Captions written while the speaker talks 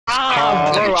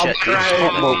Bro, I'm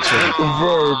crying.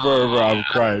 Bro, I'm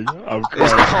crying. I'm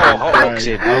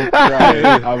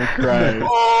crying.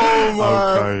 Oh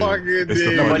my fucking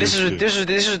days. No, but this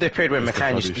is the period where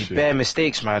McLaren used to do bare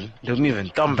mistakes, man. They were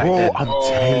moving dumb back Bro, then. I'm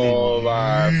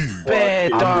telling you. Bare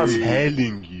dumb. I'm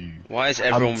telling you. Why is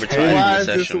everyone retiring the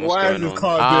session? What's going on?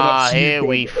 Ah, here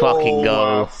we fucking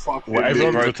go. Well,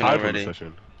 everyone's broken retired from already. the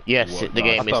session. Yes, the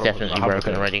game is definitely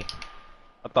broken already.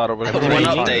 I thought it was One raining.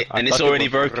 update, and it's already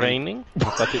broken. Raining? I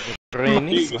thought it was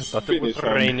raining. I thought it was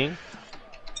raining.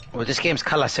 Well, this game's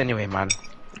callous anyway, man.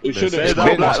 It should Say have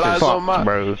that Black Lives Fuck, Matter,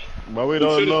 bro. but we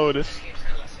don't know this.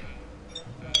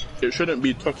 It shouldn't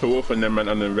be Toto Wolff and them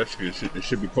and the rescue. It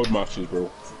should be Codemasters, bro.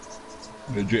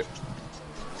 Legit.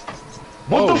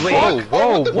 What the fuck?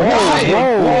 Whoa!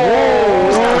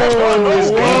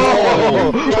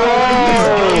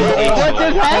 What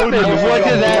just happened? What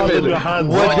just happened?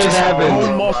 What just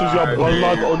happened? Masters, your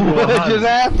blood on your What hands. just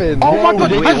happened? Oh my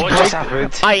god, What just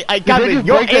happened? I Gavin,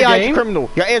 your AI is a criminal.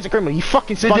 Your AI is a criminal. You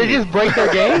fucking spun Did they me. just break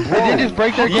their game? Did they just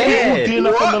break their game? They just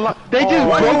broke their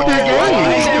Why is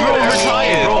game. everyone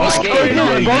retired? What's They going just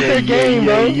on? broke their game,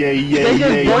 bro. They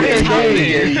just broke their game.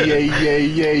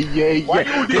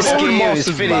 This game is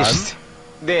finished.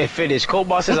 They're finished.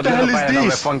 Codemasters are going to find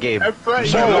another fun game.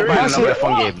 Another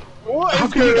fun game. How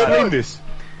can you explain this?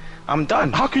 I'm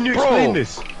done. How can you explain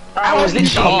this? I was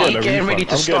literally getting ready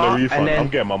to I'm start, getting a refund. and then I'm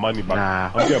getting my money back.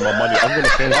 Nah. I'm getting my money. I'm gonna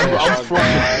finish. I'm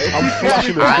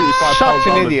flashing the I'm such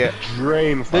an idiot.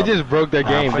 Drain. They just broke their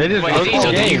game. They just Wait, broke Dito,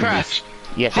 their did you game. crash?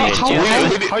 Yes,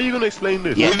 it is. How are you gonna explain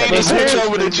this? Yes, We need to switch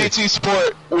over to GT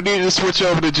Sport. We need to switch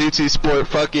over to GT Sport.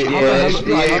 Fuck it.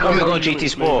 yeah, I'm gonna go GT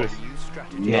Sport.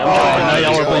 Yeah, Now I'm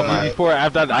y'all trying wanna to play GT Sport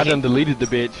after I done deleted the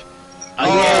bitch.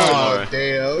 Oh,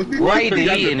 damn. Why are you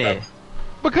deleting it?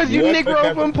 Because you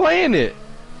Negroes been playing it.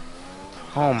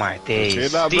 Oh my days.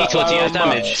 Dito, do you have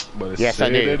damage? Yes, I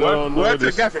do. Where's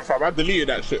the Gavin fam? I deleted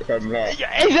that shit fam. Like,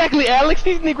 Yeah, exactly, Alex.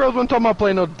 These Negroes been talking about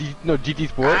playing no GT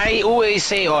Sport. I always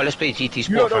say, oh, let's play GT we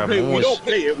Sport, don't fam. play. We Always. don't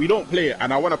play it. We don't play it,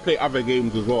 and I want to play other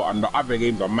games as well. And the other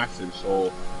games are massive,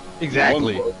 so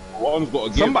Exactly. one's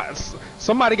got to give.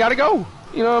 Somebody gotta go.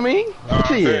 You know what I mean?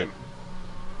 Shit.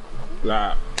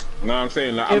 Like, you know what I'm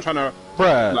saying? Like, I'm trying to.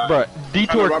 Bruh,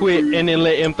 Detour trying to run quit through- and then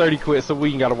let M30 quit, so we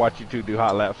ain't gotta watch you two do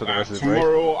hot laps for the rest of the race.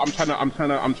 Tomorrow, I'm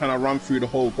trying to run through the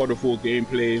whole God of War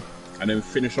gameplay, and then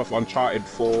finish off Uncharted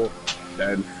 4,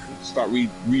 then start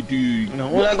redo.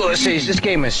 No, all I gotta say is this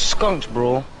game is skunked,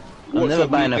 bro. I'm never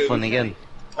buying that fun again.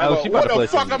 Alex, you What better the play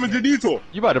fuck some. happened to Dito?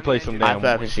 You better play some I damn.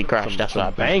 purposely crashed. That's what Some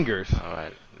happened. bangers.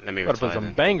 Alright, let me You better play retire some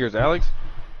then. bangers, Alex.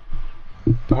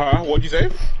 Huh? What'd you say?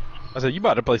 I said you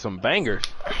about to play some bangers.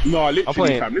 No, literally,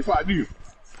 playing- fam. This is what I do.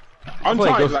 I'm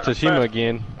playing Ghost like, of Tsushima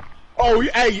again. Oh,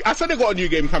 hey, I said they got a new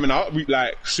game coming out,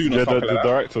 like soon or Yeah, something the like that.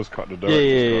 director's cut. The Yeah,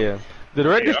 director's yeah. The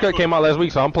director's cut came out last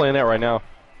week, so I'm playing that right now.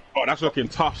 Oh, that's looking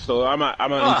tough. So I'm Ah,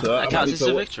 into that I'm counts as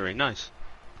into a what- victory, nice.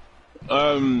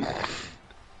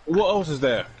 What else is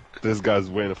there? This guy's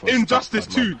waiting for Injustice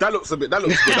 2. That looks good. I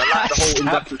like the whole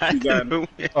Injustice 2 game.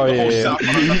 Oh The whole yeah.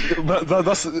 setup.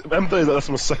 That's M30. That's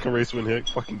my second race win here.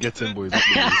 Fucking get in, boys.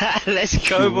 Let's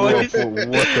go, boys.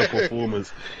 What a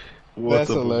performance! What That's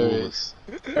a performance!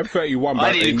 hilarious. M31.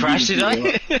 I didn't crash, did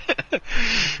I?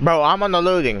 Bro, I'm on the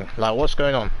loading. Like, what's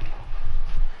going on?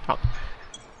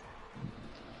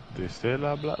 They say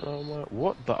like Black Lives Matter.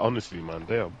 What the? Honestly, man,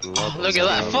 they are blood. Look at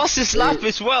that, fastest lap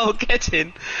as well, get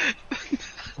in.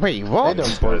 Wait, what? They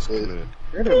done broke it.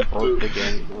 They done broke the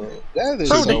game, bro. That is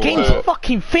Bro, so the game's wild.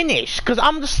 fucking finished, because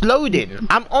I'm just loading.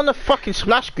 I'm on the fucking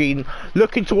splash screen,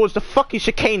 looking towards the fucking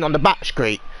chicane on the back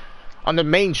straight. On the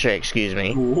main straight, excuse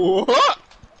me. What?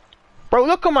 Bro,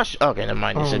 look at my okay, never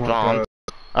mind, it's Oh my advanced.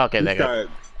 Okay, there you go.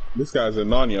 This guy's a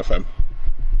Narnia fan.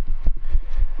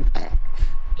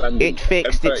 It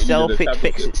fixed itself, it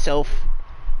fixed itself.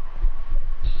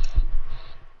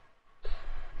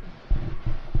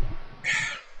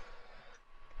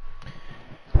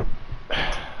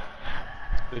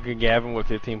 Look at Gavin with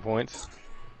 15 points.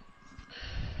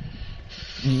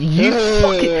 You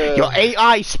fucking your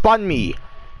AI spun me.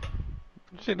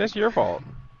 Shit, that's your fault.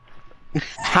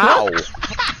 How?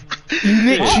 You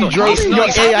literally drove your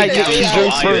AI literally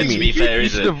drove through To be me. fair,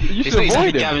 is it? You It's should not avoid exactly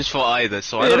him. Gavin's fault either,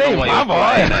 so I It don't know ain't why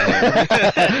my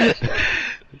you're fault.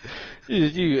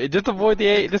 You just avoid the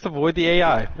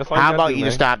AI. That's all How you gotta about do, you man.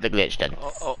 just have the glitch then?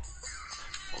 All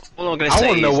I'm gonna I say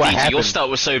wanna know is, what Dito, your happened. start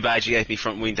was so bad you gave me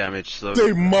front wing damage, so...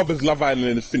 Say mother's Love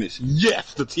Island is finished.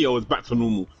 Yes, the TO is back to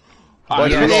normal.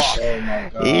 What's finished? Oh my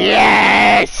god.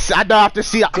 Yes! I don't have to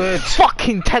see that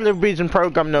fucking television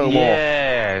program no more.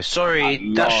 Yeah,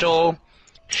 sorry, that show,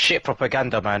 shit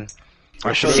propaganda, man.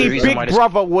 I showed the See, reason Big why this.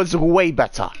 Brother was way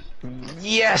better.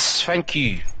 Yes, thank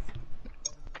you.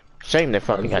 Shame they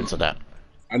fucking cancelled that.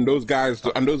 And those guys,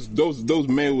 and those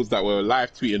males that were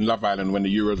live tweeting Love Island when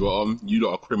the Euros were on, you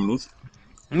lot are criminals.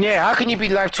 Yeah, how can you be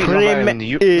live tweeting Love Island when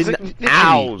the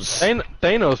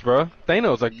Thanos, bro.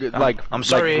 Thanos, I'm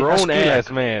sorry, grown ass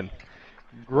man.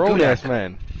 Grown ass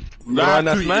man. Live Grown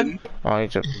ass man.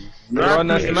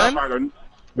 Grown ass man.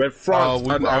 When France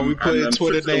we putting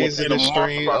Twitter names in the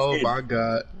stream. Oh my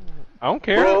god. I don't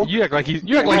care. Bro. You act like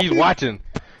he's watching.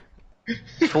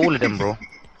 For all of them, bro.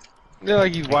 Yeah,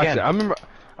 like he's watching. Again.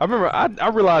 I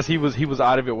realized he was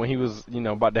out of it when he was,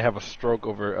 about to have a stroke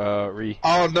over Ree.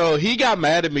 Oh no, he got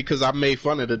mad at me because I made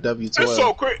fun of the W12. It's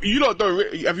so quick. You lot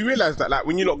don't. Have you realized that, like,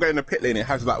 when you lot go in the pit lane, it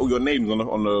has like all your names on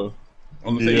the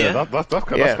thing? Yeah, that's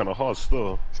kind of hard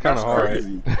still. It's kind of hard.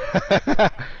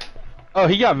 Right? Oh,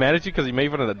 he got mad at you because he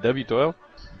made fun of the W12.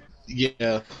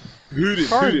 Yeah. Who did?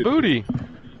 Booty.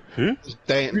 Who?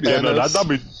 Thanos. No,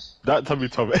 that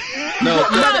W12. No,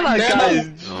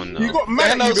 Oh no. You got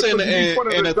mad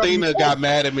Thanos and Athena got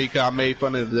mad at me because I made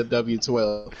fun of the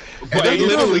W12. But they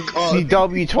literally called The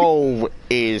W12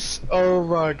 is. Oh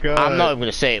my god. I'm not even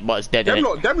gonna say it, but it's dead. Them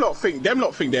lot think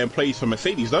they're employees for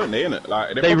Mercedes, don't they? Innit?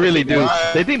 Like they really do.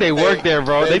 They think they work there,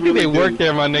 bro. They think they work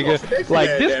there, my nigga.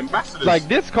 Like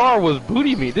this car was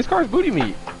booty meat. This car's booty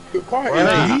meat. The car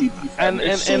is meaty, and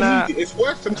it's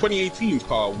worse than 2018's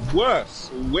car. Worse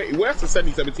than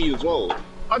 2017 as well.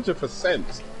 100%.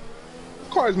 The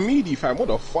car is meaty, fam. What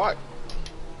the fuck?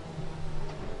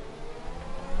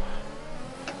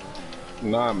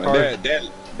 Nah, man.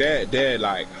 They're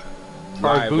like.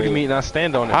 Car's booty meat, and I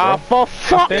stand on it, bro. For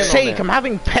fuck's sake, I'm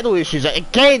having pedal issues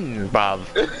again, bruv.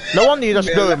 No wonder you just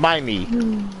don't remind me.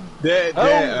 They're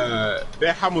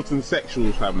Hamilton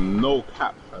sexuals, fam. No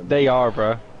cap, fam. They are,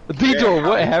 bro. Detour,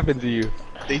 what happened to you?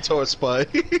 Detour spud.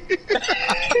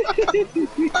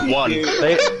 One.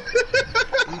 They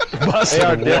are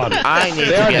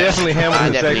definitely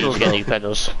Hamilton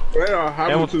sexuals. They are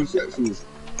Hamilton sexuals.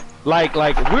 Like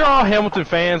we're all Hamilton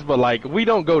fans, but like we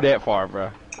don't go that far,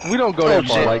 bro. We don't go that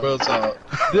far. Like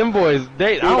them boys,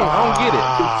 I don't get it.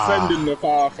 Defending the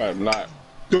car, fam. Like,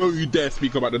 don't you dare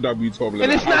speak about the W12. And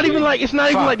it's not even like the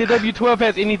W12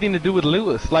 has anything to do with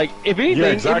Lewis. Like, if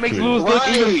anything, it makes Lewis look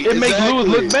Lewis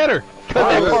look better.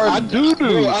 That car is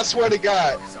doo-doo. I swear to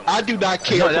God, I do not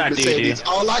care for Mercedes.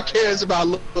 All I care is about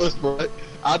Lewis, bro.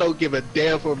 I don't give a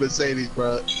damn for Mercedes,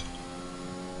 bro.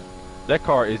 That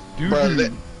car is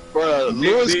doo-doo. Bro,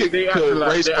 Lewis could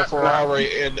race the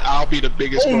Ferrari, and I'll be the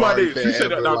biggest Ferrari fan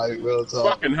ever. Like, real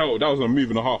talk. Fucking hell, that was a move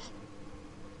and a half.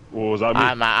 What was that?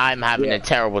 I'm having a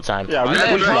terrible time. Yeah, I let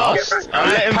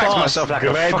him pass myself like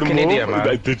a fucking idiot,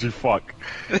 man. Did you fuck?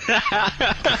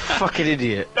 Fucking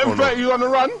idiot. M30 on the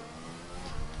run.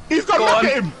 He's got back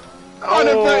at him.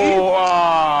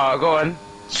 Go on.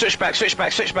 Switch back.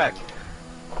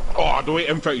 Oh, the way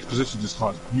M30's positioned this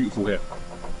car is beautiful here.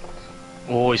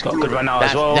 Oh, he's got a good run out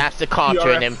as well. That's the car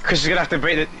in him. Because he's gonna have to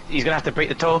break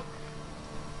the toe.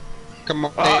 Come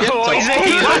on.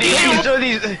 He's on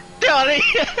these.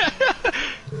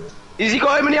 Is he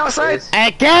got him on the outside?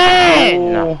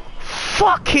 Again! Oh.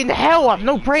 Fucking hell, I've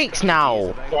no brakes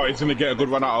now. Oh, he's gonna get a good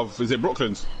run out of, is it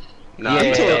Brooklands? No, no,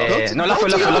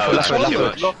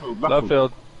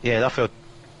 Luffield. Yeah, Luffield.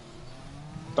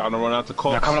 Down the run out to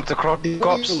Cops. Now coming up to Cops.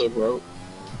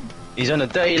 He's on the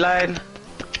dirty line.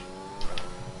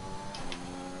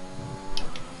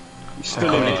 He's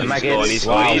still in it. He's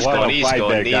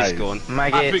gone.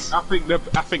 Maggots. I think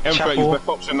M30's best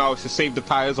option now is to save the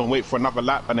tyres and wait for another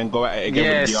lap and then go at it again.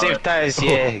 Yeah, with the save tyres,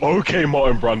 yeah. Okay,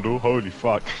 Martin Brundle, holy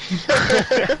fuck.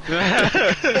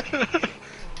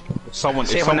 If someone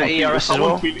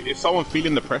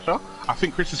feeling the pressure, I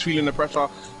think Chris is feeling the pressure.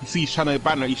 You see, he's trying to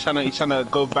banter, he's trying to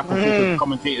go back and forth with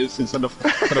commentators instead of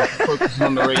focusing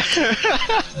on the race.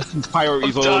 His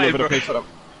priorities all over the place for them.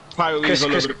 Priorities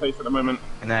all over the place at the moment.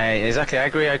 Nah, exactly. I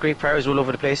agree. Priorities all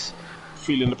over the place.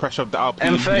 Feeling the pressure of the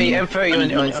Alpine.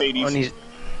 M30 on his.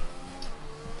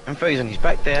 M30's on his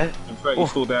back there. M30's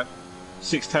still there.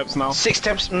 6 temps now. 6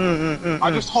 temps.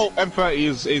 I just hope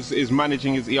M30 is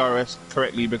managing his ERS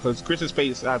correctly because Chris's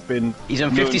pace has been. He's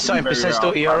on 57%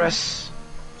 still ERS.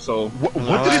 So what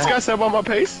did this guy say about my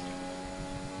pace?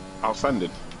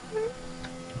 Outstanding.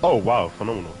 Oh wow,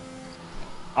 phenomenal.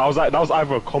 I was like, that was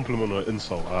either a compliment or an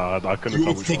insult. I couldn't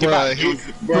tell which one.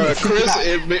 Bro, Chris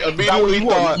immediately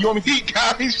thought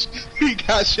he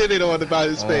got shitted on about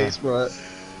his face, bro.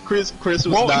 Chris was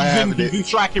not having it. He's in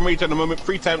striking range at the moment.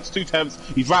 3 temps, 2 temps.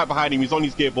 He's right behind him. He's on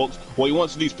his gearbox. What he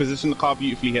wants to do is position the car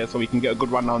beautifully here so he can get a good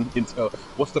run down into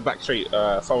what's the back straight?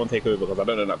 Someone take over because I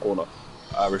don't know that corner.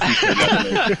 I refuse to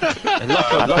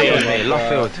eliminate.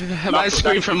 Love field.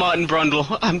 Scream for Martin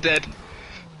Brundle. I'm dead.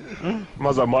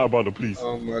 Man's like Martin Brundle, please.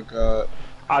 Oh my god.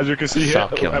 As you can see here,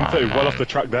 I'm playing well off the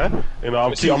track there. You know,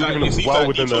 I'm giving him well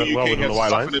within the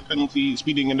white line. The penalty,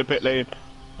 speeding in the pit lane.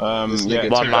 Yeah,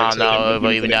 1 mile now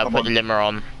over, even though I put the limmer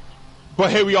on. But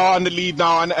here we are in the lead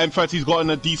now, and M30's gotten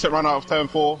a decent run out of turn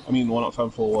 4. I mean, well, not turn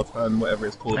 4, or turn whatever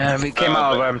it's called. We came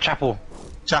out of Chapel.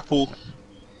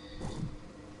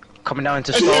 Coming down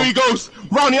into and here he goes!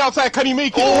 Round the outside, can he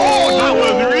make it? Oh, that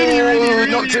was really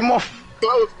knocked him off.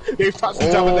 Close. They've touched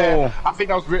each other there. I think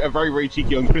that was very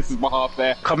cheeky on Chris's behalf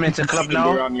there. Coming into club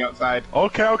now. Around the outside.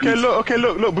 Okay, look,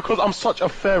 because I'm such a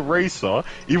fair racer,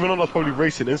 even though that's probably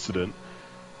racing incident.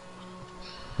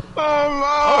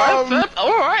 Alright.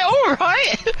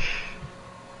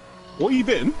 What are you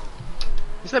doing?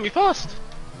 Just let me past.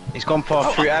 He's gone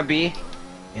past through Abbey.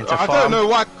 I don't know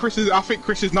why I think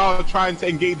Chris is now trying to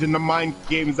engage in the mind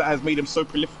games that has made him so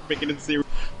prolific in the series.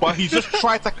 But he's just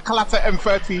tried to clatter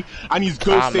M30 and he's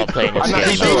ghosted. I'm not playing this and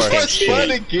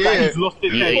game. he's lost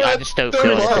his head. I just don't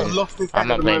feel He's lost his head I'm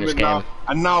not playing this game. now.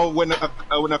 And now when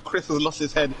a Chris has lost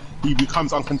his head, he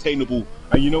becomes uncontainable.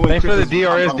 And you know when Thanks Chris for the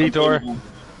DRS, Detour.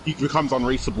 He becomes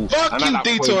unraceable. Fuck and you,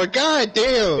 Detour. God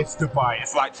damn. It's goodbye.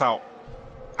 It's lights out.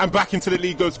 And back into the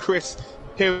lead goes Chris.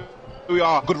 Here we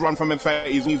are. Good run from M30.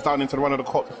 He's moved down into the run of the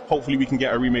cop. Hopefully we can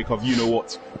get a remake of You Know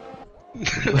What.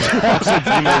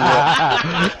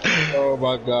 Oh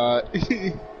my god.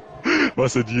 I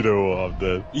said, you know what, I'm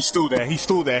dead. He's still there.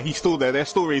 They're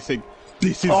still racing.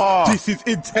 This is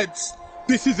intense.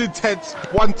 This is intense.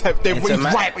 1/10. Then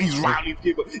he's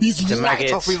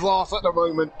right off his ass at the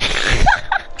moment.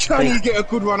 Can he get a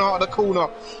good run out of the corner?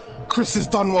 Chris has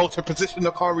done well to position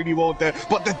the car really well there,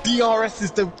 but the DRS is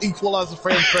the equalizer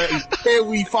for M30. Here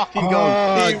we fucking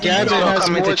go. Gadget has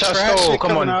more traction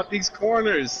coming out these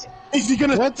corners. Is he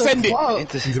gonna send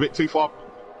it? He's a bit too far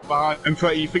behind.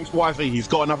 M30 thinks wisely. He's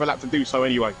got another lap to do so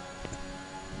anyway.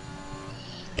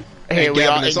 Here we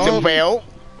are in the wheel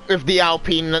with the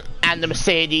Alpine and the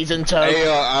Mercedes in tow.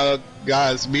 Hey,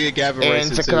 guys, me and Gavin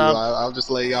racing too. I'll just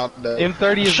lay y'all know.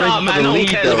 M30 is racing for the lead,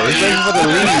 though. He's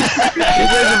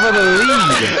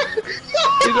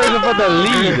racing for the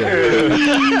lead.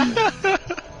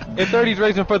 M30's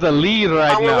racing for the lead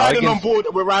right now.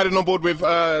 We're riding on board with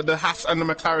the Haas and the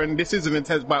McLaren. This is an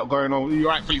intense battle going on.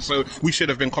 Rightfully so. We should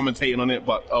have been commentating on it,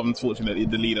 but unfortunately,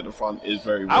 the lead at the front is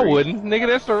very. I wouldn't, nigga.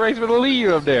 That's the race for the lead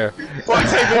up there. But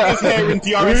Taven is here in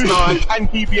DRS now, and can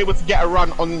he be able to get a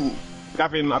run on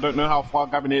Gavin? I don't know how far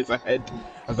Gavin is ahead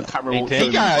as the camera.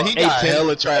 He got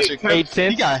hella traffic.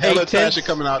 He got hella traffic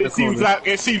coming out the corner.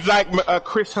 It seems like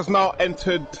Chris has now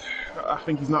entered. I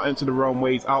think he's now entered the wrong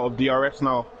ways out of DRS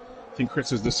now. I think Chris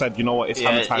has just said, you know what, it's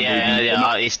hammer time, baby.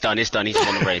 Yeah, it's done, he's won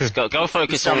the race. Go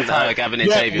focus on Gavin and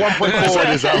Tavian.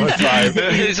 1.4 is hammer time.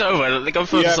 It's over, go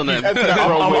focus on them.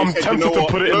 I'm tempted to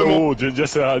put it in the wall,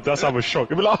 just that's have a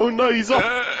shock. It'll be like, oh no, he's off.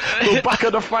 Go back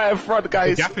of the fight in front,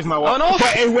 guys. Gap is now up. Oh,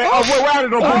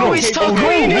 no! He's still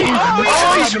green!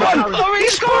 Oh,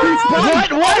 he's scored!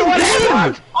 What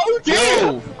happened? Oh,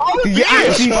 damn! Oh, yeah,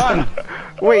 actually spun.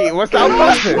 Wait, what's that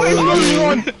on?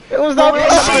 It was not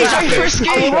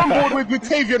I'm on board with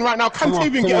Tavian right now. Can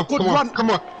Tavian get a good run? Come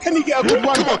on. Can he get a good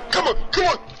run? Come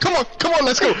on,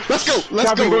 let's go.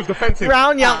 Gavin goes defensive.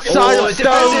 Round the outside of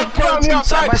Stone. Round the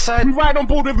outside. We ride on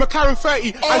board with McLaren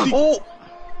 30.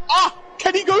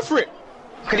 Can he go for it?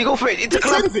 Into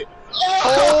club. Sends it.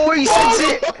 Oh, he sends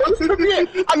it!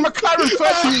 And McLaren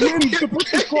 30 wins the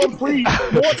British Grand Prix.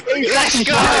 Let's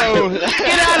go!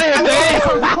 Get out of here, man!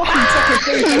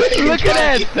 Look at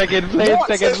that! Second place. What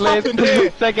has happened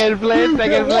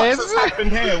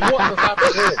here?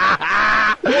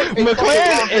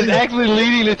 McLaren is actually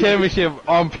leading the championship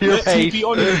on pure pace.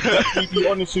 Let's be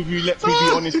honest with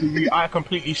you. I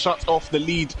completely shut off the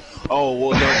lead. Oh,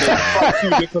 well,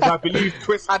 the because I believe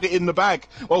Chris had it in the bag.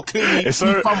 Well, clearly he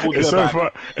fumbled.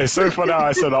 It's so funny how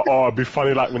I said that, it'd be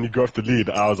funny like when you go off the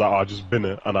lead. I was like, I just bin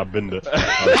it, and I binned it. Oh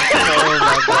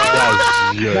my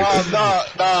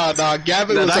god. Nah,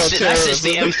 Gavin was on terror. That's just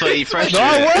the M30 pressure. No,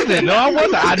 I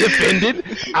wasn't.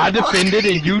 I defended,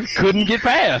 and you couldn't get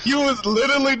past. You was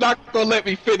literally not gonna let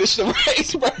me finish the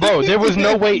race, bro. Bro, there was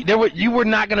no way. You were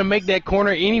not gonna make that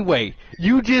corner anyway.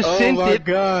 You just sent it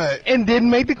and didn't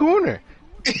make the corner.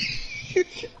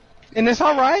 And it's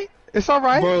all right. It's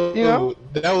alright, bro, you know?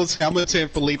 That was Hamilton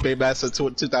Felipe Massa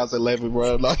 2011,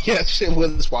 bro. Like, yeah, shit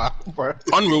was wild, bro.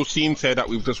 Unreal scenes here that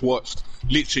we've just watched.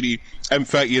 Literally,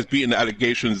 M30 has beaten the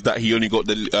allegations that he only got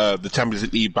the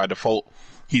Champions League by default.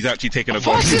 He's actually taken a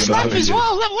fastest lap as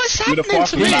well. What's happening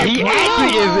to me?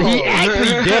 He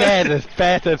actually dead as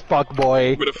fast as fuck,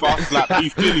 boy. With a fast lap,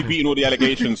 he's clearly beating all the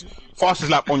allegations. Fastest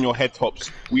lap on your head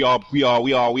tops. We've arrived.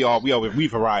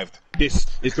 This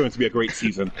is going to be a great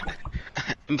season.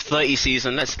 30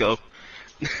 season, let's go.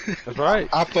 That's right.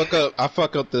 I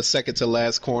fuck up the second to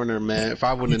last corner, man. If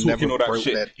I would have never broke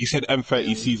that. He said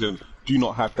M30 season. Do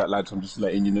not have that, lads. I'm just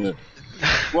letting you know.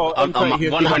 Well, I'm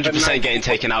 100% getting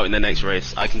taken out in the next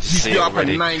race. I can just see it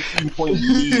already. 19-point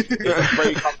lead. It's a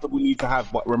very comfortable lead to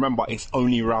have, but remember, it's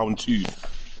only round 2.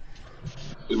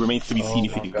 It remains to be seen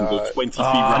if he can go 23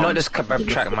 rounds. Not this kebab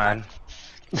track, man.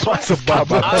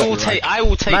 I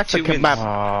will take 2 wins.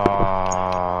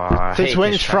 6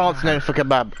 wins, France known for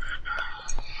kebab.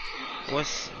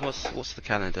 What's the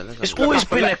calendar? It's always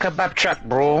been a kebab track,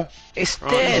 bro. It's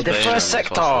there, the first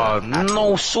sector.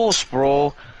 No sauce,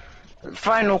 bro.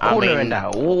 Final corner in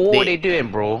that. What are they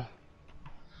doing, bro?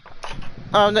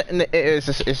 Oh, it's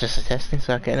just a testing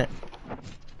circuit, innit?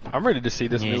 I'm ready to see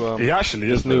this new. He actually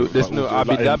this new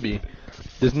Abu Dhabi.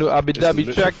 This new Abu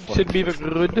Dhabi track should be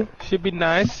good. Should be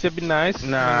nice.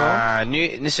 Nah,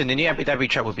 listen, the new Abu Dhabi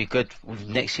track would be good with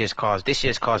next year's cars. This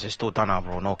year's cars is still done out,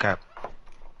 bro. No cap.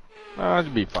 It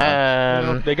should be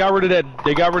fine. They got rid of that.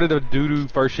 They got rid of the doo-doo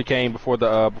first chicane before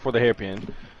the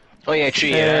hairpin. Oh yeah, true.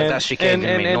 Yeah, that chicane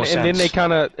made no sense. And then they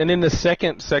and then the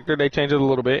second sector they changed it a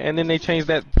little bit, and then they changed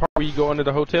that part where you go into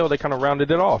the hotel. They kind of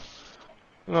rounded it off.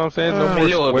 You know what I'm saying? No more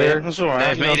square. It's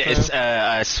alright. They've made it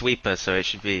a sweeper, so it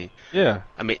should be. Yeah.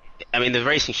 I mean, the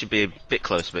racing should be a bit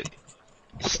close, but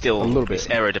it's still a little bit. It's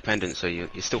error dependent, so you're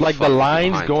still like the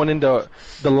lines going into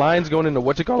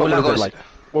what you call it?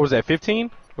 What was that?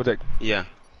 15? Was that? Yeah.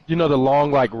 You know the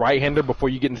long right-hander before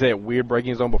you get into that weird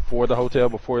braking zone before the hotel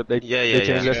before they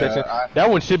change that section. That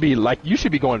one should be you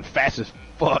should be going fast as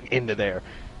fuck into there.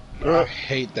 I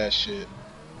hate that shit.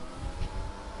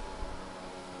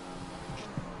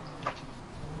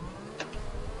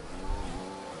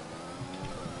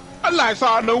 Lights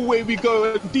out, no way we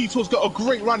go. Detour's got a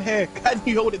great run here. Can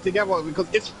he hold it together?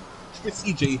 Because Chris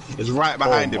CJ is right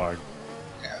behind him.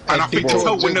 And I think the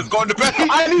tailwinder's gone the best.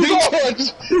 Detour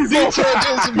is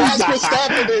Max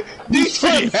Verstappen it.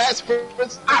 Detour Max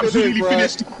Verstappen absolutely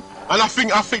finished. And I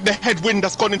think the headwind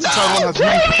that's gone into turn 1 has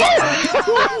really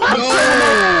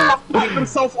fucked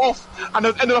himself off and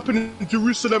has ended up in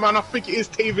Jerusalem. And I think it is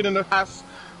Taven and the Haas.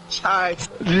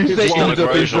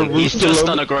 He's just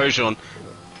done a Grosjean.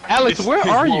 Alex, where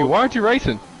are you? Why aren't you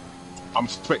racing? I'm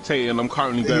spectating. I'm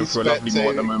currently going for a lovely mode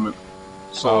at the moment.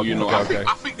 So,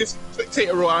 I think this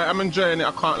spectator role, I'm enjoying it,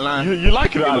 I can't lie. You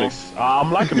like it, Alex? I'm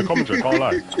liking the commentary, can't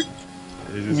lie.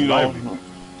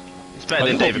 It's better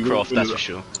than David Croft, that's for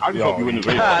sure.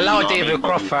 Allow David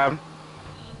Croft, fam.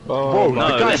 No,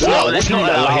 let's not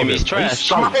allow him, he's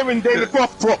trash. I'm hearing David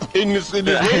Croft drop in this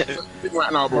race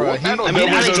right now, bro.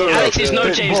 Alex is no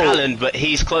James Allen, but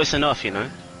he's close enough, you know?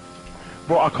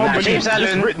 Bro, I can't believe James this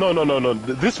Allen. Rick. No.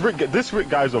 This Rick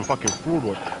guy's on fucking fraud,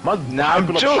 bro.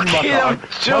 I'm joking. Man's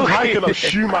hyping up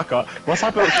Schumacher. What's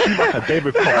hyping up Schumacher?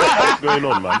 David Croft. What's going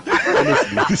on, man?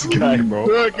 Honestly, this guy, bro.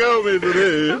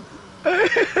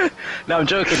 No, I'm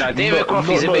joking now. David Croft,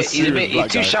 he's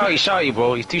too shouty,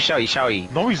 bro. He's too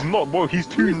shouty. No, he's not, bro. He's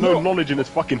too no knowledge in his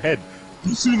fucking head.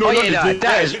 I've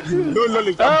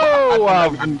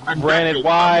ran it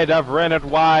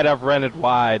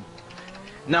wide.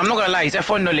 No, I'm not gonna lie, he's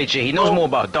F1 knowledge here. He knows more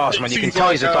about darts, man. You can tell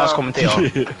he's a darts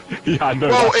commentator. Yeah, I know.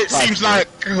 Well, it seems like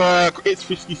it's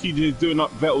 50 season is doing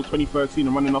up Vettel 2013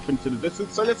 and running off into the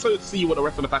distance. So let's see what the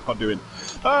rest of the pack are doing.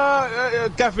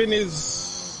 Gavin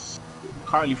is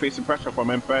currently facing pressure from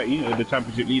M30, the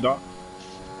championship leader.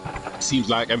 Seems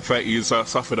like M30 has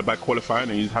suffered a bad qualifying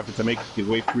and he's having to make his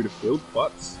way through the field,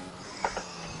 but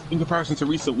in comparison to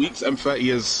recent weeks,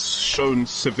 M30 has shown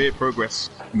severe progress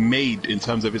made in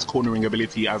terms of his cornering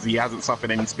ability as he hasn't suffered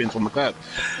any spins on the curb.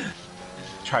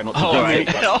 Try not to Alright.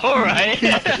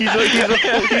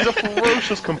 He's a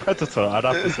ferocious competitor, I'd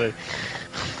have to say.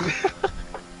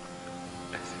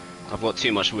 I've got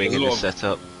too much wing in this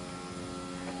setup.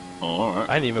 Alright.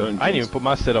 I didn't even put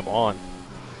my setup on.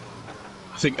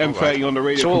 I think M30 on the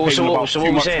radio complaining about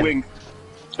too much wing.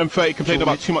 M30 complained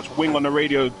about too much wing on the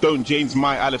radio. Don't James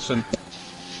my Allison.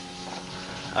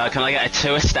 Can I get a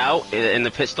twist out in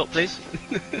the pit stop, please?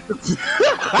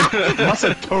 I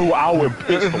said toe out in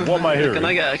pit stop. What am I hearing? Can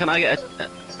I get a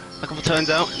couple turns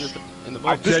out in the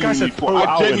box? This guy said toe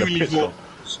out in the pit stop.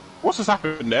 What's just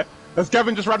happened there? Has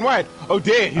Gavin just run wide? Oh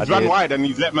dear, he's run wide and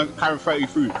he's let Karen 30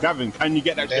 through. Gavin, can you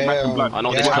get that shit back in blood? I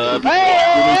know this curb.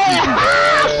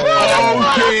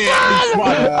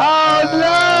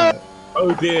 Oh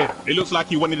Oh dear, it looks like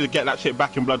he wanted to get that shit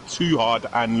back in blood too hard,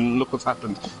 and look what's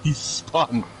happened. He's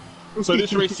spun. So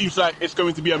this race seems like it's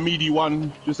going to be a meaty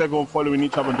one, just everyone following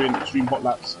each other and doing extreme hot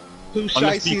laps.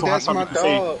 Unless Dieter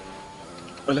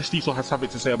has something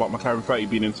to say about McLaren 30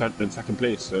 being in second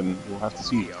place, and we'll have to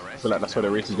see. I feel like that's where the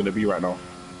race is going to be right now.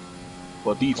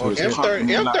 But Dieter is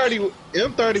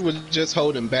M30 was just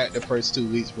holding back the first 2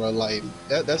 weeks, bro. Like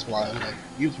that's why. Like,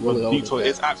 he was really holding Dieter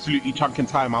is absolutely chunking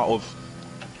time out of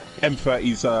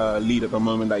M30's lead at the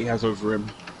moment that he has over him.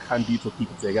 Can Dieter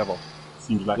keep it together?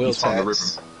 Seems like he's found the rhythm.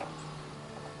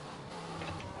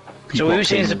 So who's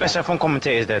saying the best F1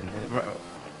 commentators then?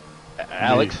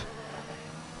 Alex?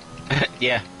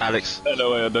 Yeah, Alex.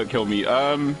 No, don't kill me.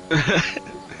 To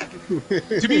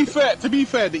be fair,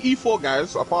 the E4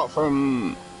 guys, apart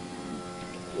from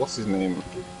what's his name,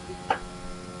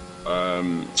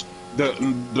 the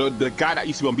guy that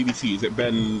used to be on BBC, is it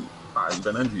Ben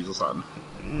Andrews or something?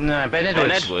 No, Ben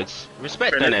Edwards.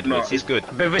 Respect Ben Edwards, he's good.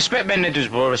 But respect Ben Edwards,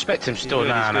 bro. Respect him still.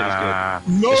 Nah.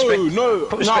 No.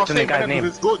 Put respect on the guy's name.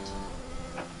 Is good.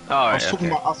 Oh, I was talking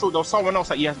about. I thought there was someone else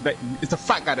that it's the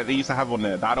fat guy that they used to have on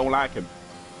there that I don't like him.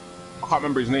 I can't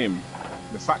remember his name.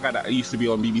 The fat guy that used to be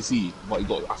on BBC, but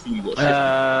I think he got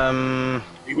shit.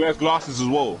 He wears glasses as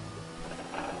well.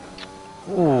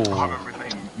 Ooh. I can't remember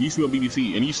his name. He used to be on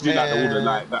BBC and he used to do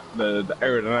like the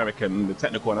aerodynamic and the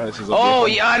technical analysis. Oh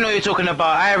yeah, I know you're talking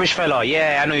about Irish fella.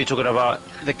 Yeah, I know you're talking about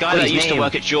the guy that used to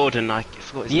work at Jordan. I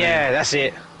forgot his name. Yeah, that's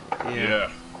it. Yeah.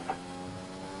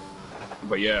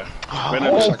 But yeah.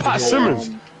 Pat Simmons.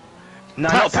 No,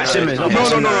 not Pat Simmons. No.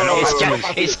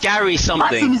 It's Gary something.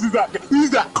 Pat Simmons is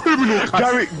that criminal.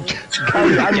 Gary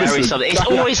something. It's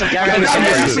always Gary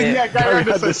Anderson. Yeah,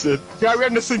 Gary Anderson. Gary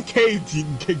Anderson Cage.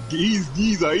 He's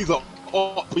the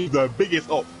the biggest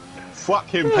op. Fuck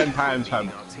him 10 times,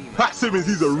 fam. Pat Simmons,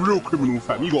 he's a real criminal,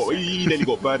 fam. He nearly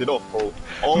got birded off, bro.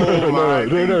 Oh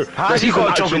no. How's he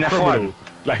got a job in F1?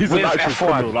 Like he's an actual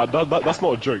criminal. Like that's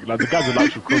not a joke. Like the guy's an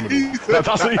actual criminal. That's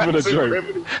not even a joke.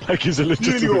 Like he's a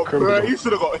legitimate criminal. He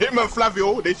should have got him and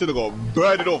Flavio. They should have got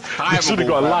birded off. They should have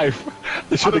got a life.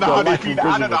 They should have got a life. I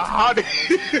don't know how they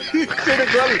should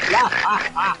have got life.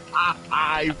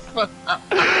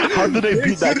 How did they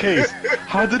beat that case?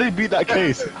 How did they beat that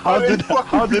case? How did they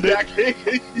beat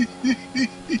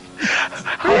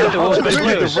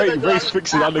the race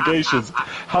fixing allegations?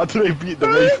 How do they beat the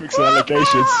race fixing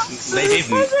allegations? They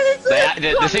didn't.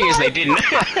 The thing is, they didn't.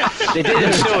 They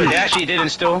didn't still. They actually didn't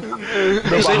still. No,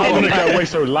 but how did they get away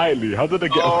so lightly? How did they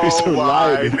get away so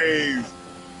lightly? Days.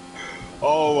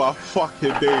 Oh my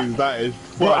fucking days! That is.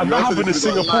 Bro, and that happened in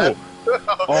Singapore.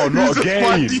 Oh, not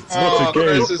again! Not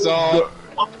again!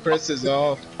 Chris is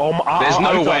off. Oh my! There's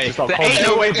no way. There ain't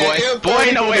no way, boy. Boy,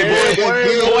 ain't no way, boy.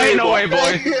 Boy, ain't no way,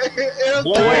 boy.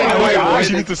 I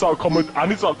actually need to start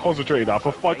concentrating now.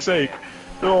 For fuck's sake!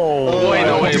 No. Boy, ain't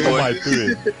no way, boy. What am I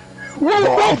doing?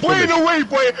 Whoa, boy, in a way,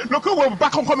 boy. Look at we're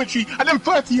back on commentary, and then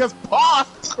 30 has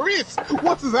passed Chris.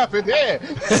 What has happened here?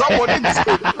 Someone didn't.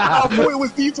 I thought it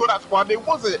was Dieter that spun. It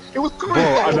wasn't. It was Chris. Bro,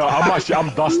 I know. I'm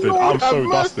dusted. I'm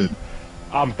so dusted.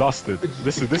 I'm dusted.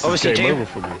 This is game over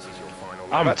for me.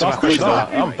 I'm dusted.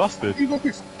 I'm dusted.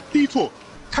 Dieter,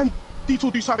 can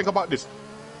Dieter do something about this?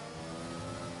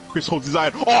 Chris holds his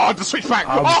eye. Oh, the switchback!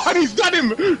 And he's done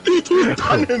him! Dieter's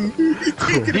done him!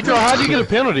 Dieter, how do you get a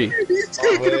penalty? He's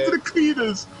taking him to the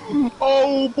cleaners!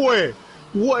 Oh boy!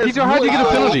 Dieter, how do you get a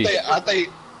penalty?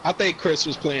 I think Chris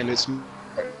was playing this.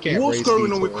 What's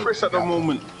going on with Chris at the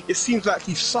moment? It seems like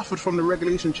he suffered from the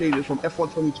regulation changes from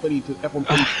F1 2020 to F1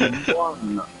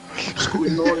 2021. What's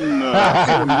going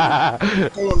on? I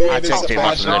talked too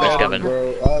much on this, Kevin.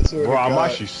 Bro, I'm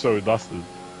actually so dusted.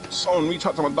 Someone reach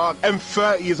out to my dog.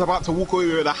 M30 is about to walk away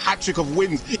with a hat trick of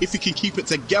wins if he can keep it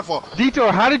together.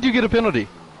 Dieter, how did you get a penalty?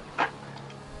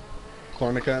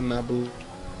 Cornica and Nabu.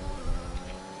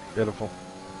 Beautiful.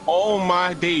 Oh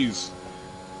my days.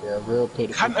 Yeah, real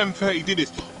pitiful. Can M30 do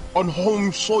this on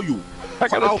home soil? I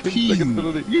got a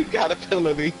penalty. You got a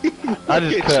penalty. I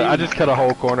just cut a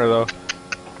whole corner though.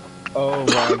 Oh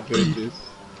my goodness.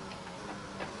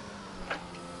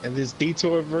 And this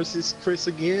Detour versus Chris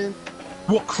again.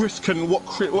 What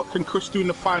can Chris do in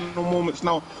the final moments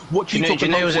now? What do you know?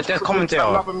 It was a death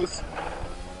commentator.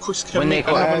 Chris can when they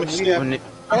got Jonathan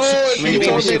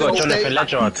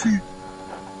Ledgard.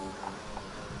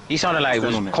 He sounded like he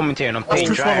was commentating on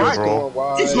Pain Driver,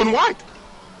 bro. He's gone wide.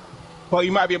 But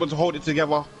he might be able to hold it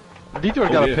together. Detour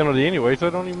got a penalty anyway, so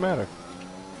it don't even matter.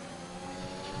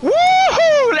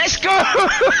 Woohoo! Let's go!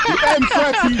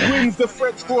 M30 wins the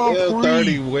French Grand Prix.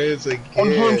 30 wins again.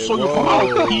 On home soil for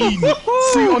Alpine.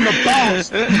 See on the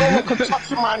bounce. No one can touch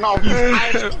him right now. He's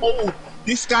ice cold.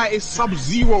 This guy is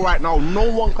sub-zero right now. No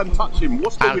one can touch him.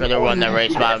 What's going on? I'm gonna run the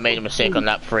race, but I made a mistake on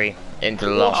lap 3 into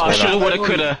the last corner. Shoulda, woulda,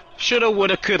 coulda. Shoulda,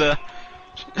 woulda, coulda.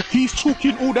 He's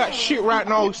talking all that shit right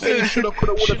now, saying shoulda,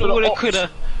 coulda, woulda, Shoulda, woulda, coulda.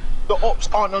 The ops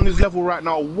aren't on his level right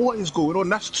now. What is going on?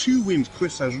 That's 2 wins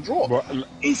Chris has dropped. Bro,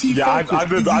 is he yeah,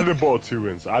 focused? I did bought 2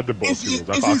 wins. I did bought 2 wins.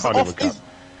 I can't even cap.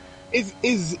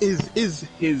 Is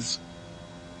his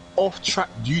off-track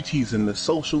duties and the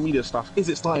social media stuff, is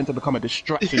it starting to become a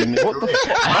distraction? What the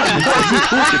fuck?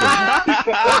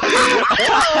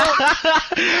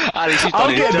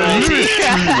 I'll get the news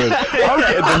treatment. I'll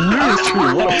get the news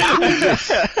treatment.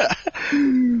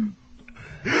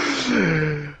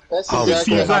 It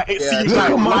seems like look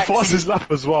at my fastest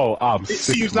lap as well. It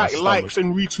seems like likes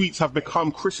and retweets have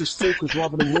become Chris's focus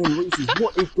rather than winning races.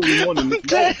 What is going on in this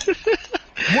world?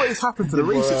 What has happened to the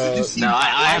races? It just seems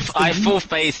I have full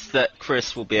faith that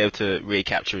Chris will be able to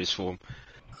recapture his form.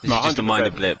 This is just a minor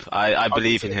blip. I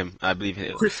believe in him. I believe in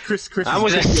him. Chris. I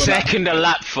was a second a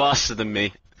lap faster than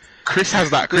me. Chris has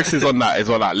that. Chris is on that as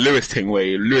well. That Lewis thing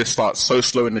where Lewis starts so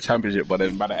slow in the championship, but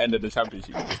then by the end of the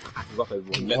championship, he just passes off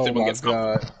everyone.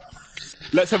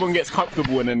 Lets everyone gets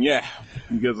comfortable, and then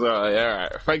because yeah,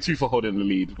 right. Thanks you for holding the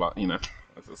lead, but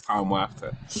it's time we have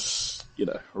to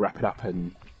wrap it up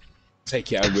and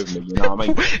take it out with me. You know what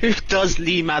I mean? Does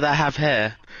Lee Mather have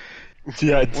hair?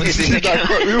 Yeah, we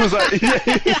was like,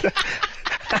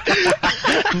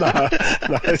 nah,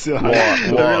 it's what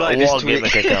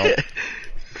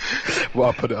well,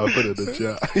 I put it in the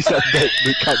chat. He said,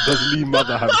 does Lee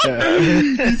Mother have hair?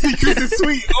 You see, Chris is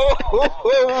sweet.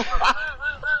 Oh.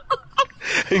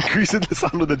 Increasing the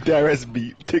sound of the DRS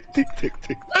beat. Tick, tick, tick,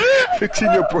 tick.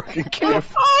 Fixing your broken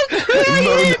calf.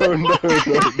 No.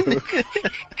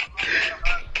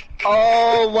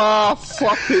 Oh my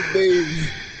fucking days.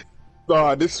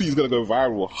 Nah, this tweet's gonna go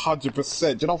viral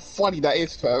 100%. Do you know how funny that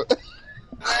is, fam?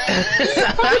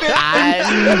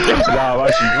 Wow,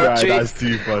 actually, that's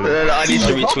too funny. I need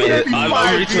to retweet it.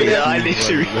 I'll retweet it. I need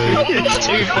to retweet it. It's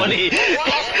too funny.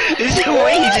 It's the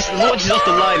way he just launches off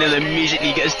the line and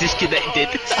immediately gets disconnected.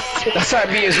 That's like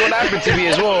me as well. That happened to me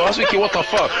as well. I was thinking, what the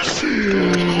fuck?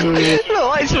 The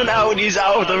lights went out and he's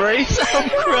out of the race. I'm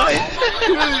crying.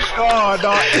 Oh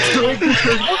no, it's so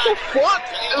interesting. What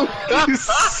the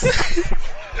fuck?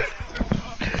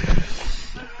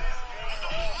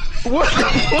 What the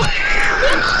fuck?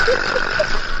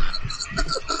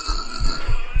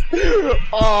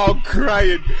 Oh, I'm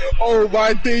crying. Oh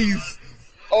my days.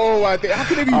 Oh my days. How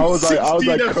can it be? I was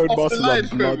like code masters on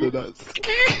blood of that.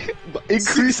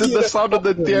 Increasing the sound of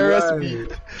the DRS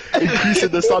beat. Increasing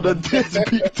the sound of the DRS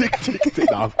beat. Tick, tick, tick.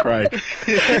 Nah, I'm crying.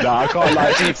 Nah, I can't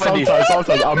lie.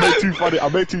 Sometimes I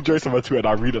make 2 jokes on my Twitter and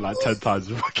I read it like 10 times.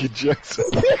 Fucking jokes.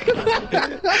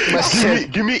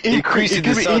 Give me increased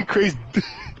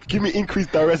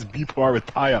DRS beat or I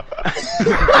retire.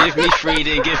 Give me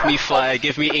freedom, give me fire,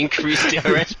 give me increased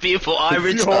DRS beat or I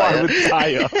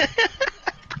retire.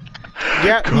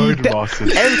 Yeah,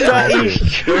 Codemasters.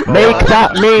 Make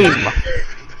that meme.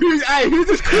 Who's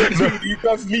this crazy? He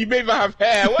does Lee Mather have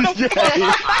hair? What the fuck?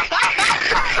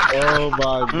 Oh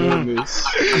my goodness.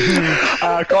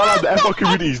 I can't lie, the F1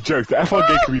 community is jokes. The F1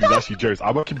 gay community is actually jokes.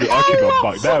 I'm gonna keep it a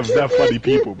buck. They're funny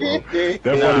people, bro. They're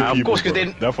funny people. Of course,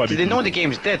 because they know the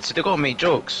game's dead, so they gotta make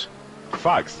jokes.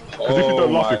 Facts. Because if you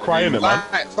don't laugh, you're crying it, man.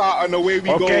 On the way we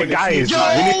go. Okay, guys,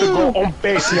 we need to go on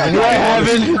base here. What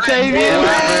happened,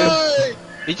 David?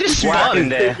 He just spun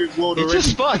there. He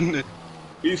just spun.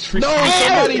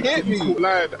 Somebody hit me.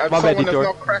 Lad, and my bad, someone Detor.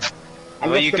 has crashed.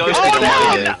 Well, you ghosted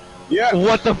him. Yeah.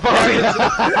 What the fuck?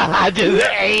 I just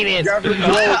ate it.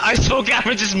 I saw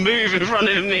Gavin just move in front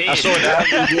of me. I saw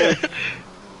that.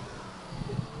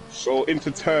 So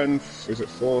into turn, is it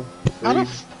 4? How the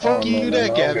fuck are you there,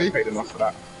 Gabby? Paid enough for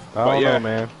that. I don't know,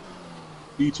 man.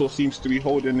 Detor seems to be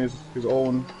holding his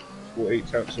own 48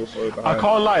 champs or so behind. I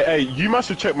can't lie, hey, you must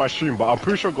have checked my stream, but I'm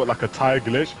pretty sure I got like a tire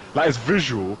glitch. Like, it's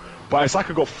visual, but it's like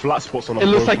I got flat spots on the It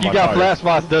looks like you got flat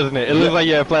spots, doesn't it? It looks like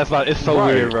you have flat spots. It's so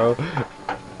weird, bro.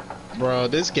 Bro,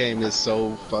 this game is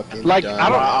so fucking like, dumb. I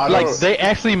don't they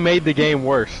actually made the game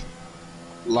worse.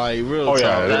 Like, real oh,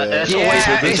 talk. Yeah,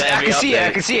 I can see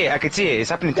it. It's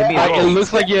happening to me. Like, it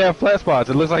looks like you have flat spots.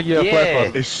 It looks like you have flat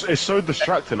spots. It's so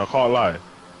distracting, I can't lie.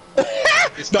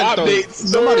 It's the updates.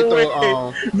 Somebody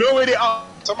throw, no way they are.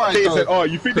 Somebody said, "Oh,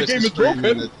 you think the game is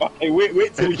broken?"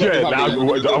 Wait till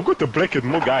I've got to break it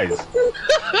more, guys.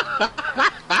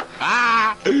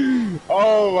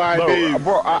 Oh my days,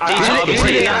 bro!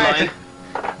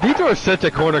 Detor is such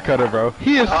a corner cutter, bro.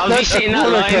 He is such a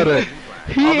corner cutter.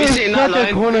 He is such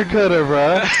a corner cutter,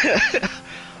 bro.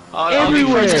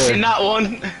 Everywhere. Just in that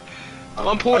one.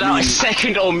 One pulled out a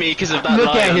second on me because of that.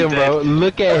 Look at him, bro.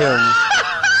 Look at him.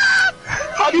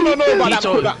 How do you not know about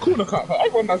that corner cut?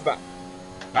 Everyone does that.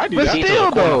 I do But that.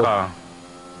 still, though.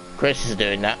 Chris is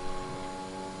doing that.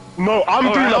 No, I'm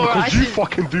doing that because you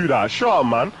fucking do that. Shut up,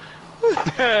 man.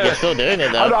 You're still doing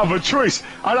it, though. I don't have a choice.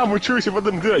 I don't have a choice. If I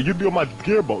didn't do that, you'd be on my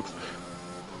gearbox.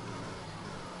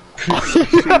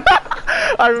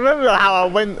 I remember how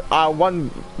I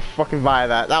won fucking via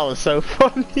that. That was so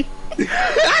funny.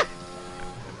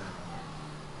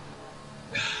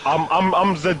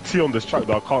 I'm ZT on this track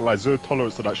though. I can't lie. Zero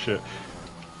tolerance to that shit.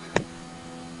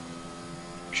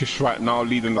 Just right now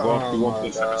leading the goal.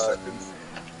 1.7 seconds.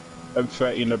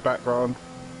 M30 in the background.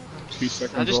 2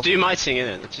 seconds. I just do my thing,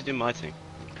 innit? Just do my thing.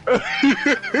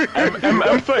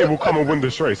 M30 will come and win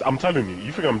this race. I'm telling you.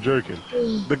 You think I'm joking?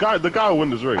 The guy will win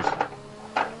this race.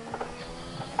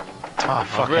 Oh,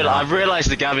 fuck I've realised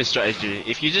the Gavin strategy.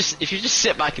 If you just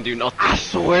sit back and do nothing. I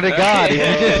swear to God,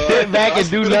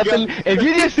 if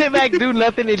you just sit back and do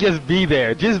nothing, and just be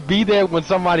there. Just be there when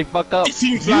somebody fuck up.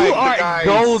 You are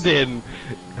golden.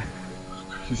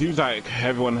 It seems like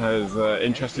everyone has an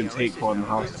interesting take on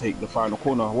how to take the final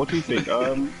corner. What do you think?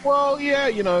 Well, yeah,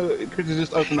 you know, Chris has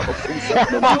just opened up a full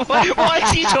circle. Why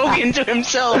is he talking to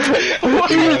himself? Why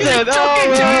is he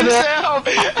talking to himself?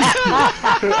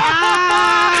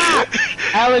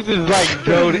 Alex is like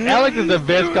gold. Alex is the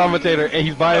best commentator, and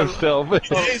he's by himself.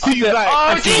 He's like,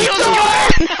 oh, Dino's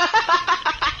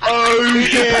oh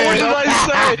yeah. What did I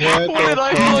say? What did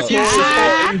I fucking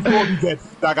say?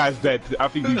 That guy's dead. I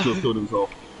think he just killed himself.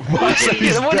 What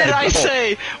did I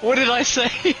say? What did I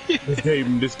say?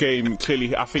 This game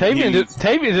clearly. I think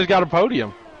Tavian just got a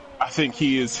podium. I think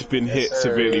he has been hit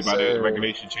severely by the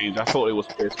regulation change. I thought it was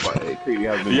pissed, but it clearly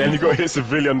has been. Yeah, and you got hit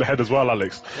severely on the head as well,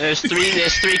 Alex. There's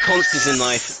three constants in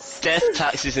life: death,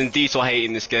 taxes, and Detour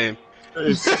hating this game.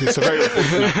 It's a very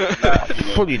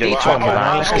Fully Detour, man.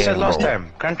 I said last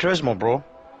time, Gran Turismo, bro.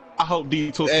 I hope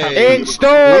Detour's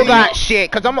install that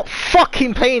shit, cause I'm not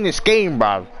fucking playing this game,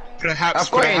 bruv. I've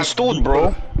got it installed,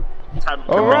 bro.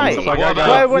 Alright,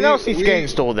 well, everyone else needs to get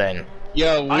installed then.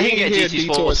 Yo, I can get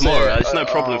GT Sport tomorrow. It's no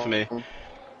problem for me.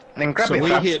 Then grab so it. we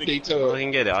hear Detour. I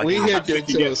can get it. We hear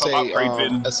Detour say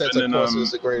Assetto Corsa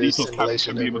is the greatest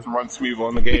simulation ever. Able to run smooth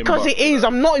on the game. Because it is.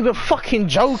 I'm not even fucking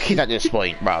joking at this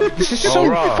point, bro. This is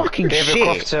so fucking David shit.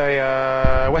 Croft's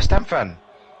a West Ham fan.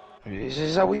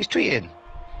 Is that what he's tweeting?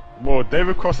 Well,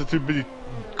 David Cross is too busy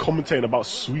commentating about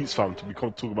sweets, fam, to be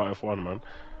talking about F1, man.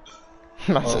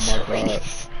 That's a sweet.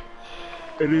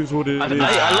 It is what it is.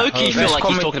 I low-key feel like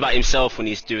he's talking about himself when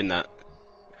he's doing that.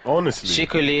 Honestly.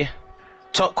 Secretly,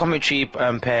 top commentary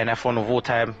pair in F1 of all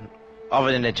time,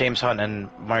 other than the James Hunt and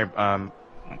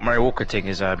Murray Walker thing,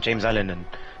 is James Allen and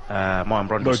Martin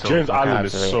Brundle. No, James Allen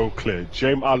is so clear.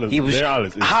 James Allen,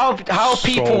 how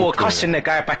people were cussing the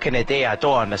guy back in the day, I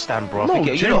don't understand, bro. No,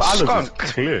 James Allen is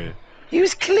clear. He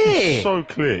was clear. He's so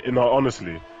clear. You know,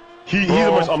 honestly. He's the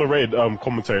most underrated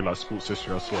commentator in like sports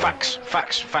history, I swear. Facts.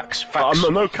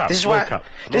 No cap. This is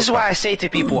why I say to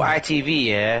people, ITV,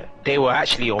 yeah, they were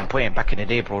actually on point back in the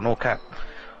day, bro. No cap.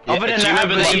 Yeah, do you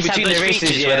remember they used to have those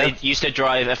features where they used to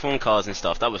drive F1 cars and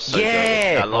stuff? That was so good.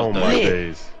 I love those.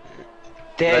 Days.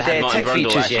 Their tech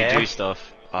features, do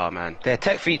stuff. Oh man. Their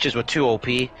tech features were too OP,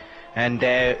 and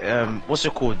their what's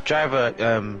it called? Driver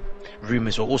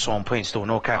rumors were also on point still.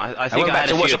 No cap. I think I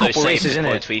had a few of those saved to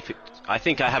quote tweet. I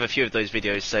think I have a few of those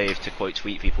videos saved to quote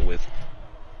tweet people with.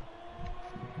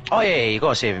 Oh yeah, you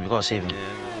gotta save him. Yeah.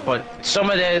 But some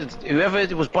of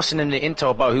whoever was busting in the intel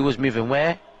about who was moving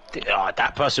where,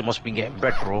 that person must have been getting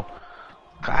bread, bro.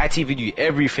 ITV knew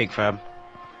everything, fam.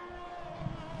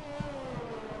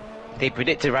 They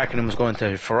predicted Raikkonen was going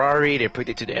to Ferrari. They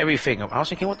predicted everything. I was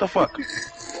thinking, what the fuck?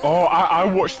 Oh, I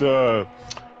watched the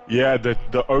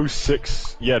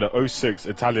 06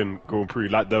 Italian Grand Prix,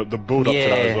 like the build up to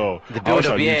that as well. The build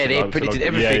up, they predicted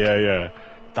everything. Yeah.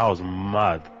 That was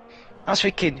mad. I was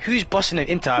thinking, who's busting it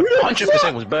into?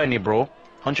 100% was Bernie, bro.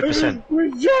 100%. We're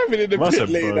driving in the pit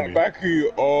lane at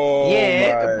Baku. Oh,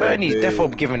 yeah, Bernie's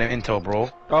definitely giving him intel, bro.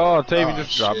 Oh, Tavy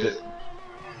just dropped it.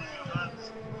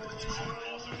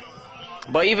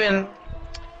 But even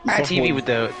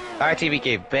ITV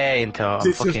gave bare intel.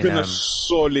 This has been a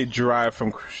solid drive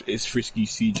from it's Frisky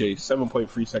CJ.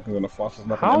 7.3 seconds on the fastest.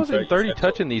 How is it 30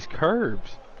 touching these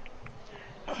curbs?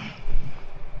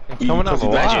 Coming up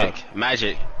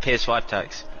Magic. PS5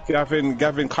 tax.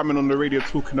 Gavin coming on the radio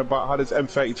talking about how does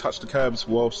M30 touch the curbs.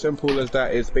 Well, simple as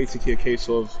that. It's basically a case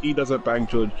of he doesn't bang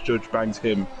Judge bangs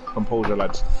him. Composure,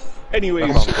 lads. Anyway,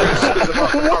 Composure,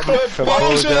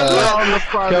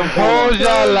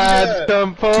 lad,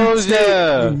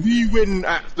 composure. We win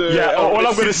at the. Yeah, all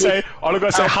I'm gonna say,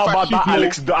 how about that,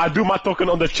 Alex? I do my talking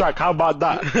on the track. How about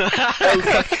that?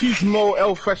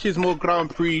 El Fascismo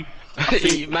Grand Prix.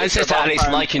 Man said to Alex,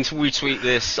 like and retweet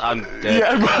this. I'm dead.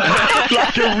 Yeah,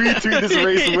 like and retweet this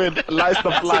race win. Lights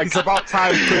the flag. It's about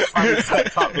time Chris finally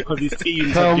stepped up because his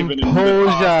teams have given him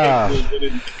Composure.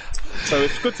 So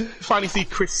it's good to finally see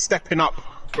Chris stepping up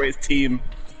for his team.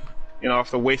 You know,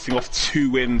 after wasting off 2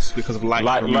 wins because of like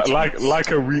a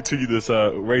retweet this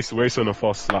race on a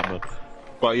fast slap, man.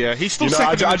 But yeah, he's still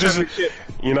I just think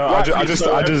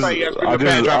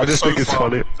it's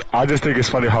funny. I just think it's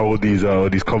funny how all these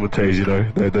commentators, you know,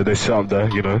 they sit up there,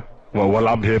 you know, while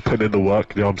I'm here putting in the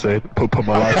work, you know what I'm saying? Put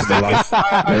my life in the line.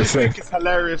 I just think it's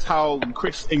hilarious how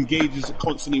Chris engages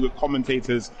constantly with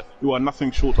commentators who are nothing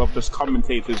short of just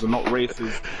commentators and not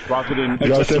racers, rather than. You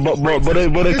know what I'm saying? But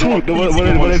they talk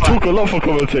a lot for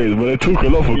commentators. The media talks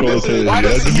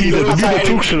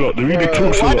a lot. The media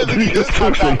talks a lot. The media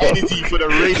talks a lot. Energy for the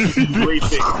races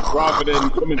racing rather than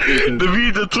commentators. The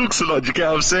media talks a lot. You get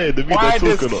what I'm saying? The media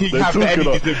talk a lot. They talk a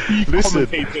lot.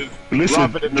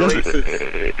 Listen.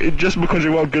 Just because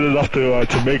you weren't good enough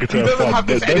to make it to a fun,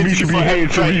 that means you be hating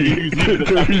to me.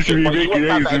 That means you be making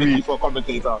hating to me. For a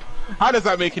commentator. How does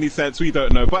that make any sense? We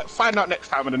don't know. But find out next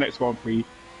time in the next Grand Prix.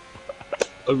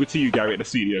 Over to you, Gary, at the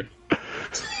studio.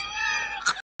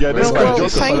 Yeah, this guy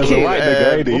just thank you.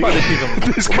 We're about to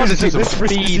see some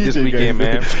speed this weekend,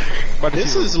 man.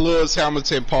 This is Lewis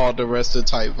Hamilton, Paul the rest of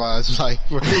type vibes, like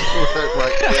right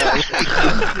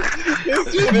now.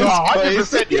 No,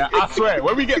 100%. Yeah, I swear.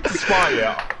 When we get to Spa,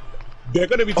 yeah. They're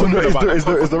going to be talking about is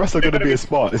the rest going to be a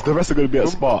spot? Is the rest going to be a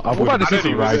spot? We're about to see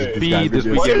some speed this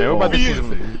weekend, man. We're about to see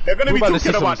some. They're going to be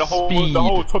talking about the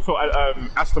whole Toto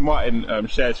Aston Martin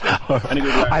shares. And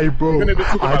hey, bro, they're going to be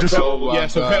talking about so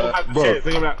Vettel had the shares.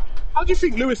 They're going to be like, how do you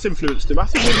think Lewis influenced him? I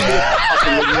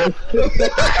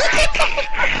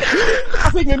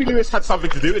think maybe Lewis had something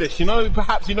to do with this. You know,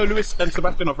 perhaps Lewis and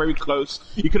Sebastian are very close.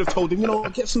 You could have told him, you know,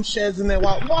 get some shares in there.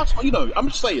 What? You know, I'm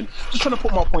just saying, just trying to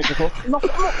put my point across. I'm not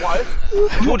wild.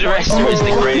 Paul the rest is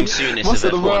the Graham Souness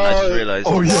of F1. I just realised.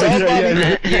 Oh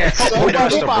yeah.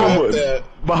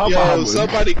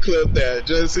 Somebody clip that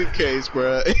just in case,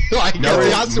 bro. Like,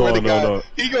 I swear to God,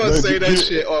 he gonna say that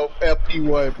shit on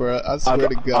FP1, bro. I swear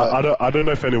to God. I don't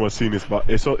know if anyone's seen this, but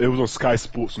it was on Sky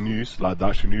Sports News, like the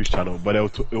actual news channel. But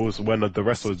it was when the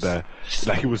rest was there.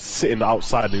 Like he was sitting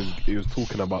outside and he was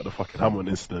talking about the fucking Hamilton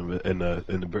incident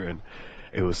in Britain.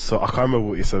 It was so I can't remember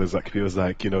what he said exactly. He was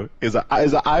like, you know,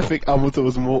 I think Hamilton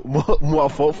was more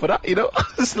at fault for that. You know,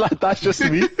 it's like that's just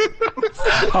me.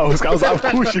 I was like, of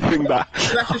course you think that.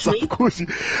 Of course you.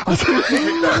 All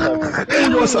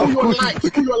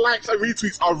your likes and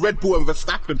retweets are Red Bull and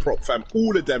Verstappen prop, fam.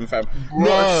 All of them, fam.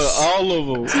 No, all of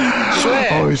them.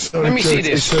 Oh, it's so Let me see this.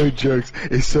 It's so jokes.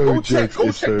 It's so jokes.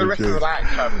 Go check the rest of the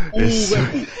likes, fam. All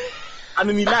Red Bull. And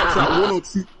then he likes like 1 or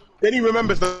 2. Then he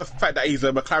remembers the fact that he's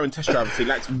a McLaren test driver, so he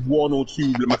likes 1 or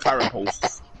 2 McLaren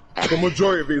posts. The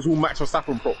majority of it is all Max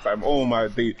Verstappen prop, fam. Oh my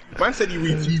day. Man said he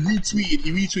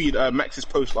retweeted Max's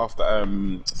post after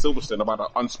Silverstone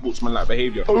about unsportsmanlike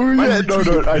behaviour. Oh yeah, no,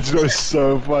 I just know it's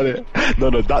so funny. No,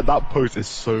 that post is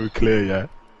so clear, yeah.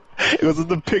 It was in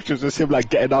the pictures, just him like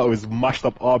getting out of his mashed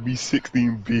up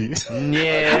RB16B.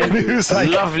 Yeah, and he was like,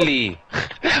 lovely.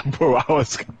 Bro,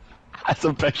 that's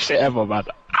the best shit ever, man.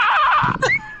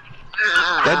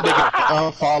 That nigga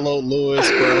unfollowed Lewis,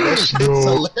 bro. That shit's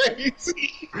hilarious.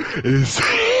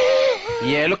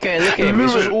 Yeah, look at him.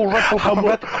 This was all Red Bull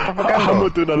propaganda. How am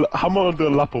I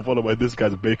doing a lap of one where this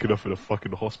guy's baking up in a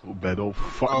fucking hospital bed? Oh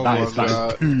fuck, that is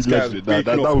like too legend.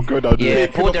 That would go down. Yeah,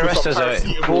 Paul the rest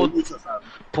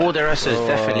is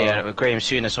definitely a Graham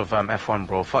Souness of F1,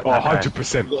 bro. Fuck that.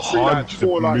 100%,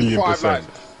 100,000,000%.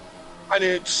 And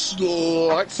it's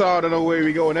lights out, I don't know where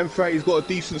we go. And M30's got a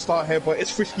decent start here, but it's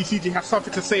Frisky CG has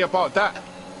something to say about that.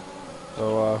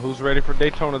 So, who's ready for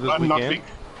Daytona this weekend? Nothing.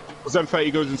 Because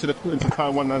M30 goes into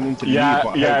turn 1 and into the lead,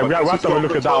 we have to have a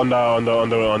look at that on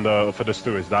the for the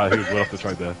stewards. That he was well off the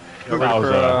track there.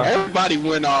 Everybody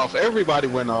went off. They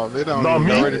don't. No,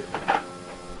 me.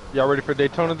 Y'all ready for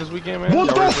Daytona this weekend, man?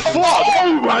 What the fuck?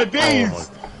 Oh my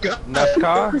days!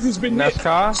 NASCAR?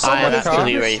 I'm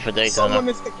actually ready for Daytona. I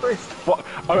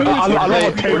love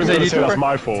what Tabor's going to say that's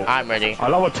my fault. I'm ready. I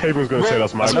love what Tabor's going to say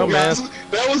that's my fault. No, man.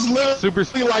 That was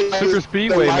literally Super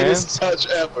Speedway, man. Touch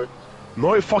ever.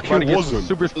 No, it fucking wasn't.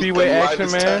 Super Speedway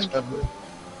action, man.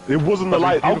 It wasn't the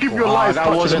light. I'll give you a light. That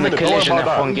wasn't the collision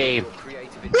F1 game.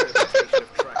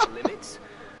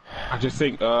 I just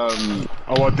think, our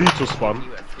Detour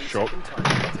spun. Shock.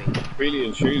 Really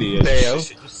and truly,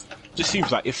 it just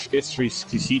seems like if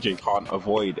CJ can't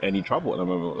avoid any trouble at the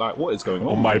moment, like what is going on?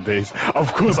 On my days,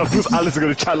 of course, Alice is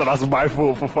gonna challenge us. My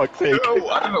fault, for fuck's sake.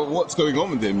 I don't know what's going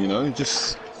on with him. You know,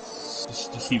 just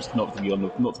seems not to be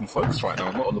focused right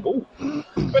now, not on the ball.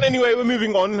 But anyway, we're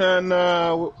moving on, and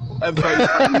we're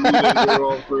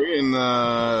all through, and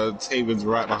Taven's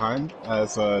right behind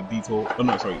as Detour. Oh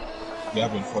no, sorry,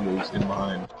 Gavin follows in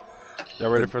behind. Y'all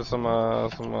ready for some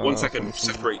 1 second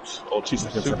separate, or 2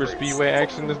 seconds super separate. speedway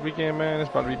action this weekend, man?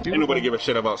 It's about to be beautiful. Ain't nobody give a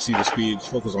shit about super speed.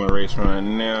 Focus on the race right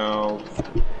now.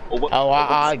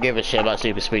 I give a shit about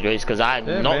super speed race because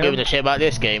I'm not giving a shit about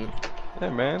this game. Yeah,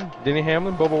 man. Denny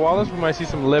Hamlin, Bubba Wallace. We might see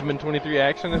some Lemon 23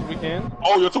 action this weekend.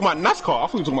 Oh, you're talking about NASCAR? I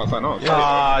thought you were talking about something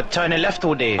else. Turning left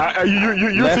all day.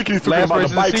 You're thinking he's talking about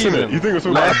the bikes, innit? You think he's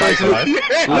talking about the bikes, right?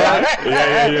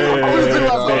 Yeah.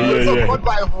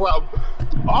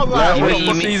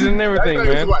 Season and everything,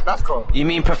 man. You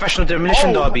mean professional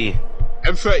demolition derby?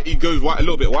 M30 goes a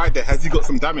little bit wide there. Has he got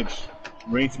some damage?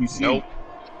 Remains to be seen. Nope.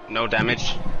 No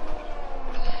damage.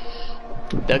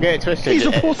 They're getting twisted. He's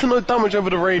reporting no damage over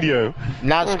the radio.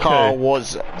 NASCAR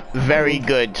was very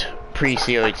good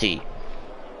pre-COT.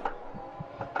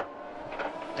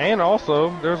 And also,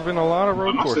 there's been a lot of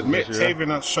road courses. I must admit, this year. Taven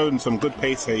has shown some good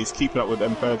pace here. He's keeping up with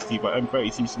M30, but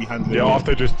M30 seems to be handling it. Yeah,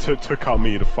 after just took out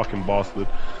me, the fucking bastard.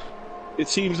 It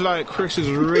seems like Chris is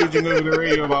raging over the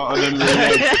radio about He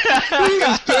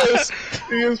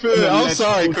is pissed. I'm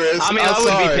sorry, Chris. I mean, I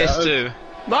would be pissed too.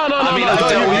 No,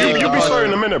 you'll be sorry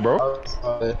in a minute, bro.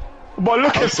 But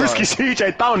look at Frisky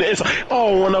CJ down it. It's like,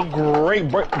 oh, and a great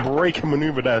braking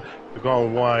maneuver there. They're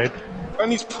going wide.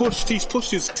 And he's pushed his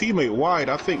teammate wide.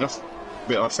 I think that's a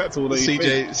bit unsettled.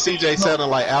 CJ sounding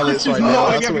like Alex right now.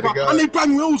 I swear to God. I need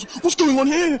brand wheels. What's going on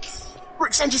here?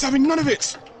 Rick Sanchez having none of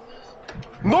it.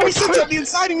 No, he sits at the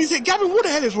inside and he's like, Gavin, what the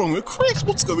hell is wrong with Chris?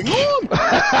 What's going on?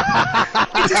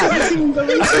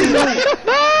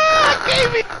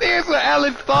 There's where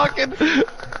Alan's talking.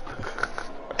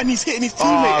 And he's hitting his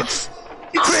teammates.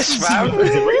 Chris, fam.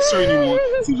 He's a racer anymore.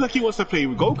 Seems like he wants to play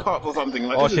with go-karts or something.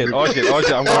 Like, Oh shit, I'm going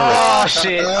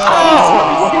shit.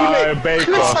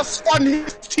 Chris has spun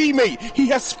his teammate. He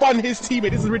has spun his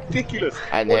teammate. This is ridiculous.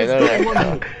 And What is going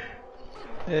on here?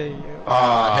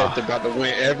 I had about to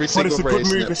win every But single it's a race.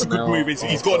 good move. It's a good move.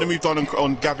 He's got to move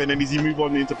on Gavin, and he's moved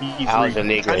on into P3. I was a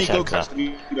legal Can he go sector. catch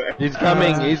the He's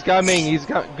coming.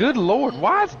 Good lord,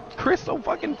 why is Chris so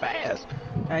fucking fast?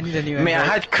 I need a new I mean, I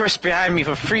had Chris behind me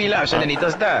for 3 laps and then he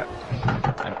does that.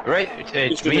 Right?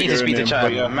 We need to speak to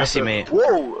Chad. Messi, mate.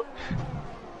 Whoa!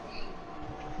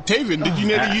 Taven, did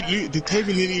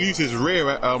Taven nearly lose his rear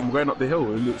at going up the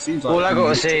hill? It seems like All I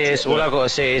gotta say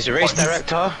is, race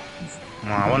director.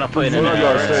 I wanna put in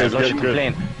a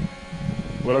complaint.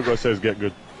 What I gotta say is get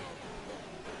good.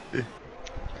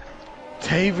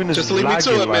 Taven is Just leave me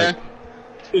lagging, to it, man.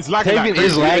 It's lagging. Taven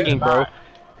is lagging, bro.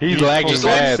 He's lagging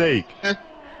bad.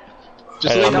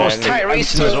 Just leave That was tight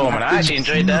racing as well, man. I actually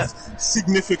enjoyed that.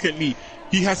 Significantly.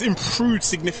 He has improved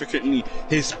significantly.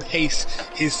 His pace,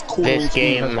 his cornering This speed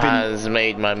game has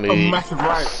made my a mood massive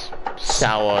rise.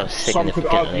 sour Some could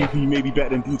argue significantly. he may be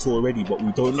better than Detour already, but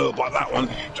we don't know about that one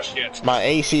just yet. My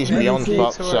AC is beyond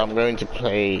fucked, so I'm going to try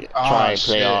and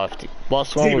play after.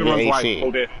 What's wrong with Taven your runs wide. AC?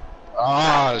 Hold it.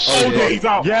 Ah, shit. He's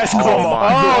out. Yes, come Oh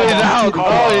on.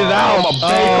 my He's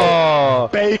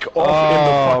out. Bake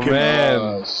off in the fucking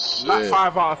man. Like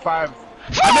 5 out of 5.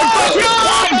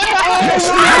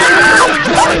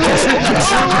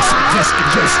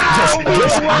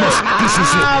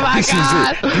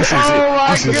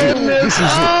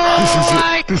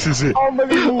 This is it.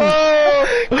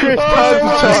 Chris,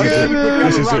 This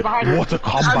is it. What a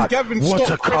comeback. What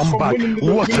a comeback.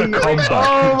 What a comeback.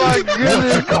 Oh my goodness.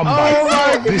 What a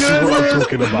comeback. This is what I'm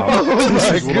talking about.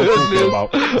 This is what I'm talking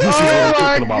about. This is what I'm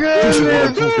talking about. This is what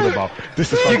I'm talking about.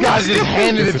 This is You guys just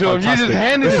handed it to him. You just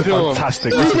handed it to him.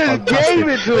 Fantastic. You just gave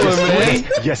it to him, man.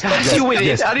 Yes, How did you win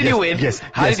it? How did you win? Yes,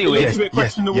 How did you win? It's a bit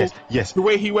questionable. Yes. The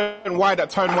way he went wide at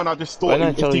turn 1, I just thought when I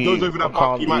if tell he goes you over I that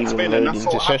park, can't he might even spin, and load that's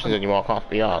into what sessions happened. anymore, I can't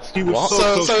be asked. He was What?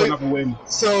 so close to another win.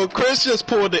 So Chris just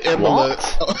pulled the Imola.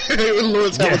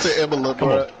 Lewis Hamilton Imola,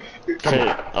 bro.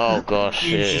 Oh gosh,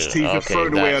 He's okay,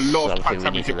 thrown away a that's lot of something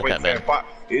we need to championship look points at there, then. but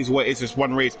it is what it is, just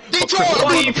one race. What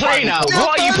are you playing at?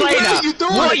 What are you playing at?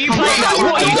 What are you playing at?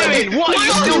 What are you doing? What are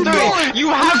you still doing? You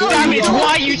have damage.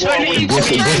 Why are you turning it into me?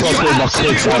 You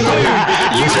absolute buffoon.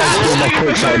 You absolute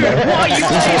buffoon. What are you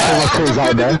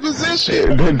playing at?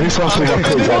 This one's for my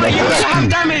crews out What? You there. have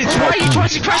damage. Why are you trying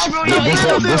to crash me on your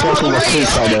This one's for my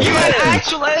crews out You there. had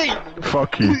actually.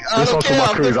 Fuck you. This one's for my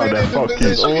crews out there. Fuck you.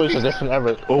 It's always a different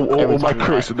error. All all my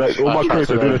critics are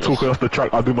doing the talking off the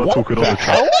track. I do my talking on the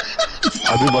track.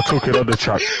 I do my talking on the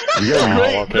track. You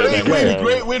get me?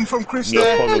 Great win from Chris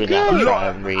there.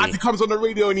 As he comes on the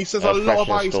radio and he says a lot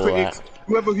about his critics.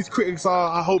 Whoever his critics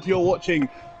are, I hope you're watching.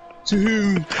 To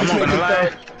whom I'm not gonna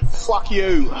lie, fuck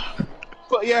you.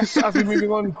 But yes, as we're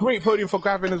moving on, great podium for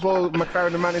Gavin as well.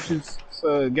 McLaren manages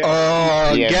to get.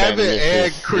 Oh, Gavin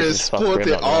and Chris pulled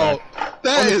it off.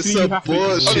 That is some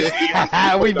bullshit.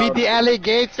 We beat the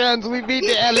allegations. We beat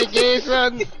the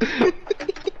allegations.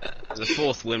 The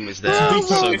fourth win was there.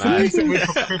 So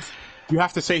mad. You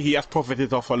have to say he has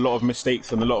profited off a lot of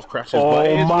mistakes and a lot of crashes.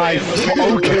 Oh my! Okay,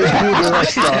 cool, the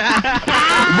rest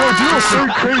No, you're so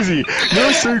crazy.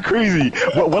 You're so crazy.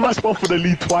 When I spun for the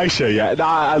lead twice, yeah,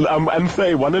 I'm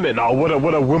M31 in it. Now, what a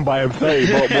win by M30.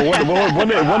 But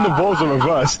when the balls are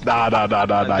reversed, nah. He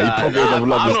probably would have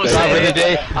loved the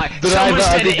day. Someone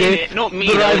said it, innit? Not me.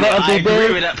 I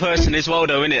agree with that person as well,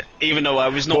 though, innit? Even though I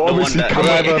was not the one that. Come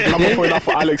on, point out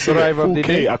for Alex. Full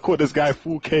K. I caught this guy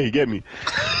full K. Get me?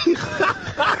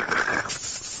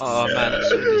 Oh man, that's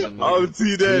so disappointing. I'll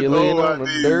see that.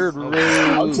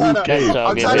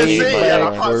 I'm trying to say it, and I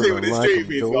can't say what this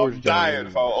name is. I'm dying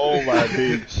for. Oh my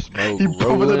days. He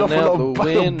rolling out the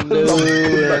window,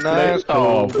 and I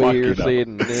stole beer sitting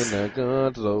in the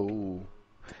console.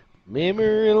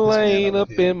 Memory lane up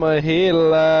in my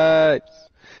headlights.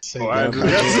 Fucking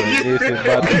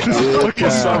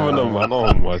summon them, man.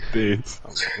 Oh my days.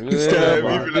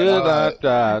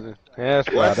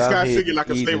 That's why this guy's singing like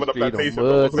a slave on the plantation.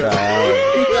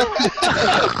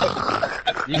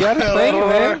 You gotta sing,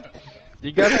 man.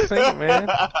 You gotta sing, man.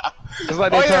 It's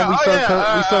like that time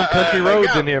we sung Country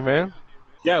Roads in here, man.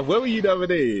 Yeah, where were you the other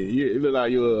day? You look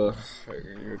like you were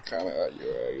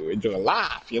enjoying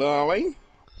life. You know what I mean?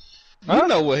 You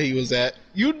know where he was at.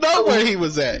 You know where he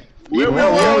was at. Where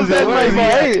was that?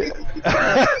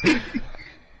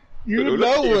 You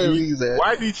know where he's at.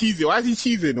 Why is he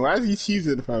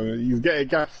cheesing, fam? He's getting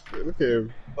gas. Look at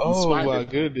him. Oh my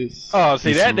goodness. Oh,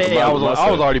 see, that day I was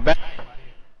already back.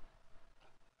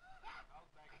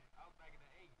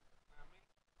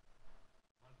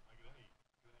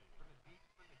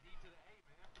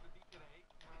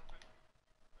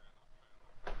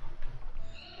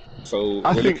 So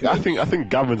I think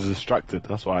Gavin's distracted.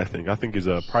 That's what I think. I think his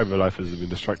private life has been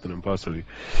distracting him personally.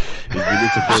 He's been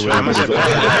interfering with him.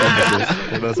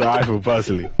 That's how I feel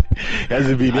personally. He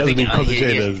hasn't been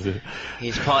concentrating.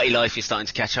 His party life is starting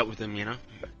to catch up with him, you know.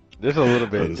 Just a little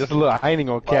bit. Just a little hiding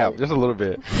on cap. Just a little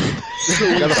bit.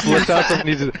 Gotta flush out some of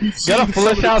these. Gotta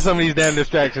flush out some of these damn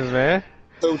distractions, man.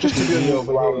 So just to be a little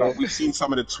bit, we've seen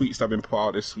some of the tweets that have been put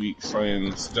out this week,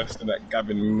 suggesting that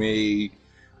Gavin may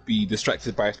be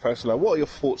distracted by his personal life. What are your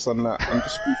thoughts on that? And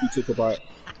just briefly talk about.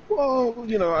 Well,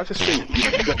 you know, I just think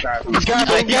you got that. No.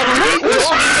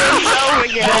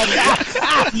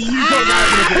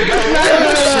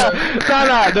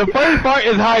 The first part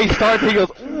is how he starts. He goes,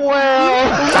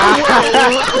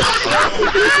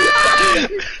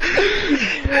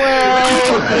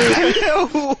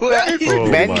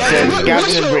 Ben says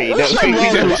Gavin and Bree. Oh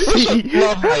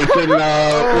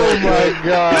my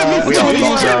god. We are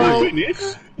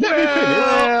locked.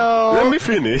 Let me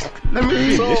finish.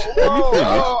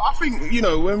 I think, you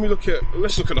know, when we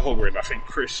let's look at the whole grid. I think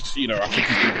Chris, you know, I think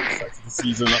he's been affected the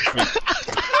season. I think,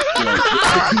 you know, the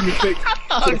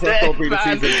first half of the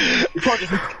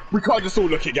season. We can't just all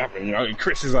look at Gavin, you know.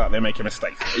 Chris is out there making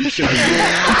mistakes. He shouldn't be.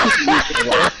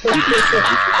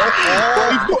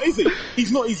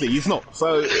 He's not easy. He's not.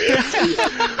 So.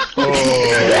 Oh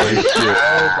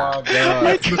my god!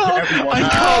 I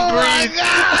can't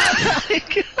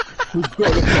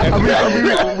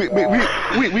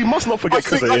breathe. We must not forget.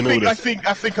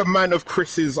 I think a man of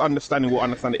Chris's understanding will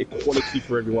understand that equality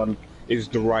for everyone is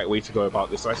the right way to go about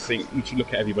this. I think we should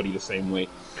look at everybody the same way.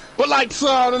 But lights,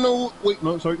 I don't know. Wait,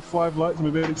 no, sorry, 5 lights in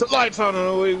the building. So lights, I don't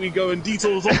know. Where we go and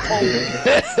details on pole.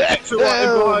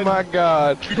 Oh my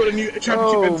god! We got a new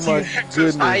championship MC.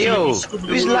 Hector's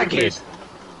who's lagging?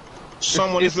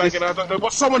 Someone is lagging, I don't know.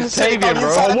 But someone has said, bro.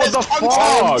 What the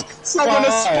fuck? Someone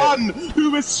has spun.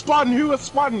 Who has spun?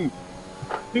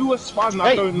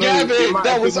 I don't know. Gavin,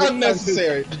 that was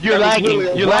unnecessary. You're lagging.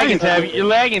 You're lagging,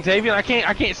 Tavian.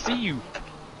 I can't see you.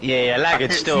 Yeah, lagging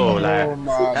still.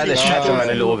 That distracted man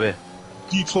a little bit.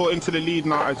 Detour into the lead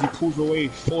now as he pulls away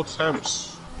 4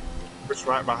 attempts. Chris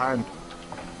right behind.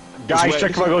 Guys,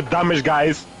 check if I got damage,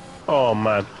 guys. Oh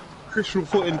man. Chris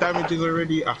reporting damages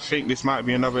already. I think this might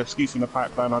be another excuse in the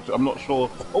pipeline. I'm not sure.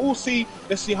 But we'll see.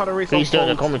 Let's see how the race unfolds. Please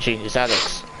don't commentary. It's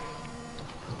Alex.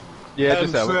 Yeah,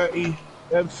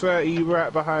 M30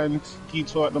 right behind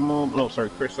Detour at the moment. No, sorry,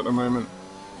 Chris at the moment.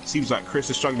 Seems like Chris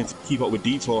is struggling to keep up with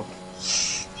Detour.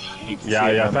 Yeah,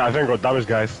 I think I got damaged,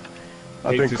 guys.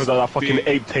 I think because of that fucking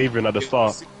ape Tavian at the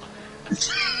start.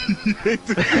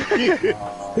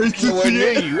 What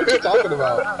are you talking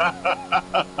about?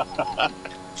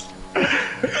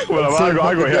 Well,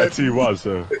 I got hit at 2-1,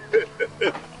 so.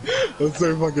 I'm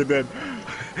so fucking dead.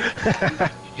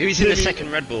 Who's in the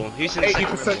second Red Bull? Who's in the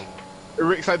second Red Bull?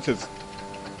 Rick Sanchez.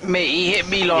 Mate, he hit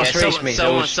me last race, mate.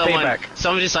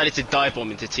 Someone decided to dive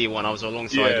bomb into T1. I was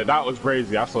alongside him. Yeah, that was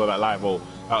crazy. I saw that live. Oh,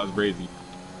 that was crazy.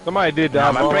 Somebody did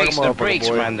that. The brakes,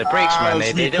 man.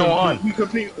 They don't want. We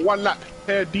complete 1 lap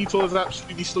here. Detour's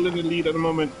absolutely still in the lead at the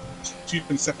moment. 2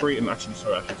 can separate, and actually,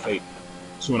 sorry, I should say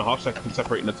 2.5 seconds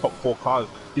separating the top 4 cars.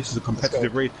 This is a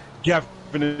competitive race.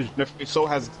 Gavin is in the face, so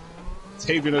has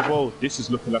Tavian as well. This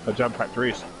is looking like a jam-packed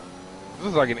race. This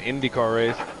is like an IndyCar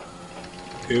race.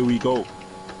 Here we go.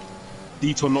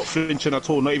 Detour not flinching at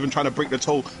all, not even trying to break the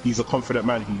toe. He's a confident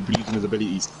man. He believes in his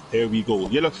abilities. Here we go.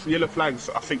 Yellow flags.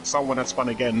 I think someone has spun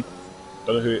again.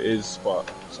 Don't know who it is, but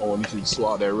someone needs to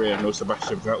sort out their rear. No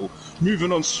Sebastian Vettel.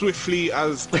 Moving on swiftly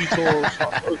as Detour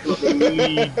starts opening up the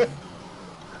lead.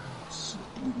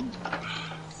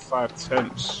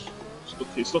 5/10.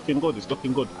 It's looking good. It's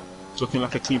looking good. It's looking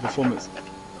like a clean performance.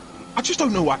 I just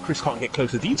don't know why Chris can't get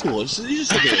close to Detour. He's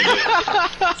just a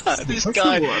bit. This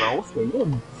guy. What's going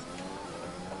on?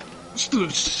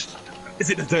 Is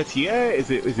it the dirty air?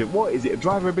 Is it what? Is it a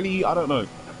driver ability? I don't know.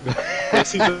 It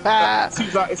seems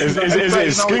like is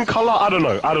it skin color? I don't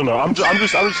know. I'm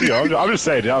just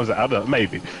saying. I don't know.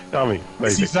 Maybe. You know what I mean?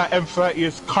 Maybe. It seems like M30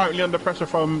 is currently under pressure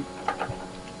from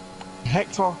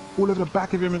Hector all over the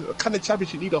back of him. Can the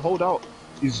championship leader hold out?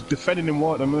 He's defending him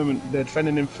well at the moment. They're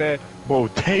defending him fair. Bro,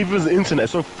 Tavian's internet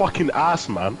so fucking ass,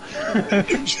 man.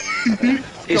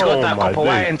 He's got that copper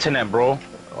white internet, bro.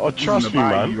 Oh, trust me,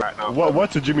 man. Right now.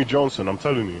 What to Jimmy Johnson? I'm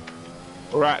telling you.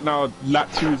 Right now,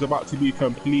 lap 2 is about to be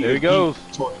complete. There he goes.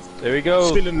 There he goes.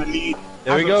 Still in the lead.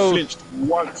 There he goes. Flinched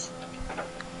once.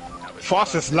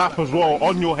 Fastest lap as well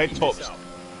on your head tops.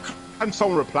 Can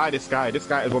someone reply this guy? This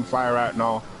guy is on fire right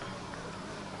now.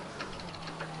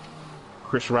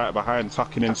 Chris right behind,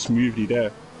 tucking in smoothly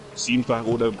there. Seems like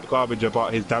all the garbage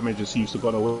about his damage seems to have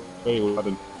gone away with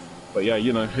him. But yeah,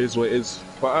 you know, here's what it is.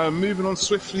 But moving on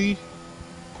swiftly.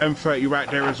 M30 right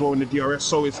there as well in the DRS,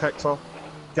 so is Hector.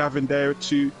 Gavin there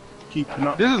too, keeping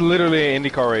up. This is literally an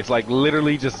IndyCar race, like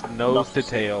literally just nose to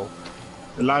tail.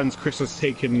 The lines Chris has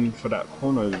taken for that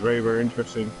corner is very, very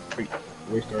interesting.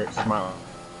 Race directors might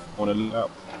want to look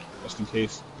up, just in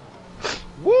case.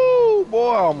 Woo! Boy,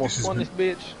 I almost won this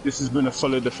bitch. This has been a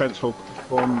solid defense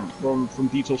from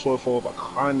Detour so far, but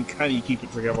can he keep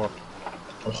it together?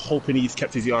 I'm hoping he's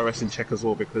kept his DRS in check as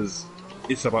well, because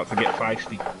it's about to get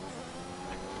feisty.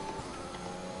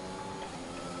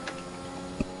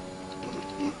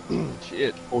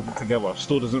 Shit. Hold it together.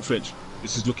 Still doesn't flinch.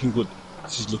 This is looking good.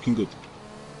 This is looking good.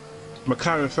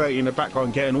 McLaren 30 in the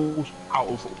background getting all out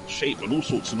of shape and all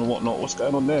sorts and whatnot. What's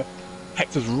going on there?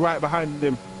 Hector's right behind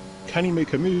him. Can he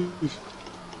make a move?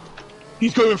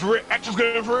 He's going for it. Hector's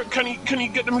going for it. Can he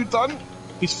get the move done?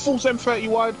 He's full M30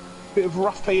 wide. Bit of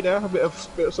rough play there. A bit of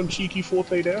some cheeky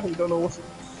foreplay there. We don't know what's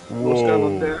going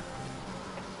on there.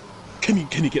 Can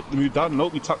he get the move done?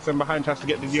 Nope. He tucks him behind. Tries to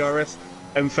get the DRS.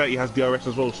 M30 has DRS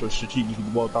as well, so strategically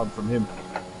well done from him.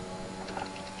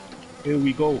 Here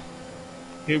we go.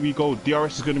 Here we go.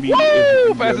 DRS is going to be...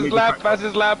 Woo!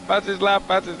 Fastest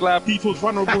lap. Detour's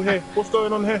vulnerable here. What's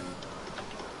going on here?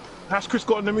 Has Chris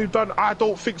gotten the move done? I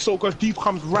don't think so, because Deep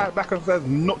comes right back and says,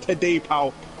 not today,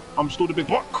 pal. I'm still the big...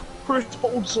 But Chris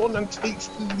holds on and takes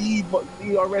the lead, but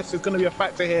DRS is going to be a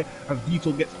factor here as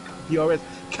Detour gets DRS.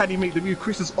 Can he make the move?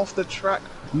 Chris is off the track.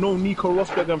 No Nico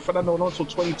Rosberg and Fernando Alonso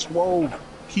 2012.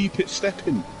 Keep it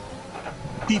stepping.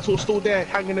 Detour's still there,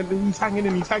 hanging in. He's hanging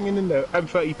in there.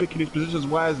 M30 picking his positions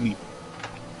wisely.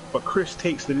 But Chris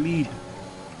takes the lead.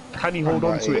 Can he hold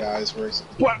on to it?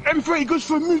 But M30 goes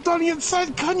for a move down the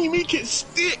inside. Can he make it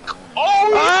stick? Oh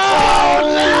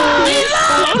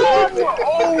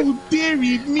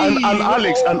dearie me. And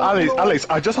Alex,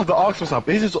 I just have to ask myself,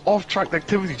 is this off-track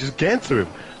activity just getting to him?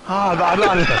 I don't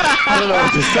know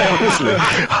what to say, honestly.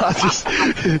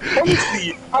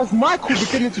 Honestly, as Michael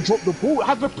beginning to drop the ball,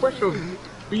 has the pressure of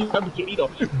being championship leader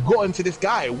got into this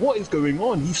guy? What is going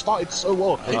on? He started so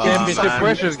well. The championship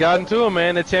pressure's gotten to him,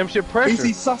 man. The championship pressure. Is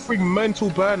he suffering mental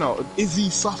burnout? Is he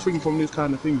suffering from this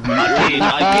kind of thing?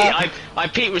 I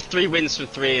peaked with 3 wins from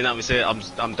 3, and that was it.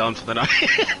 I'm done for the night.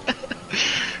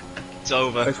 It's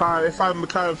over. If I'm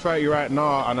McLaren 30 right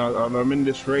now and I'm in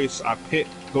this race, I pit,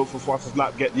 go for fastest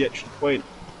lap, get the extra point.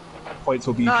 Points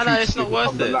will be. No, it's not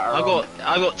worth it. I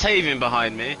got Tavian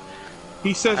behind me.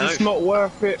 He says it's not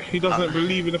worth it. He doesn't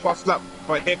believe in the fast lap.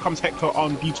 But here comes Hector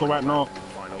on Detour right now.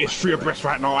 It's free abreast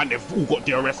right now, and they've all got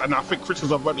DRS. And I think Chris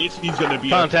is up. He's gonna be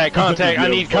contact. I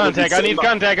need contact.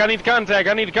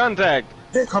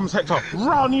 Here comes Hector.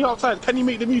 Round the outside. Can he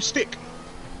make the new stick?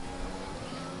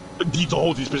 Detour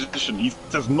holds his position. He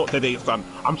says not today, son.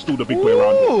 I'm still the big boy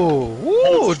around here.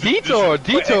 Ooh, Detour.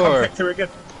 Hector again.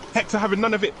 Hector having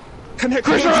none of it. Can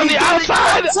Hector Chris on the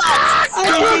outside!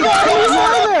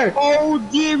 Oh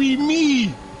dearie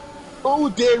me! Oh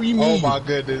dearie me! Oh my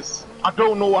goodness! I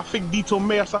don't know. I think Detour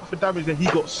may have suffered damage. There, he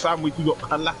got sandwiched. He got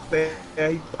collapsed there.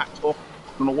 He packed off. I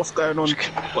don't know what's going on,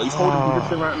 but he's holding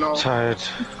position right now. Tired.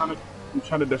 He's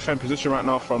trying to defend position right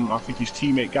now from I think his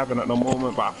teammate Gavin at the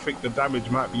moment. But I think the damage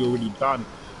might be already done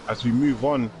as we move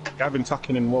on. Gavin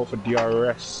tucking in well for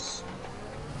DRS.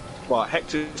 But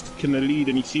Hector's taking the lead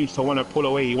and he seems to want to pull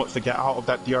away. He wants to get out of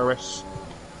that DRS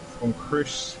from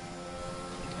Chris.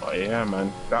 But yeah,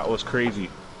 man, that was crazy.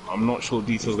 I'm not sure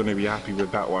Detour's going to be happy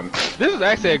with that one. This is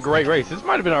actually a great race. This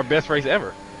might have been our best race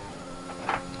ever.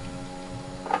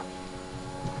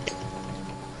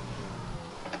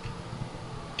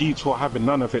 Detour having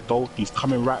none of it though. He's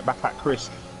coming right back at Chris.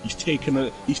 He's taking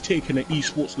an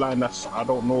esports line. That's, I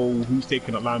don't know who's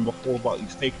taken a line before, but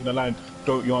he's taking a line.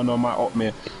 Don't yawn on my up,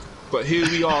 man. But here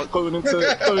we are going into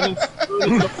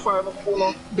the final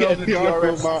corner. Getting the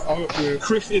DRS.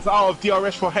 Chris is out of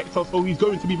DRS for Hector, so he's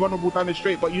going to be vulnerable down the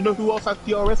straight. But you know who else has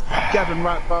DRS? Gavin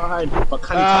right behind. But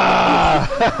can he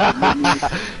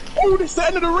oh, this is the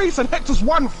end of the race and Hector's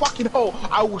won. Fucking hell!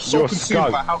 I was so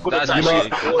consumed by how good that's actually.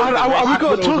 We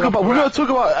got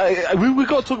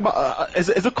to talk about. Is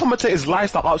the commentator's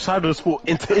lifestyle outside of the sport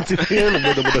interfering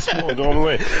with the sport in the wrong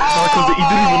way? Because he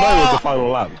didn't even know it was the final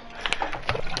lap.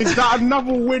 Is that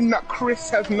another win that Chris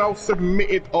has now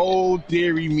submitted? Oh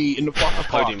dearie me! In the fastest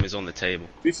car. Podium is on the table.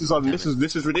 This is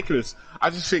ridiculous. I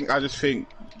just think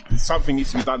something needs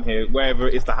to be done here. Whether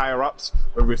it's the higher ups,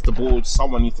 whether it's the board,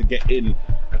 someone needs to get in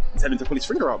and tell him to pull his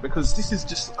finger out because this is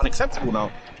just unacceptable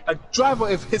now. A driver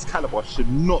of his caliber should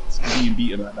not be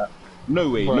beaten like that.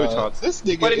 No way, no chance. This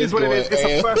nigga but it is what it is. It's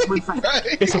a first win for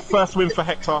It's a first win for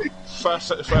Hector. First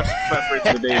race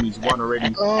of the day, and he's won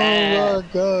already. Oh my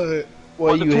god.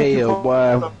 What you hear,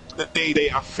 boy? The day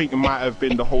I think it might have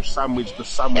been the whole sandwich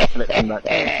collection that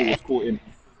he was caught in.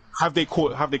 Have they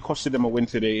costed them a win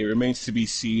today? It remains to be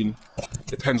seen.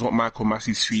 Depends what Michael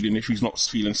Massey's feeling. If he's not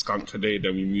feeling skunked today,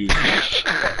 then we move.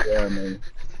 But yeah, man.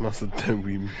 Then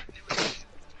we move.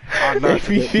 If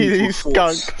he's feeling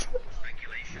skunked.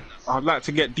 I'd like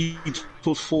to get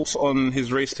Detour's thoughts on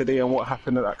his race today and what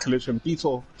happened at that collision.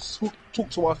 Detour, talk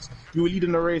to us. You were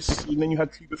leading the race, and then you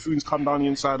had two buffoons come down the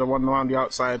inside and one around the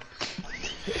outside.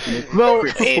 Well,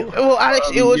 Alex,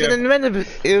 it was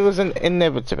an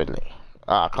inevitability.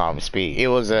 I can't speak. It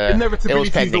was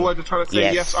inevitability is the word you're trying to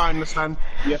say. Yes, I understand.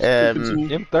 Yes,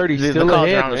 M30 still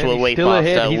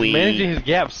ahead. He's managing his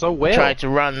gap so well. Tried to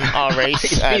run our race.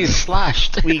 He's being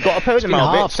slashed. We got a podium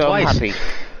out of it, so I'm happy.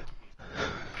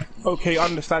 Okay,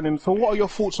 understanding. So what are your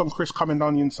thoughts on Chris coming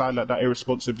down the inside like that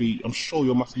irresponsibly? I'm sure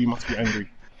you must be angry.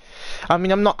 I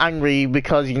mean, I'm not angry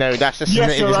because, you know, that's just in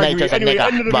his nature as a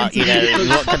nigga, but, you know,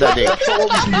 what can I do?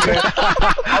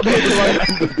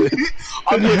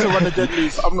 I'm here to run the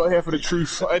deadlies. I'm not here for the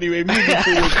truth. Anyway, moving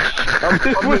forward.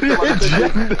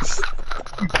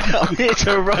 I'm here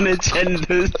to run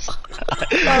agendas.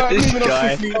 This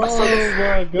guy. Oh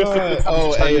my god.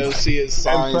 Oh, AOC is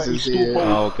signs is here.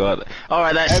 Oh god.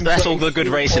 Alright, that's all the good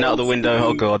racing out of the window.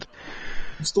 Oh god.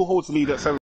 He still holds the lead at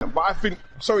 7. But I've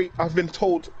been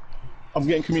told, I'm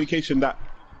getting communication that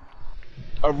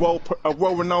a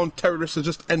well-renowned terrorist has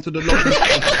just entered the lobby.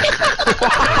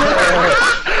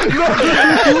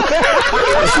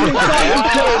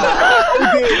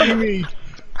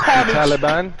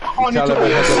 Taliban has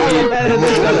appeared.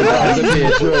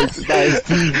 That is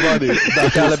too funny. The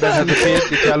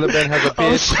Taliban has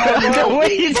appeared. The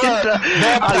way he did that.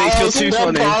 Alex, you're too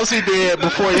funny. Pause he did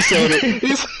before he said it.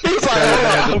 He's like,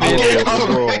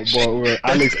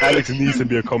 Alex needs to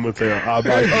be a commentator.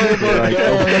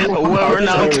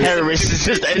 Well-renowned terrorist has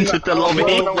just entered the lobby.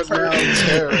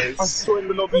 I saw in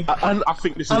the lobby. I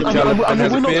think this is. We're not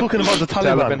talking about the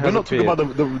Taliban. We're not talking about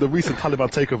the recent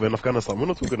Taliban takeover in Afghanistan. We're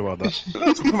not talking about that. We're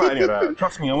not talking about any of that.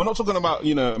 Trust me, and we're not talking about,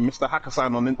 you know, Mr.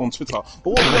 Hackersan on Twitter. But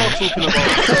what we are talking about...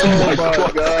 Oh my god.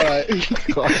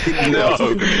 What we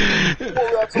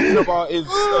are talking about is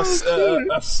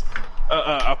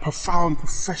a profound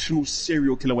professional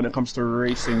serial killer when it comes to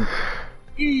racing.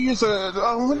 He is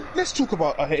let's talk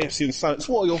about AFC and science.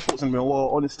 What are your thoughts on him? Well,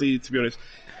 honestly, to be honest,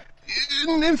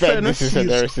 In fairness, this is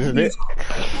hilarious, isn't it?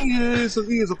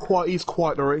 He's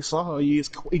quite the racer. He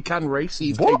can race.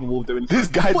 He's capable of doing. This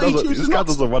guy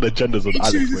doesn't run agendas on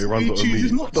Alex, but he runs it on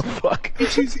me. What the fuck?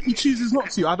 He chooses not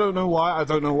to. I don't know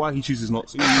why he chooses not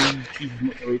to. He chooses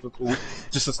not to race at all.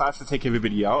 Just decides to take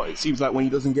everybody out. It seems like when he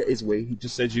doesn't get his way, he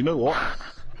just says, you know what?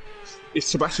 If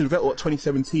Sebastian Vettel at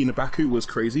 2017 in Baku was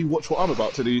crazy, watch what I'm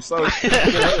about to do. So he's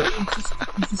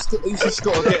just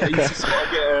got to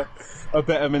get a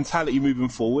better mentality moving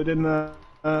forward, and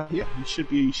yeah, he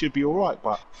should be all right.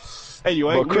 But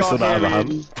anyway, But Chris on the other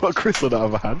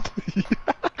hand.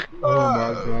 Oh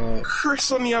my god.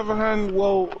 Chris on the other hand,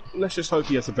 well, let's just hope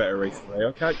he has a better race today,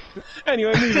 okay?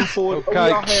 Anyway, moving forward, we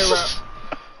are here at,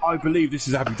 I believe this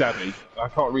is Abu Dhabi. I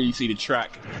can't really see the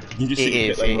track. You can just see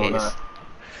it later on.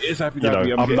 It's Abu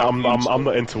Dhabi. I'm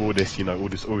not into all this,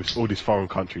 all these foreign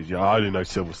countries. Yeah, I only know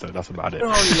Silverstone. That's about it.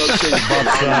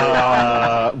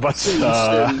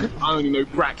 I only know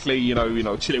Brackley.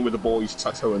 Chilling with the boys,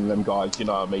 Tato and them guys. You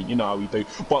know what I mean? You know how we do.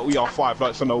 But we are 5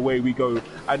 lights on the way we go,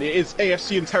 and it is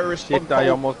AFC and terrorist.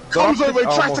 Comes over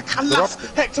and tries to collapse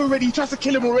Hector already. He tries to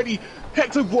kill him already.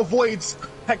 Hector avoids.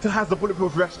 Hector has the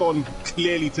bulletproof vest on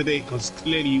clearly today, because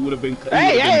clearly he would have been.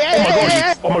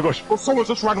 Oh my gosh! Well, someone's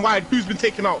just ran wide. Who's been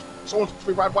taken out? Someone's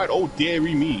been ran wide. Oh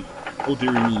dearie me! Oh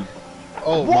dearie me!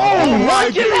 Oh whoa!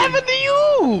 What just happened to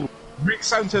you? Rick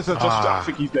Sanchez has just. I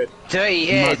think he's dead.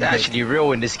 30 air is actually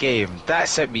real in this game. That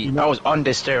set me. I was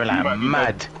understeering like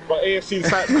mad. But AFC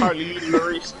Insight currently leading the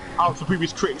race. Out to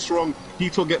previous critics wrong.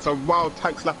 Detour gets a wild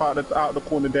tank slap out of the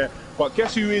corner there. But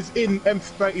guess who is in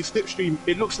M30 slipstream?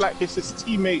 It looks like it's his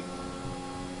teammate.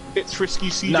 It's Frisky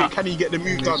CJ. Nah. Can he get the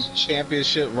move done?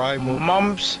 Championship rival.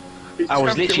 Mums. I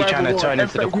was literally trying to turn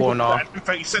into the corner,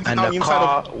 and the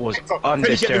car was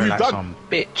understeering like some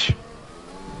bitch.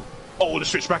 Oh, the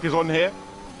switchback is on here.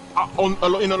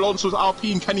 In Alonso's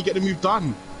Alpine, can he get the move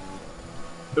done?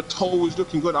 The toll is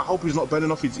looking good. I hope he's not burning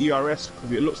off his ERS,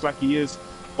 because it looks like he is.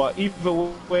 But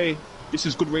either way, this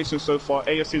is good racing so far.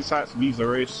 AFC Insights leads the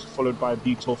race, followed by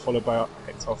Detour, followed by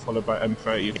Hector, followed by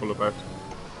M30, followed by,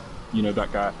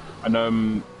 that guy.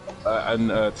 And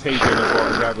Tavian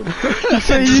as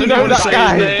well. You know that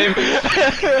guy.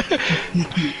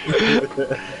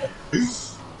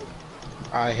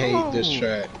 I hate this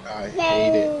track. I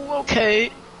hate it.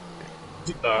 Okay.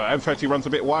 M30 runs a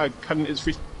bit wide.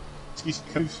 M30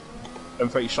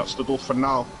 shuts the door for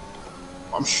now.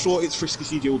 I'm sure it's Frisky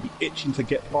CJ will be itching to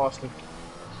get past him.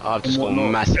 I've just got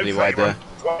massively wide there.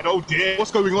 Oh dear,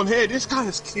 what's going on here? This guy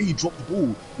has clearly dropped the ball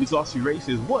in his last few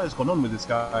races. What has gone on with this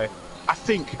guy? I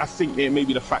think it may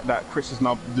be the fact that Chris has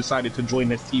now decided to join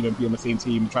his team and be on the same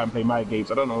team and try and play my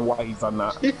games. I don't know why he's done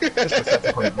that.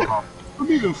 But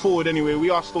moving forward anyway, we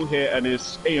are still here, and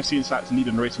it's AFC Insights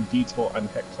leading the race with Detour and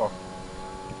Hector.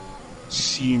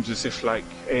 Seems as if like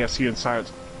AFC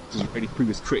Insights has already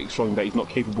previous critics showing that he's not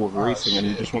capable of racing, and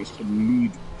he just wants to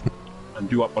lead and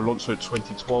do up Alonso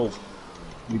 2012,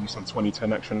 maybe some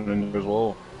 2010 action in there as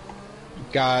well.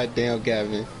 God damn,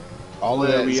 Gavin. All of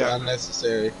that is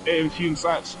unnecessary. AFC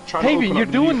Insights trying to you're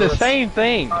doing the same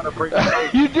thing.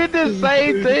 You did the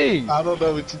same thing. I don't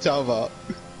know what you're talking about.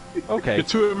 Okay. The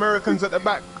two Americans at the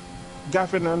back,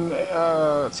 Gavin and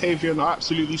Tavian, are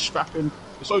absolutely scrapping.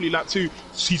 It's only lap 2.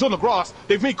 He's on the grass.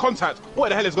 They've made contact. What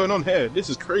the hell is going on here? This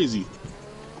is crazy.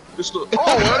 Even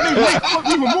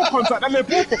more contact, and they're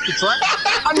both off the track.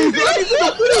 And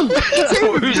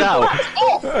who's out?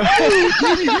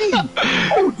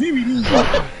 Oh, dearie me.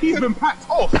 He's been packed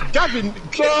off. Gavin,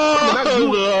 he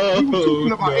was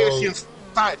talking about AFC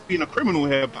Insights being a criminal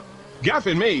here, but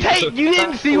Gavin, mate. You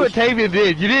didn't see what Tavian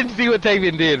did. You didn't see what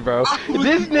Tavian did, bro.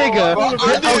 This nigga.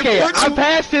 I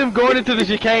passed him going into the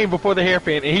chicane before the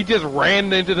hairpin, and he just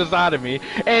ran into the side of me.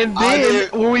 And then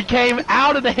when we came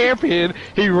out of the hairpin,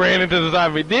 he ran into the side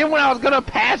of me. Then when I was gonna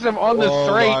pass him on the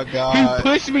straight, he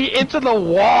pushed me into the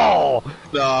wall.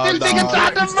 This nigga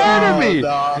tried to murder me.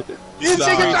 This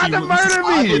nigga tried to murder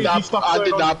me! I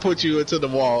did not put you into the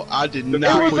wall. I did not.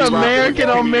 It was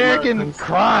American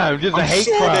crime, just a hate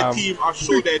crime. I'm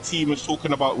sure their team is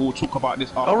talking about. We'll talk about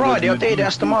this. Alright, they updated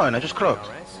Aston Martin. I just clocked.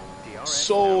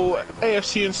 So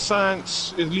AFC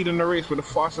Insights is leading the race with the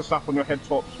fastest lap on your head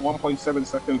tops, 1.7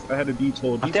 seconds ahead of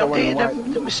Detour. They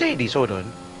updated the Mercedes. Hold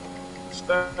on.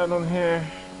 Stand on here.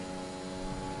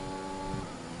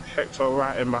 Hector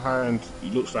right in behind. He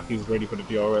looks like he's ready for the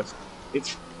DRS.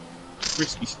 It's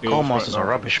Frisky still. Car masters are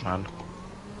rubbish, man.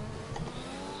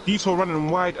 Detour running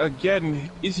wide again.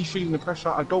 Is he feeling the pressure?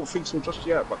 I don't think so just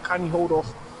yet, but can he hold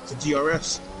off to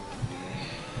DRS?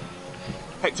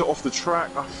 Hector off the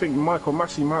track. I think Michael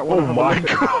Massey might want to have a look at it.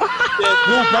 There's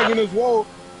wall banging as well.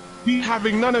 He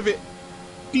having none of it.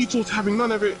 Detour's having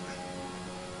none of it.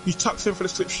 He tucks in for the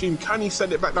slipstream. Can he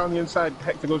send it back down the inside?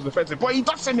 Hector goes defensive, but he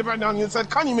does send it back down the inside.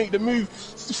 Can he make the move?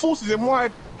 Forces him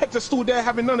wide. Hector's still there,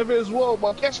 having none of it as well.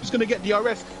 But guess who's going to get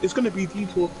DRS? It's going to be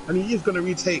Detour, and he is going to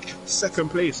retake second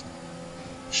place.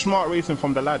 Smart racing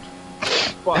from the lad.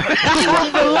 But the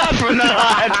lad from the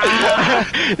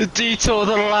lad. Detour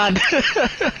the lad.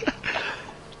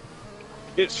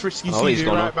 It's Frisky CJ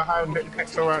right behind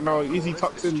Hector right now. Is he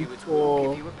tucked in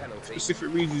for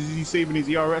specific reasons? Is he saving his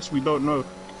ERS? We don't know.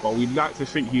 But we'd like to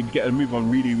think he'd get a move on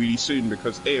really, really soon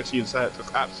because AFC and Science is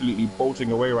absolutely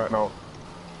bolting away right now.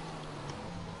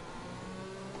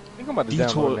 I think I'm about to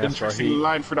Detour interesting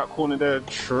line through that corner there,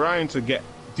 trying to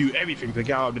do everything to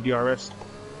get out of the DRS.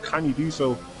 Can you do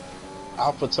so?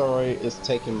 AlphaTauri is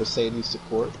taking Mercedes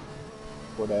support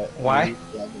for that. Why?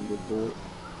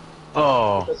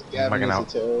 Oh, Gavin is a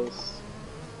terrorist.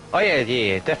 Oh yeah,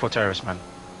 definitely terrorist, man.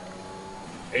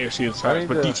 AFC and Science,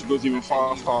 but Detour goes even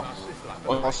faster. He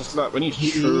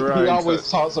always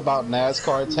talks about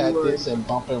NASCAR tactics and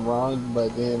bump and run,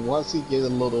 but then once he get a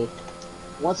little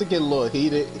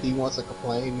heated, he wants to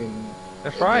complain and.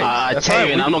 That's right.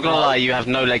 Tavian, I'm not gonna lie, you have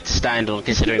no leg to stand on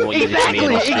considering what you did to me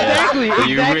in Australia.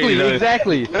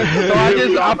 Exactly. So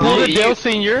I pulled a Dale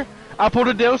Senior. I pulled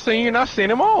a Dale Senior and I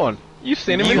sent him on. You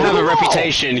sent him. You have a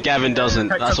reputation. Gavin doesn't.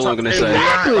 That's all I'm gonna say.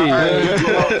 Exactly.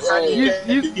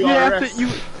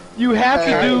 You have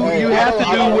to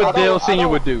do what Dale Senior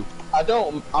would do. I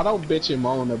don't bitch and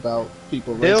moan about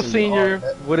people. Dale Senior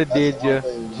would have did you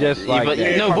just like but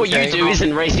that. No, what you do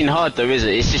isn't racing hard though, is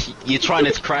it? It's just you're trying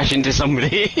to crash into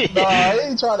somebody. No, I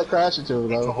ain't trying to crash into him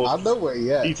though. I know where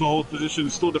he at. Detour holds position,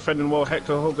 still defending well.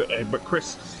 Hector holds it, but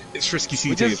Chris, it's Frisky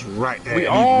CJ is right there. We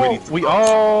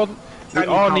all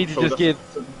need to just get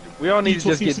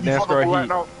NASCAR heat. Right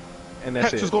now. And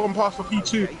that's Hector's it. gotten past for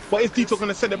P2, but is Detour going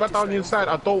to send it back down the inside?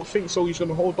 I don't think so. He's going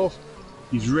to hold off.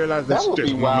 He's realized that would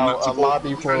be wild. A lobby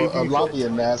in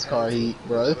NASCAR heat,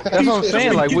 bro. That's what I'm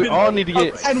saying. Like we all need to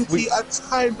get a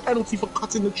time penalty for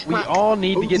cutting the track. We all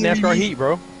need to get NASCAR heat,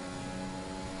 bro.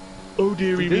 Oh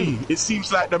dearie me! It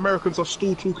seems like the Americans are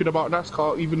still talking about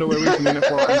NASCAR, even though we're racing in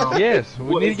F1 right now. Yes,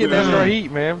 we need to get NASCAR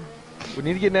heat, man. We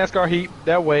need to get NASCAR heat.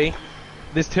 That way,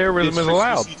 this terrorism is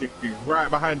allowed. Right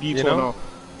behind Detour now.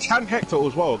 Can Hector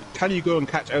as well? Can you go and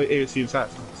catch AFC and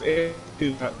Sats?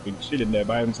 AFC has been chilling there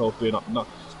by himself, doing up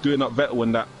Vettel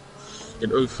and that in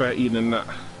 013 and that.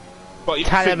 But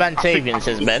Taliban Tavian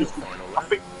says Ben.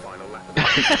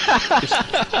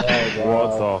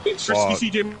 What the fuck?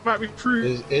 CJ might be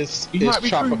through. It's might be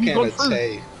through. He's gone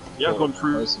through. Yeah, gone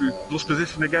through. Lost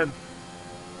position again.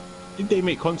 Did they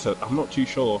make contact? I'm not too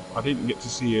sure. I didn't get to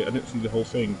see it. I didn't see the whole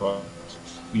thing, but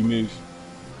we moved.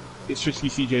 It's Frisky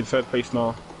CJ in third place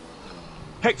now.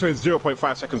 Hector is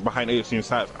 0.5 seconds behind AFC and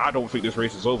Sats. I don't think this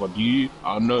race is over. Do you?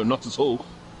 No, not at all.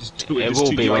 It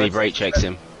will be when he brake checks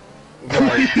him.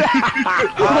 Right.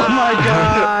 Oh my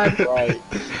god! Right.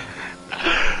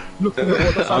 Look,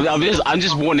 I'm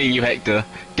just warning you, Hector.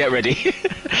 Get ready.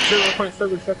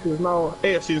 0.7 seconds now.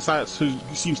 AFC and Sats, who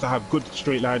seems to have good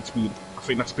straight line speed. I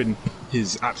think that's been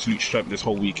his absolute strength this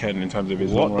whole weekend in terms of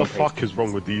his. What the fuck is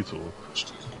wrong with Detour?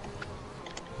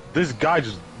 This guy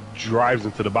just drives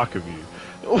into the back of you.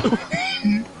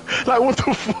 Like, what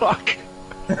the fuck?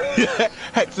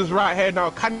 Hector's right here now.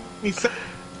 Can he set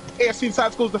AFC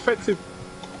inside goes defensive?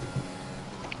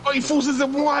 Oh, he forces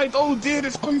him wide. Oh dear,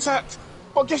 this contact.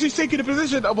 But guess who's taking the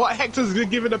position? But Hector's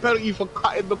giving a penalty for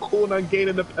cutting the corner and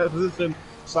gaining the position.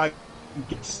 So I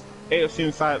guess AFC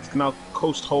inside can now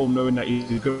coast home knowing that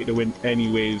he's going to win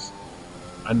anyways.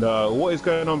 And what is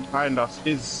going on behind us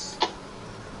is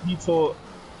Detour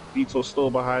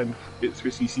still behind. It's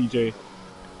Frisky CJ.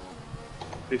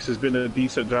 This has been a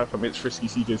decent drive from It's Frisky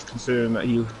CJ, considering that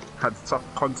he had tough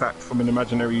contact from an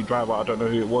imaginary driver. I don't know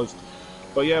who it was.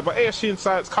 But yeah, AFC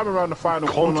Insights coming around the final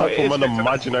corner. Contact from an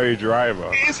imaginary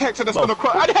driver. It is Hector that's going to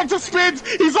cross. And Hector spins!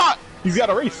 He's out! He's out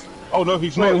of race. Oh no,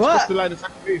 he's not. He's crossed the line in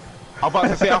second place. I'm about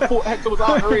to say, I thought Hector was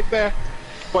out of the race there.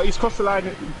 But he's crossed the line,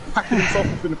 packing himself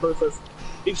up in the process.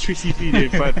 It's Frisky CJ in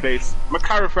third place.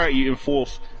 McLaren 30 in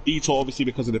fourth. Detour, obviously,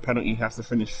 because of the penalty, he has to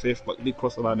finish fifth, but he did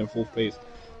cross the line in fourth place.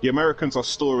 The Americans are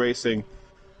still racing.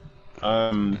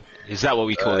 Is that what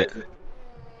we call it?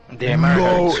 The Americans.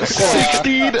 No,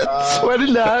 16,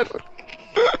 29.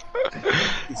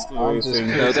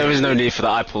 No, there was no need for that.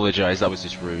 I apologise. That was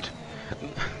just rude.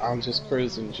 I'm just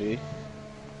cruising, G.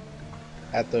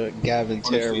 At the Gavin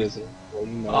terrorism. Well,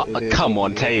 you know, come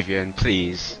on, Tavian,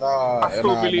 please. I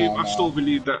still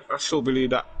believe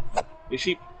that. You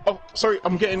see, oh, sorry,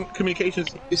 I'm getting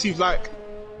communications. It seems like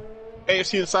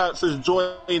AFC and Science has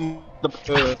joined the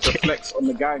flex on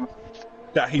the gang.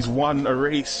 that he's won a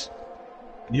race,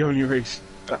 the only race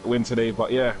that win today.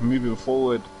 But yeah, moving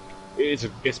forward,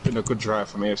 it's been a good drive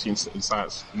from AFC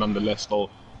Insights. Nonetheless, though,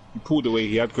 he pulled away.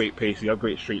 He had great pace. He had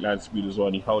great straight line speed as well,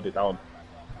 and he held it down.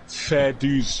 Fair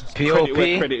dues. Credit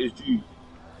where credit is due.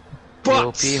 But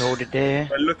POP, hold it there.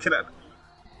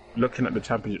 Looking at the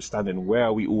championship standing, where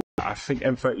are we all? I think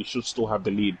M30 should still have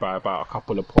the lead by about a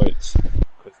couple of points.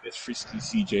 Because this frisky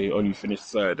CJ only finished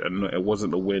third, and it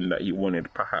wasn't the win that he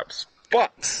wanted, perhaps.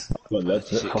 But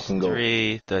let's fucking go.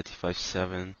 3,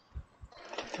 35-7.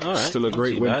 Alright. Still a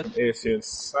great win from AFC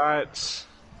Insights.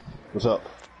 What's up?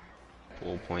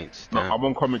 4 points. No, I'm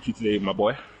on commentary today, my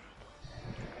boy.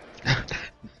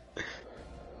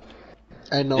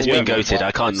 I know. It's been goated.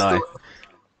 I can't lie.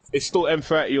 It's still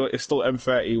M30. It's still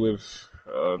M30 with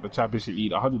the championship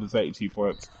lead, 132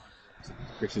 points.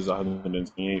 Chris is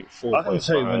 128. I can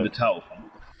say win the title.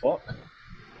 What?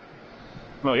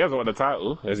 No, he hasn't won the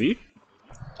title, has he?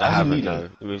 I haven't. No.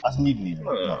 That's needing.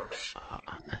 No.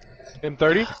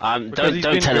 M30.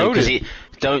 Don't tell him because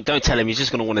don't tell him. He's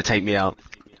just gonna want to take me out.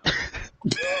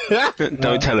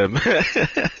 Don't tell him.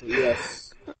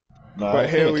 Yes. No, but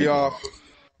here we are.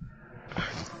 I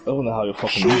don't know how you're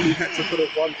fucking. Surely Hector could have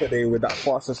won today with that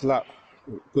fastest lap.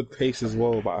 Good pace as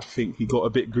well, but I think he got a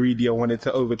bit greedy and wanted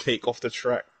to overtake off the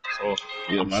track. So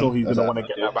yeah, I'm sure he's gonna want to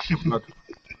get that back in blood.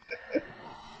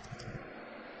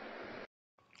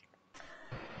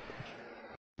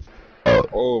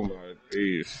 Oh my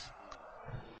days.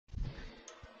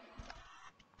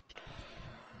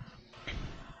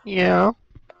 Yeah.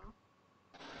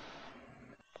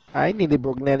 I nearly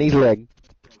broke Nanny's leg.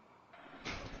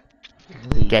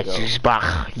 Get his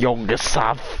back, younger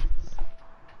Sav.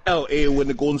 LA when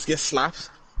the guns get slapped.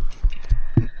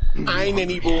 I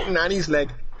nearly broke Nanny's leg.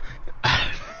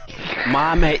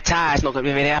 My mate Ty's not gonna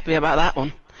be very happy about that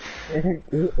one.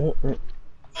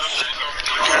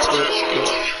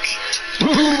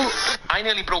 I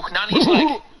nearly broke Nanny's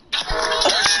leg.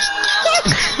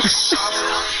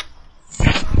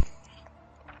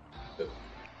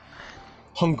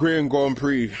 Hungarian Grand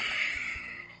Prix.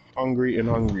 Hungry and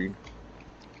hungry.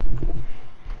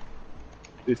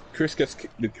 Did Chris get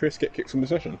kicked from the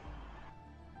session?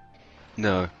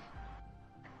 No.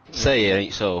 Say it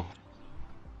ain't so.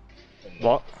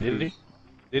 What? Did he?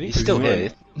 He's still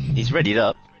here. He's readied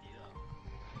up.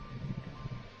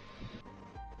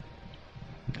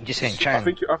 I'm just saying, Chang. I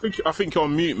think you're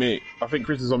on mute, mate. I think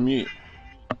Chris is on mute.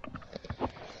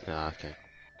 Ah, okay.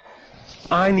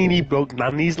 I nearly broke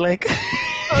Nanny's leg.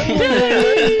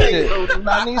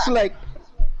 Nanny's leg.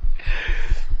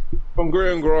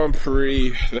 Hungarian Grand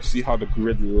Prix. Let's see how the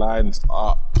grid lines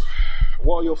up.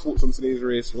 What are your thoughts on today's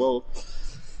race? Well,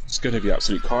 it's going to be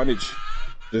absolute carnage.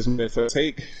 There's no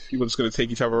take. People are just going to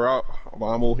take each other out. But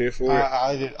I'm all here for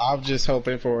it. I'm just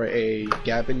hoping for a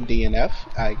Gavin DNF.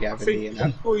 Gavin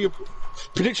DNF. Oh, your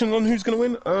prediction on who's going to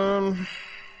win?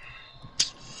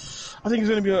 I think it's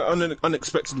going to be an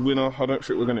unexpected winner. I don't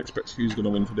think we're going to expect who's going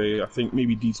to win today. I think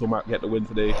maybe Dieter might get the win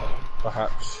today,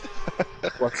 perhaps.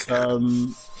 But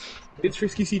it's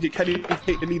risky. CJ, can he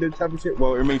take the lead of the championship?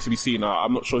 Well, it remains to be seen.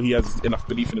 I'm not sure he has enough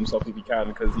belief in himself if he can,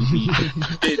 because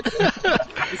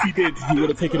if he did, he would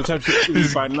have taken the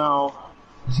championship by now.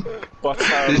 But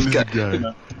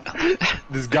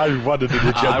this guy who won it in the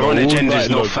agenda. Ironic gender is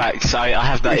not facts. I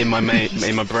have that in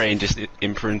my brain, just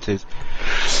imprinted.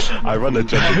 I run the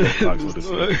gender facts,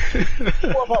 honestly.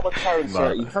 What about McLaren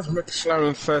 30? Has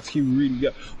McLaren 30 really?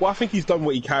 Well, I think he's done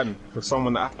what he can for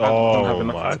someone that doesn't have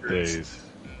enough experience. Days.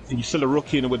 He's still a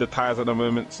rookie with the tyres at the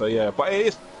moment, so yeah. But it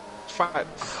is fact.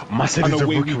 Mercedes is a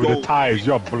rookie with the tyres.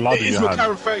 You're blood in your hand.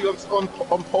 McLaren 30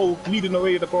 on pole, leading the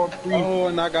way in the Grand Prix. Oh,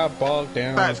 and I got bogged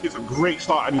down. That's gets a great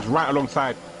start, and he's right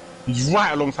alongside. He's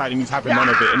right alongside, and he's having none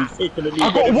of it, and he's taking the lead.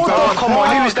 I got what? Oh, come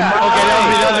on, who's that?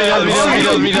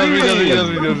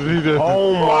 Okay,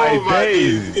 oh my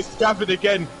days! It's Gavin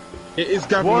again. It is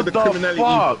Gavin What with the criminality.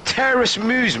 Fuck? Terrorist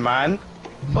moves, man.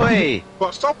 Oi.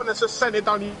 But stop and just send it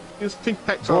down his think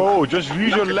text. Bro, just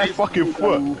use your left fucking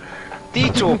foot.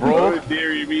 Detour, bro.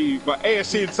 Deary me. But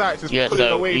AFC Insights is pulling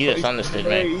so away. you just understood,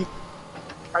 mate.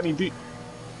 Can he do?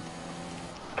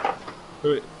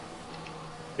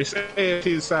 It's AFC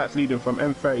Insights leading from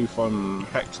M30 from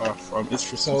Hector from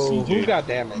Istra. So who got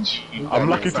damage? I'm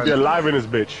lucky to be alive in this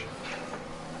bitch.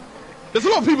 There's a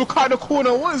lot of people kind of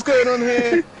corner. What is going on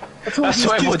here? That's what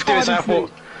everyone does. I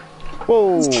thought.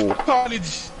 Whoa. Carnage.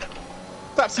 It's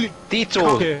absolute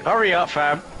Detour. Hurry up,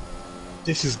 fam.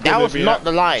 This is That was not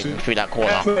the line through that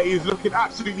corner. He's looking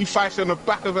absolutely feisty on the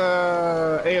back of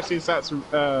AFC Insights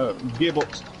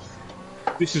gearbox.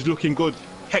 This is looking good.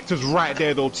 Hector's right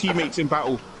there though. Teammates in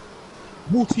battle.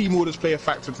 Will team orders play a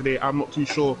factor today? I'm not too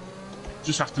sure.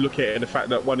 Just have to look at it and the fact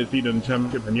that one is leading the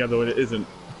championship and the other one isn't.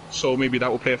 So maybe that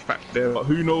will play a factor there. But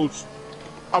who knows?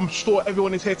 I'm sure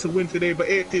everyone is here to win today, but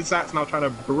it is Zach's now trying to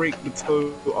break the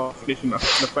toe of finishing the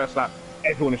first lap.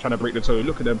 Everyone is trying to break the toe.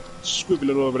 Look at them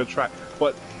squibbling all over the track.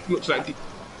 But looks like I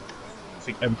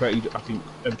think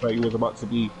M30 was about to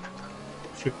be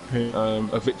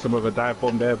a victim of a dive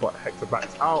bomb there, but Hector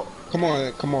backs out. Come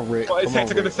on, Rick. But is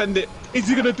Hector going to send it? Is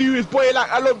he going to do his boy like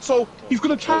Alonso? He's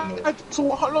going to try to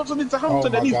Alonso into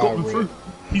Hamilton, and he's gotten through.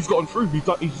 He's gotten through.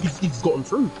 He's gotten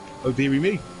through. Oh dearie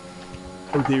me.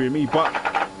 Oh dearie me. But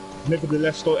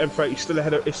nevertheless, though, M30 still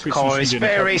ahead of Isfis. Come on, it's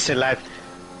fair racing, lad.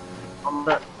 And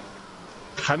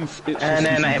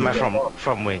then I hit my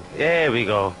front wing. There we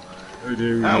go. Oh,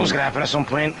 that was going to happen at some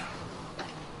point.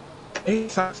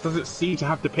 Sax doesn't seem to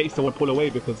have the pace to pull away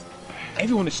because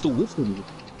everyone is still with him.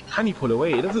 Can he pull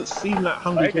away? It doesn't seem like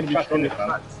Hungary's going to be strong. The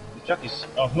track is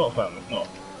not fun. It's not.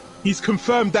 He's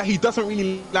confirmed that he doesn't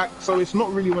really so it's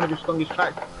not really one of his strongest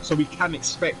tracks. So we can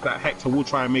expect that Hector will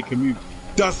try and make a move.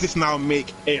 Does this now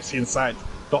make AFC Inside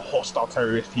the hostile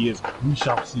terrorist he is? We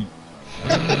shall see.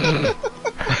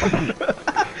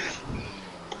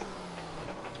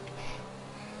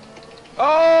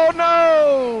 Oh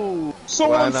no!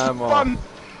 Someone's spun!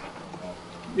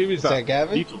 Who is that?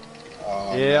 Gavin?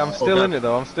 Yeah, I'm still in it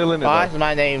though. Why is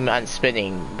my name and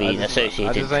spinning being associated?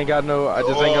 I just ain't got no.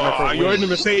 You're in the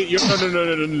Mercedes.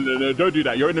 No, don't do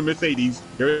that. You're in the Mercedes.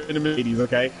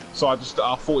 Okay. So I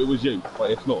thought it was you, but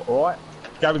it's not. All right.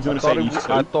 Gavin's in the Mercedes.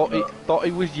 I thought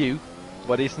it was you,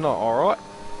 but it's not. All right.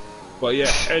 But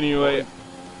yeah. Anyway,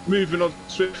 moving on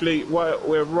swiftly.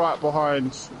 We're right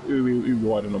behind. Who we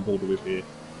riding on board with here?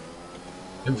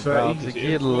 About to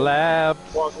get lapped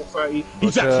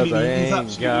He's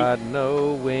actually got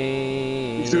no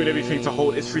wings. He's doing everything to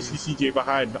hold his frisky CJ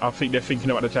behind. I think they're thinking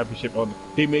about the championship on.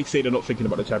 They may say they're not thinking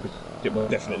about the championship,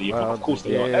 but definitely, of course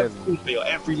they are. Of course they are.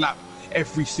 Every lap,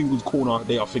 every single corner,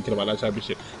 they are thinking about that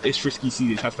championship. It's frisky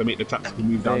CJ has to make the tactical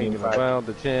move down the inside. About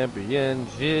the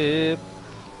championship,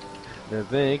 they're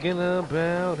thinking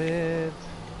about it.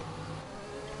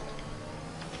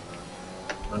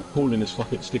 I'm pulling this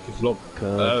fucking stick is long.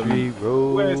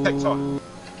 Road. Where's Hector?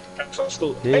 Hector's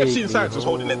still. AFC Inside was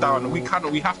holding it down.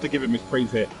 We have to give him his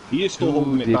praise here. He is still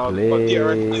holding it down. But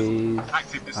DRS is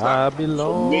active this time.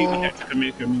 So maybe Hector can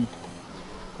make a move.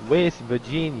 West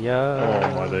Virginia.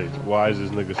 Oh my days. Why is this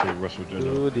nigga saying West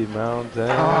Virginia? To the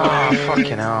mountains.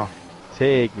 Fucking hell.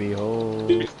 Take me home.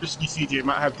 Risky CJ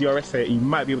might have DRS here. He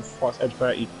might be able to pass Edge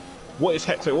 30. What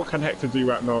can Hector do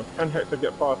right now? Can Hector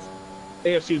get past?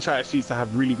 AFC Inside seems to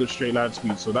have really good straight line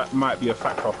speed, so that might be a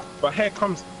factor. But here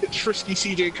comes Trisky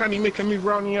CJ. Can he make a move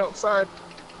around the outside?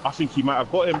 I think he might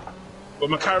have got him.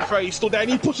 But McLaren 30 is still there and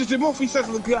he pushes him off. He says,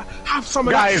 have some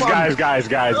of that fun. Guys.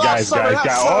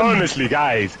 Honestly,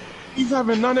 guys. He's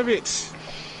having none of it.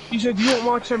 He said, you want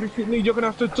my championship lead, you're going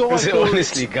to have to die.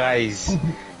 Honestly, guys.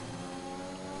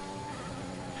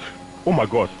 Oh my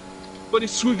god. But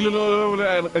it's swiggling all over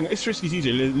there and it's Trisky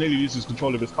CJ nearly loses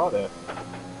control of his car there.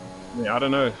 Yeah, I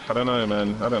don't know,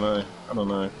 man. I don't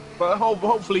know. But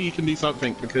hopefully he can do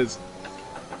something because,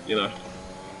 you know,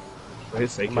 for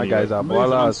his sake. My guys are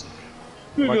ballers.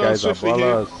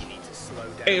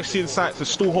 AFC Insights are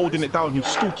still holding it down. He's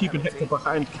still keeping Hector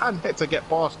behind. Can Hector get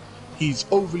past? He's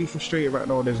overly frustrated right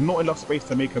now. There's not enough space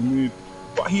to make a move.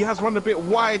 But he has run a bit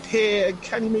wide here.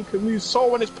 Can he make a move?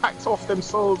 Someone is packed off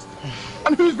themselves.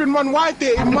 And who's been run wide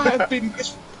there? It might have been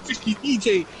this 50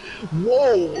 DJ.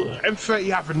 Whoa!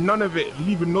 M30 having none of it,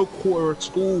 leaving no quarter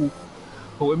at all.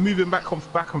 But we're moving back and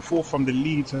forth from the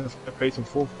lead to third place and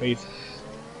fourth place.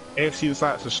 AFC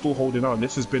Insights are still holding on.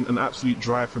 This has been an absolute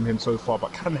drive from him so far.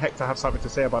 But can Hector have something to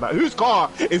say about that? Whose car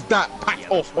is that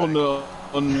packed off on the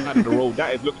road?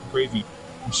 That is looking crazy.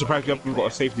 I'm surprised we haven't got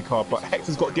a safety car. But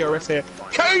Hector's got DRS here.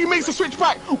 He makes the switch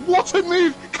back. What a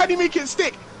move! Can he make it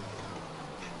stick?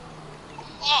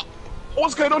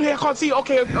 What's going on here? I can't see.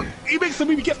 Okay, he makes the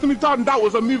move, he gets the move done. That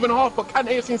was a move and a half, but can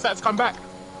AFC Insights come back?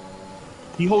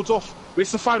 He holds off.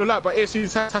 It's the final lap, but AFC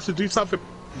Insights has to do something.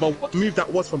 But what move that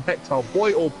was from Hector.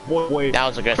 Boy, oh boy. That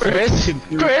was aggressive.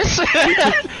 Chris!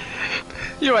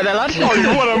 You right there, lad? Oh,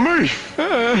 you want to move?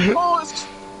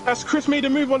 Has Chris made a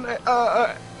move on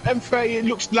M30? It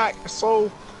looks like. So,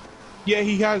 yeah,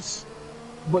 he has.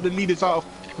 But the lead is out of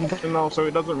control now, so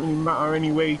it doesn't really matter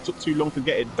anyway. It took too long to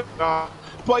get it done.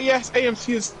 But yes,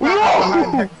 AMC is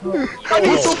behind Hector. And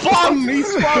he's spun! He's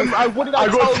spun! What did I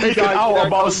tell you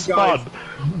guys?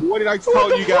 What did I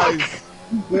tell you guys?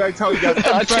 When I tell you guys,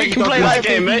 Two can play that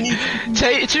game, mate.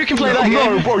 Two can play that game.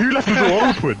 No, bro, you left the door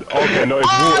open. Okay, no,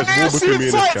 it's war between me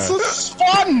and this guy.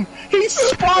 Spun! He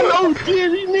spun! Oh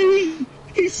dearie me!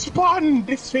 He spun!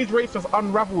 This phase race has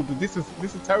unraveled. This is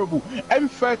terrible.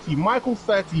 M30, Michael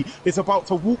 30 is about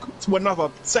to walk to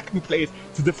another second place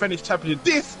to defend his championship.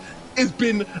 This has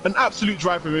been an absolute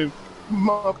drive for him.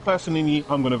 Personally,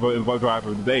 I'm gonna vote him for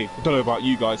driver of the day. I don't know about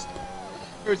you guys.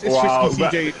 It's Frisky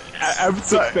CJ,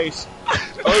 sixth place.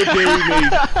 Oh dear me,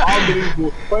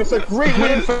 unbelievable. But it's a great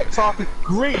win for Hector,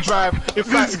 great drive. In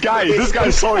fact, this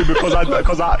guy's sorry because he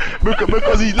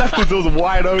left the doors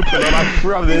wide open and I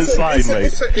threw up the inside,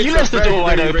 mate. You left the door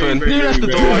wide open. You left the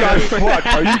door wide open. Fuck,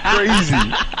 are you crazy?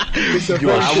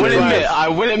 I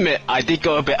will admit, I did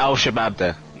go a bit Al Shabab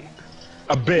there.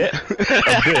 A bit.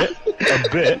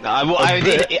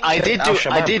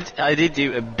 I did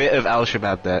do a bit of Al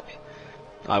Shabab there.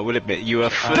 I will admit, you were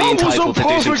fully entitled to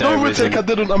do some terrorism. I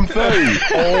did on M30.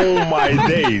 Oh my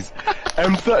days.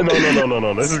 M30.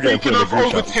 No. This is getting Speaking of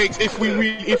overtakes, if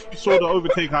you saw the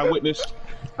overtake I witnessed,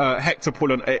 Hector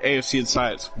pull on AFC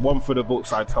Insights. One for the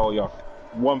books, I tell ya.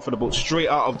 One for the books. Straight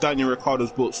out of Daniel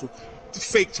Ricciardo's books.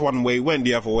 Faked one way, went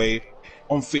the other way.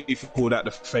 On 50 pulled out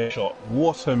the face shot.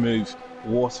 What a move.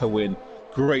 What a win.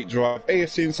 Great drive.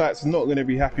 AFC Insights is not going to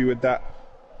be happy with that.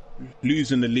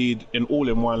 Losing the lead in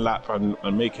one lap and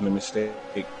making a mistake.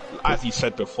 As he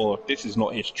said before, this is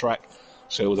not his track,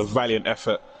 so it was a valiant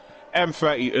effort.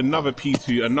 M30, another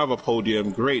P2, another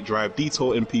podium, great drive.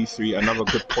 Detour in P3, another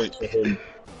good point for him.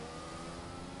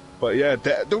 But yeah,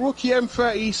 the rookie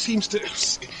M30 seems to...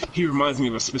 He reminds me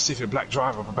of a specific black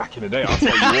driver from back in the day, I'll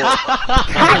tell you what.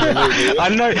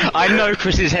 I know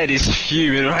Chris's head is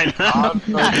fuming right now.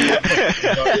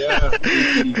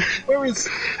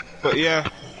 But yeah,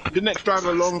 the next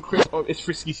driver along, Chris, is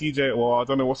Frisky CJ. Well, I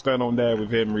don't know what's going on there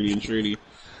with him, really and truly.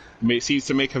 It seems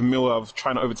to make a meal of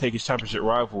trying to overtake his championship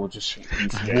rival. Just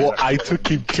what I took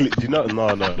him clip. You know,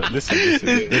 no. Listen. So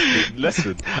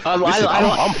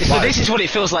this is what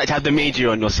it feels like to have the media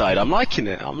on your side. I'm liking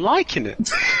it.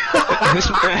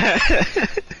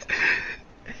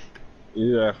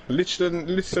 Yeah,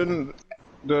 listen.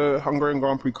 The Hungarian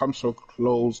Grand Prix comes to a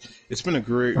close. It's been a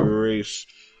great race.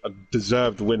 A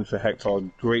deserved win for Hector.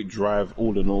 Great drive,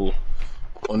 all in all.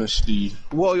 Honestly,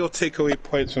 what are your takeaway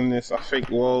points from this? I think,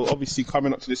 well, obviously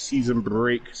coming up to the season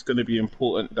break, it's going to be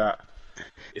important that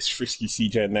it's Frisky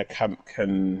CJ and their camp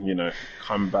can,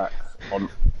 come back on,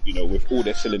 with all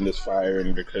their cylinders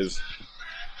firing because,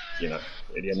 at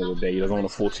the end of the day, he doesn't want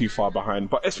to fall too far behind.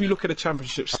 But as we look at the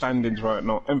championship standings right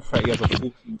now, M30 has a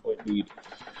 14-point lead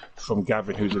from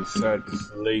Gavin, who's in third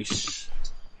place,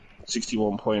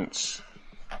 61 points.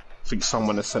 I think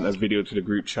someone has sent a video to the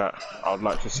group chat. I would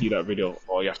like to see that video.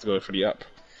 Or you have to go for the app.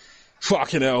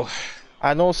 Fucking hell.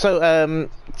 And also,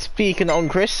 speaking on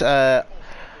Chris,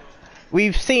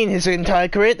 we've seen his entire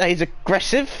career that he's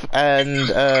aggressive, and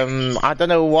I don't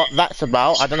know what that's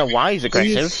about. I don't know why he's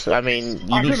aggressive. I mean,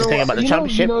 you need to think about the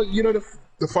championship.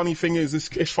 The funny thing is,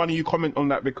 it's funny you comment on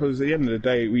that because at the end of the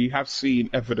day, we have seen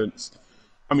evidence.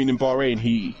 I mean, in Bahrain,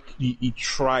 he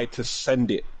tried to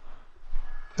send it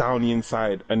down the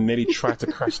inside, and then he tried to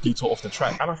crash Detour off the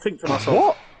track. And I think to myself,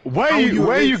 what? Where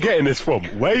are you getting this from?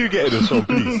 Where are you getting this from,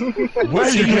 please? Where are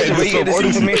you getting this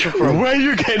information from? Where are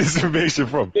you getting this information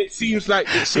from? It seems like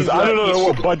I don't know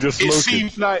what bud you're smoking.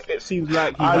 It seems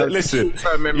like he has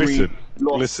short-term memory.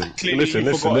 Listen,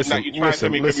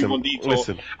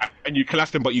 and you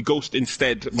collapsed him, but you ghost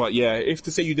instead. But yeah, if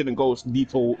to say you didn't ghost,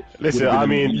 Detour. Listen, I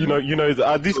mean,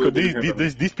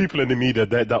 these people in the media,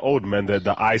 they're old men.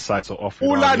 Their eyesight's are off.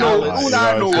 All I know.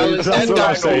 That's what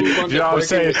I'm saying. You know what I'm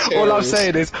saying?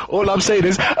 All I'm saying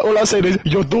is,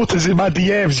 your daughter's in my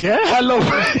DMs. Yeah, hello.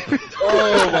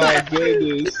 Oh my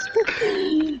goodness.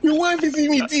 Your wife is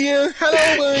in my DMs.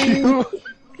 Hello, baby.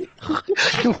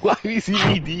 Why is he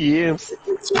in DMs?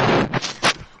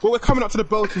 Well, we're coming up to the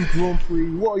Belgian Grand Prix.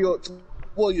 What are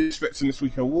you expecting this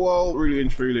weekend? Well, really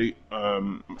and truly,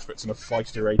 I'm expecting a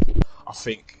feisty race. I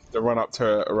think the run up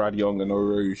to Radion and Eau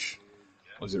Rouge.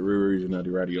 Was it Rouge and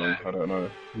Radion? I don't know.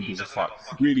 Who gives a fuck?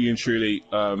 Really and truly,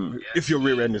 if your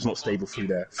rear end is not stable through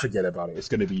there, forget about it. It's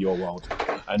going to be your world.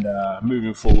 And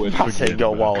moving forward, forget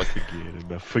about it.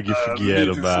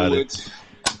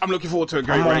 I'm looking forward to a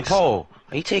great race. Paul,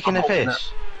 are you taking a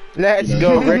piss? Let's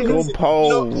go, record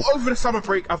Paul. Over the summer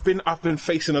break, I've been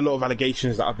facing a lot of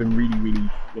allegations that I've been really,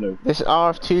 This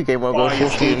RF2 game will go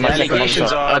to my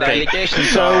allegations are. Okay.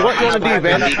 So what you want to do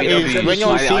then is when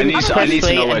you're seeing press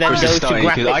play and then go to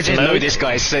graphics I didn't know this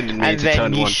guy is sending me and to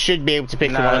turn then you one. should be able to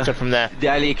pick the monitor from there. The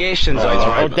allegations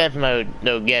are Or dev mode,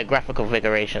 no, yeah, graphical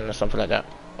configuration or something like that.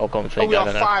 Or config, we I are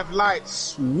don't know. 5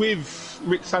 lights with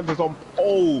Rick Sanders on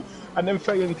pole, and then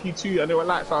Faye in P2, and there were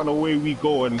lights out, and away we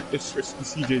go. And this risky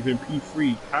CJ's in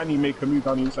P3. Can he make a move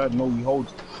down the inside? No, he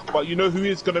holds. But you know who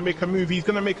is gonna make a move? He's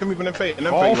gonna make a move, and then Faye.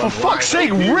 Oh, for fuck's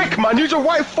sake, Rick, man, use your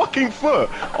right fucking foot.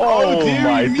 Oh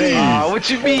my days. What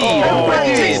you mean?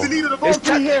 Rick takes the lead of the ball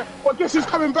through here. But guess who's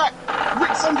coming back?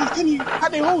 Rick Sanders.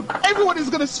 Can they hold? Everyone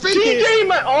is gonna spin it. DJ,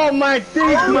 man. Oh my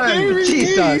days, man.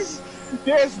 Jesus.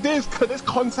 There's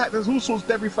contact, there's all sorts of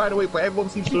debris flying away, but everyone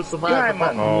seems to survive.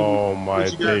 Man. Oh my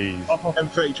days.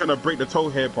 M30 trying to break the toe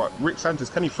here, but Rick Santos,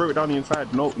 can he throw it down the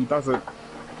inside? No, he doesn't.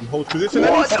 He holds position.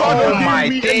 What? Oh my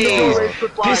days!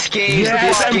 This game's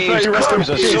curves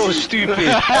are so stupid.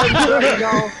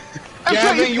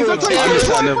 Gavin, you were I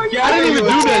didn't even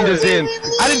do that just then.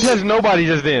 I didn't touch nobody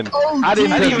just then. I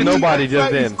didn't touch nobody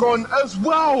just then. Gone as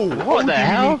well. What the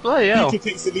hell? Bloody hell.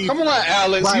 Come on,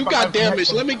 Alex, you got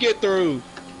damage. Let me get through.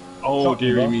 Oh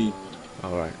dearie me.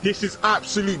 Alright. This is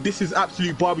absolute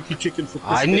barbecue chicken for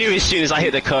Christmas. I knew as soon as I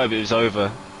hit the curb it was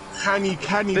over. Can he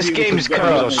This game's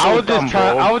curves. I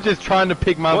was just trying to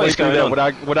pick my way through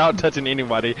that without touching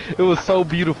anybody. It was so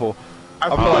beautiful. I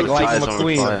feel like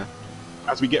McQueen.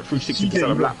 As we get through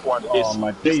 60% of lap 1,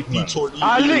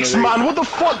 Alex, man, what the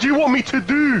fuck do you want me to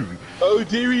do? Oh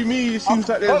dearie me, it seems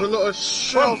like there's a lot of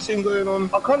shouting going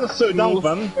on. I kind of slow down,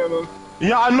 man.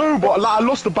 Yeah, I know, but like, I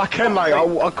lost the back end. Like,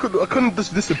 I couldn't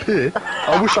just disappear.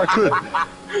 I wish I could.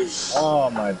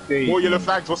 Oh my days. More yellow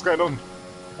flags. What's going on?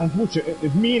 Unfortunately,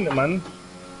 it's mean, man.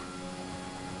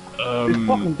 This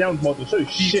fucking down model so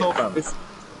shit, man.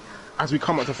 As we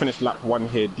come up to finish lap 1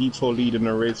 here, Detour leading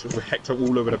the race with Hector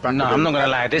all over the back. No, I'm not gonna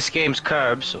lie. This game's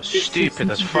curbs are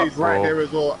stupid as fuck, bro. Right there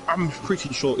as well. I'm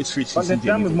pretty sure it's 3 But the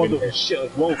damage model is shit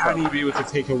as well. Can he be able to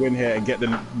take a win here and get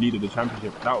the lead of the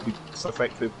championship? That would be so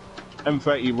effective.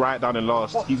 M30 right down in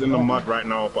last. He's in the mud right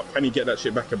now, but can he get that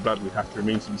shit back in blood? We have to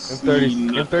remain to be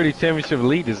seen. M30 championship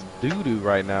lead is doo-doo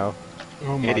right now.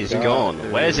 It is gone.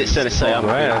 Where is it set to say I'm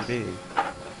going?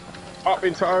 Up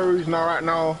into Rouge right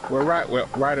now. We're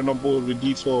riding on board with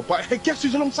Detour. But hey, guess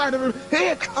who's alongside of him?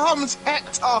 Here comes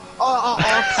Hector!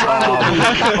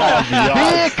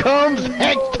 Here comes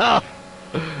Hector!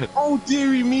 Oh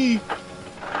dearie me!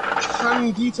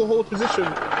 Can Detour hold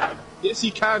position? Yes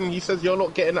he can. He says you're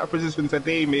not getting that position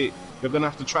today, mate. You're gonna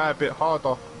have to try a bit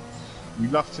harder. We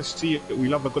love to see it. We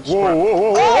love a good scrap.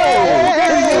 Oh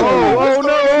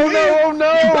no!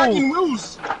 They're banging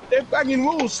wheels. They're banging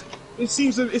wheels. It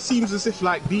seems as if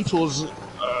like Detour's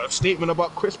statement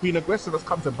about Chris being aggressive has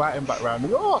come to bite him back round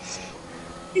the arse.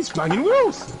 He's banging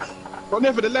wheels. But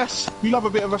nevertheless, we love a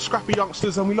bit of a scrappy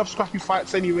youngsters and we love scrappy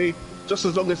fights anyway. Just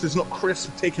as long as it's not Chris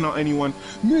taking out anyone.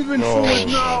 Moving forward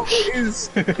now, it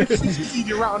is.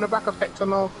 You're right on the back of Hector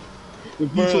now.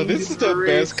 Bro, this is the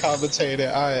best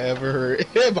commentator I ever heard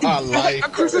in my life.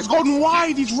 And Chris has gone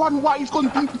wide. He's run wide. He's gone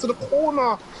deep into the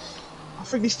corner. I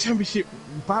think this championship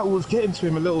battle is getting to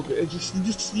him a little bit. He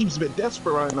just seems a bit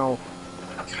desperate right now.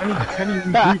 Can he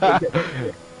regroup and get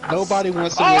back? Nobody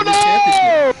wants to win the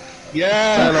championship.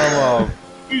 Yeah.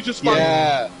 Who's just fun?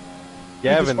 Yeah.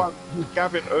 Gavin.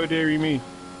 Gavin, oh dearie me.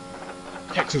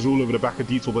 Hector's all over the back of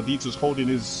Detour, but Detour's holding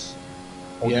his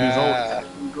own.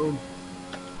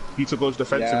 Detour goes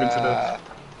defensive into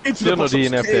Still no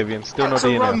DNF, Davian. Still no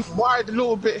DNF. Runs wide a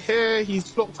little bit here.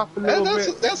 He's blocked up a little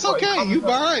bit. That's okay. You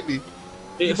behind me.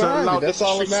 It's allowed. That's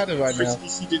all that matters right now.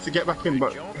 CJ to get back in,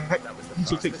 but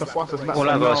Detour takes the fastest lap. All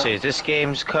I gotta say is this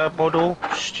game's curb model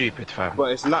stupid, fam.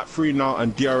 But it's lap 3 now,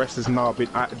 and DRS has now been.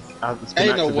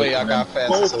 Ain't no way I got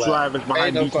fastest. Both drivers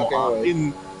behind Detour are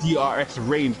in DRS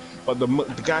range, but the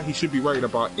guy he should be worried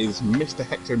about is Mr.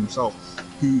 Hector himself,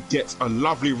 who gets a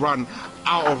lovely run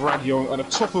out of Radio on the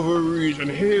top of a Rouge, and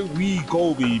here we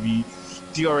go, baby.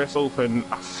 DRS open.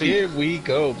 I think. Here we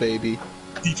go, baby.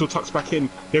 Detour tucks back in.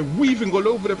 They're weaving all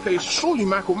over the place. Surely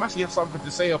Michael Massey has something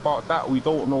to say about that. We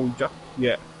don't know just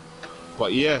yet.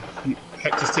 But yeah,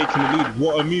 Hector's taking the lead.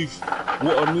 What a move.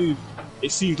 What a move.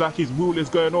 It seems like his wheel is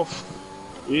going off.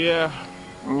 Yeah.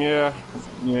 We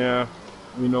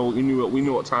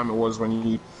knew what time it was when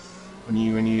you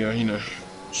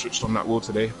switched on that wheel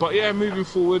today. But yeah, moving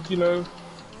forward,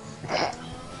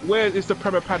 where is the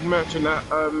Premier Pad merchant at?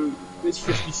 It's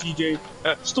 50 CJ.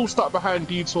 Still stuck behind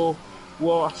Detour.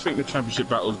 Well, I think the championship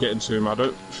battle's getting to him. I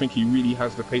don't think he really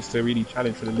has the pace to really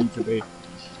challenge for the lead today.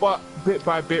 But bit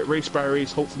by bit, race by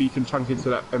race, hopefully he can chunk into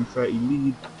that M30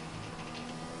 lead.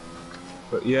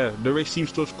 But yeah, the race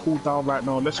seems to have cooled down right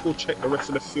now. Let's go check the rest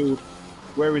of the field.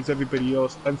 Where is everybody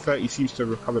else? M30 seems to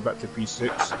recover back to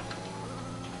P6,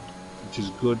 which is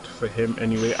good for him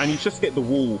anyway. And he's just hit the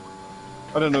wall.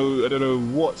 I don't know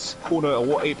what corner or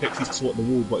what apex he saw at the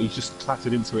wall, but he's just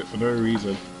clattered into it for no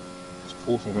reason. It's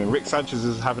awful, man. Rick Sanchez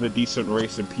is having a decent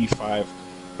race in P5.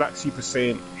 Black Super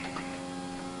Saint,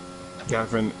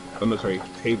 Gavin,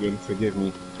 Taven, forgive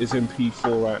me, is in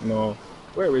P4 right now.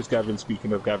 Where is Gavin?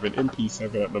 Speaking of Gavin, in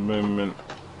P7 at the moment.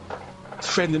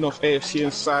 Fending off AFC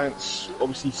and Science,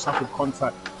 obviously suffered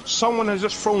contact. Someone has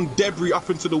just thrown debris up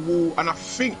into the wall, and I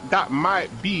think that might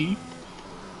be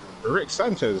Rick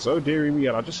Sanchez. Oh dearie me,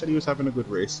 and I just said he was having a good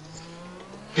race.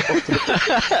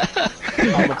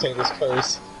 Commentator's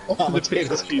curse.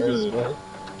 Commentator's curse, bro.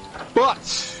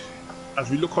 But as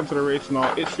we look onto the race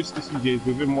now, it's 50 CJs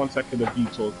within 1 second of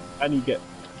Detour. And you get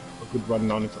a good run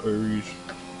down into Eau Rouge.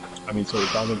 Down into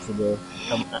the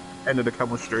end of the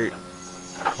Camel Straight.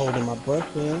 Holding my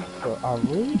breath in for Eau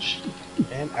Rouge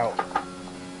and out.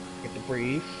 Get to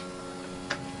breathe.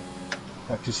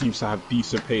 That just seems to have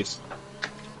decent pace.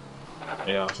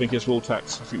 Yeah, I think it's Will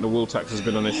Tax. I think the Will Tax has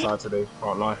been on his side today.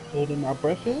 Can't lie. Holding my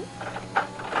breath in.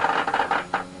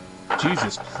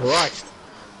 Jesus Christ.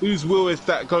 Whose will is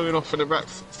that going off in the back?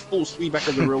 Full speed back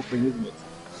is a real thing, isn't it?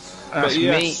 That's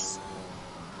me.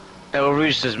 Eau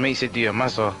Rouge just makes it dear,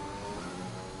 master.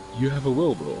 You have a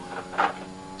will, bro.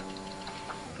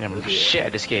 Yeah, I'm shit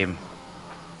at this game.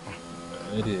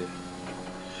 It is.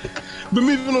 But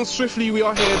moving on swiftly, we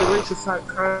are here. The race is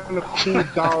kind of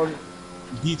cooled down.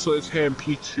 Detour is here in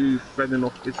P2, fending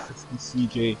off his 50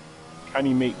 CJ. Can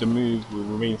he make the move? Will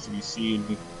remain to be seen.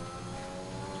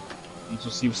 He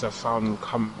just seems to have found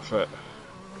comfort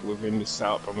within this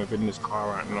setup and within this car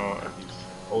right now, and he's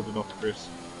holding off Chris.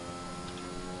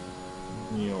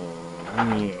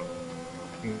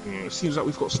 It seems like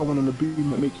we've got someone on the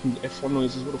boom making F1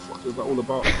 noises. What the fuck is that all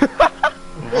about?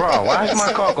 Bro, why has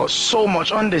my car got so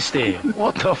much understeer?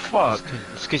 What the fuck?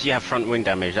 It's because you have front wing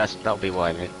damage. That'll be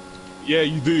why, mate. Yeah,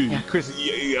 you do, yeah. Chris.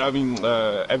 I mean,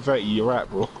 F30, you're right,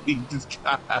 bro. He just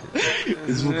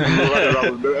is running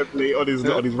around with the F plate on his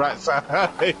right side.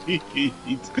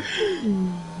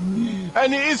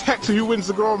 And it is Hector who wins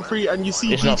the Grand Prix, and you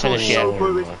see it's not finished yet.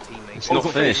 It's not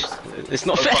finished. It's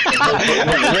not finished.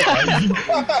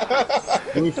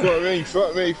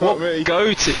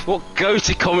 What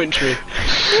go-to commentary?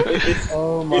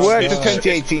 Oh my God. It's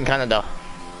 2018 Canada.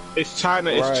 It's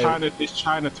China. It's China. It's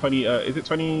China. Is it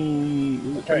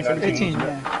 2017?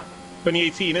 Yeah.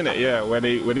 2018, isn't it? Yeah, when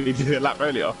they did a lap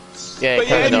earlier. Yeah, but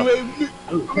Canada. Anyway,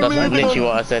 that's literally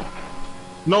what I said.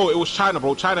 No, it was China,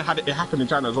 bro. China had it. It happened in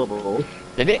China as well, bro.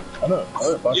 Did it? I know.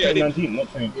 But 2019, not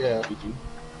 2018. Yeah.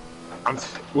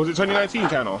 Was it 2019,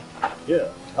 China? Yeah.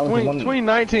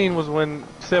 2019 was when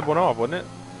Seb went off, wasn't it?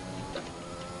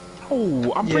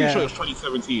 Oh, I'm pretty sure it was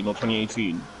 2017 or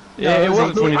 2018. Yeah, it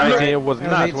was 2019. It was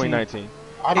not 2019.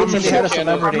 I know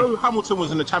Hamilton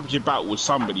was in the championship battle with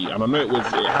somebody, and I know it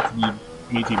had to be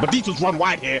 2018. But Detour's run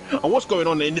wide here, and what's going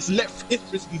on in this left hip?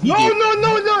 No!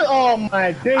 Oh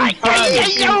my days!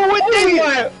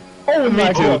 Oh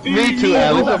my God! Me too,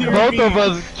 Alex. Both of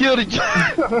us killed each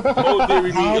other. Oh dear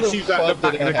me! It seems like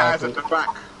the guys at the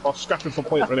back are scrapping for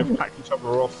points when they pack each other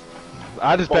off.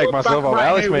 I just packed myself off.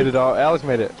 Alex made it all. Alex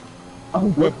made it.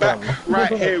 We're back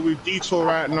right here with Detour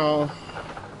right now,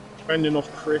 fending off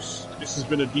Chris. This has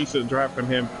been a decent drive from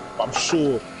him, but I'm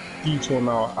sure Detour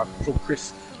now, I'm sure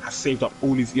Chris has saved up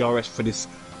all his ERS for this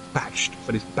back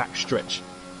stretch,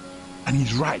 and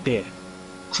he's right there.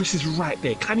 Chris is right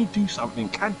there. Can he do something?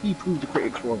 Can he prove the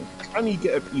critics wrong? Can he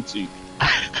get a P2?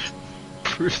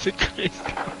 Prove the critics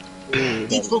wrong.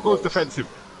 Detour goes defensive,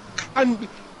 and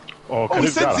can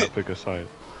he grab that bigger side?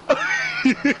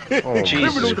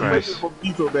 Jesus Christ. From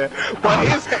there. But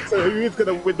it is Hector who is going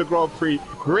to win the Grand Prix.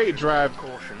 Great drive.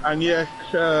 And yeah,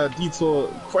 Detour,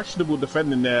 questionable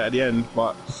defending there at the end,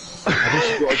 but I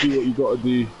guess you got to do what you got to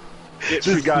do.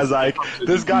 This guy's like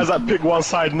pick one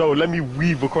side. No, let me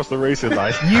weave across the racing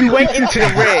line. You went into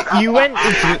the rear. You went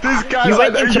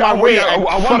into my rear. I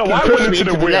wonder why you went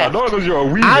into the rear. I don't know because you're a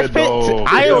weaver, though.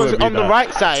 I was on the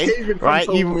right side, right?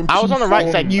 I was on the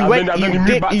right side. You went.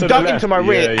 You dug into my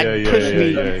rear and pushed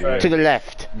me to the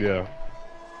left. Yeah.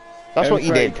 That's what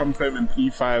you did. From him in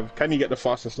P5. Can you get the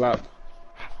fastest lap?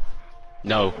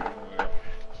 No.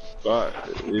 But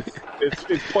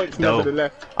it's points never to the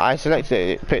left. I selected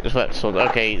it, pick the flex folder.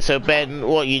 Okay, so Ben,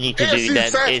 what you need to do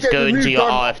then is go into your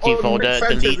RFT folder,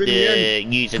 delete the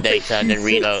user data, and then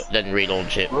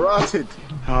relaunch it. Rotted.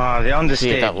 Ah, the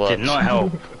understeer did not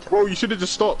help. Bro, you should have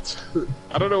just stopped.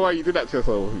 I don't know why you did that to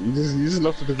yourself. You just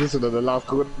lost the position on the last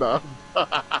corner.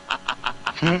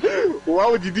 Why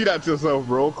would you do that to yourself,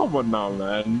 bro? Come on now,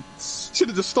 man. Should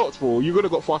have just stopped, bro. You could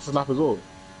have got fastest lap as well.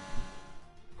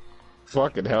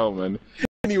 Fucking hell, man.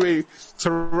 Anyway,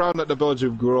 to round up the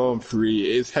Belgium Grand Prix,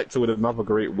 it's Hector with another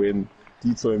great win.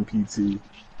 Detour in P2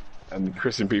 and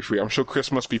Chris in P3. I'm sure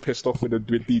Chris must be pissed off with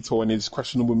Detour and his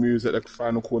questionable moves at the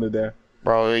final corner there.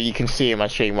 Bro, you can see in my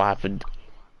stream what happened.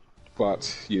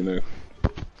 But, you know,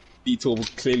 Detour will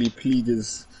clearly plead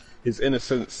his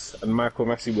innocence, and Michael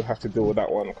Massey will have to deal with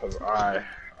that one because I'm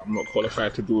not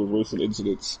qualified to deal with recent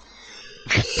incidents.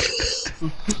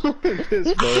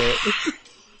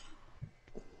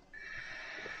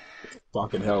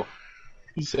 Fucking hell.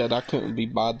 He said I couldn't be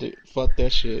bothered. Fuck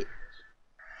that shit.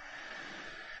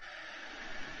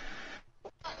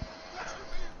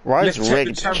 Why is Let's check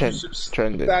rigged the championships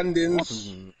trending?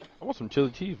 standings. I want some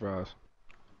chili cheese fries.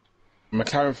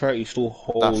 McLaren 30 still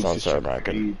holds That sounds his so championship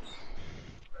American. lead.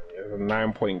 There's a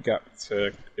 9-point gap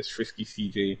to his frisky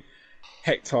CJ.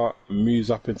 Hector moves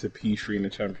up into P3 in the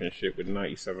championship with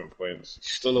 97 points.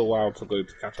 Still a while to go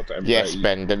to catch up to M30. Yes,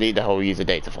 Ben, delete the whole user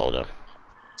data folder.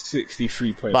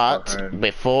 63 points. But behind.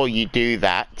 before you do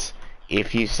that,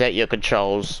 if you set your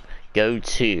controls, go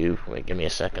to. Wait, give me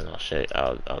a second. I'll show.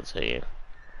 I'll tell you.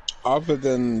 Other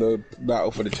than the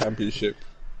battle for the championship,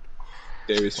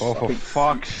 there is Oh, for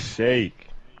fuck's sake.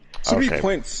 3 Okay.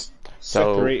 points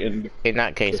So, separating. in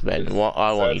that case, Ben, what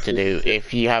I want you to do,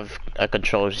 if you have a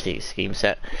controller scheme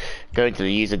set, go into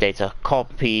the user data,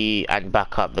 copy and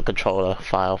back up the controller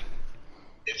file.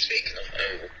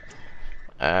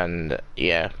 And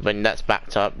yeah, when that's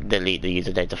backed up, delete the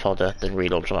user data folder, then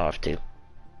relaunch RF2.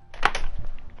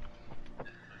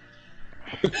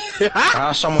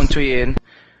 Someone tweeting.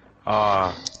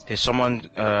 There's someone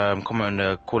comment on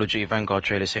the Call of Duty Vanguard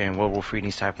trailer saying World War 3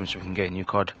 needs to happen so we can get a new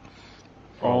COD.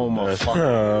 Oh my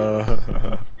fucking.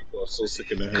 People are so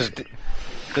sick in the head.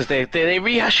 Because they're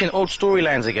rehashing old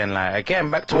storylines again, like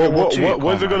again back to World War 2.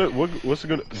 What's it gonna?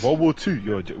 World War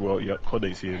 2. Well, yeah, COD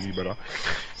ain't seeing me, brother.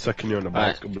 Second year on the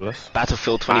back, God bless.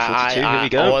 Battlefield 2042, here we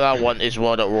go. All I want is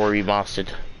World at War Remastered.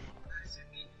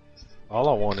 All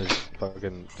I want is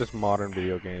fucking just modern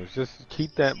video games. Just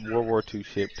keep that World War II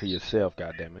shit to yourself,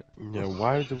 goddammit. Yeah,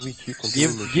 why do we keep on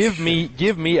Give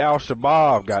me Al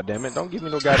Shabaab, goddammit. Don't give me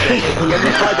no goddamn.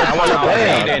 I want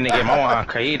Al-Qaeda in the game. I want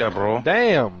Al-Qaeda, bro.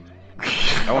 Damn.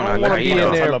 I want to be in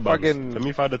Al-Qaeda. there Taliban. fucking. Let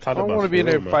me find the Taliban. I don't want to be in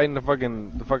there fighting the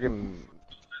fucking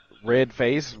red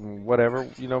face, whatever.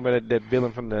 You know that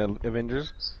villain from the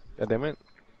Avengers. Goddammit.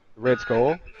 Red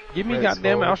Skull. Give me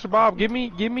goddamn Al Shabaab. Give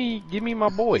me my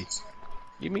boy.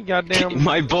 Give me goddamn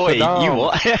my boy. Saddam. You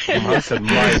what? I said my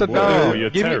boy. Saddam. You're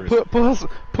Give me put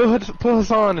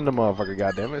Hassan in the motherfucker.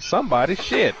 Goddamn it. Somebody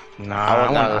shit. Nah,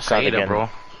 I want Al-Qaeda, bro.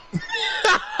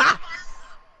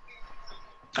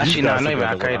 Actually, no, not even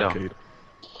Al-Qaeda.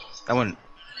 I want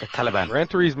the Taliban. Gran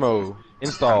Turismo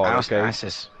installed. Okay.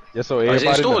 ISIS. Just so Is everybody it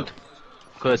installed? knows.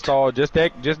 Good. Installed just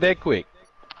that quick.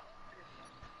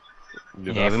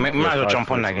 Yeah, we might as well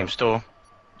jump on that game still.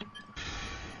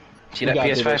 See that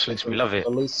PS5 flicks? We love it.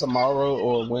 At least tomorrow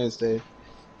or Wednesday.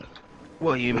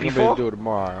 What, you in We're gonna P4? do it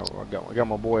tomorrow. I got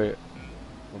my boy.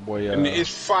 And it's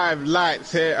 5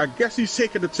 lights here. I guess he's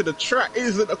taking it to the track.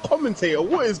 Isn't a commentator?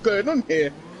 What is going on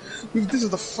here? This is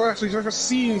the first we've ever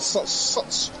seen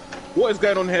such. What is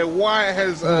going on here? Why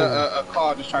has a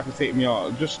car just tried to take me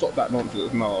out? Just stop that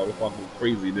nonsense now. If I go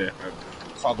crazy there,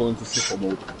 if I go into sicko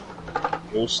mode,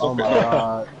 you'll stop it.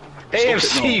 God.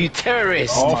 AFC, you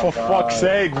terrorist! Oh, for fuck's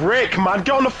sake, Rick, man,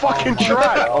 get on the fucking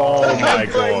track! Oh my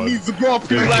god, He's the Grand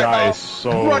Prix this right guy now, is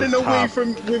so running away tap.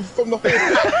 from the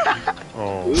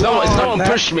whole. Someone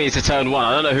pushed me to turn 1.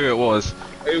 I don't know who it was.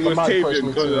 It was Somebody pushed Tavian me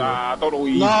because too. I don't know what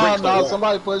he No,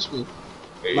 somebody pushed me.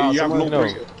 You have no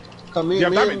break. Cause me You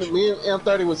have and damage.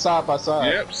 M30 was side by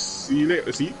side. Yep. See you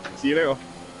later. See you later.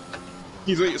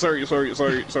 He's sorry. What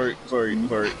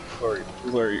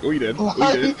you did? Can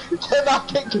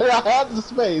I have the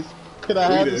space? Can I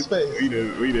have the space? What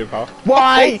you did, pal?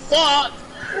 Why? Fuck!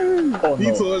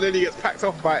 Detour, then he gets packed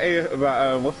off by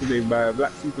what's his name? By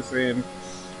Black Super saying,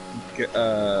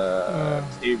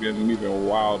 Avian moving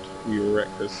wild, we were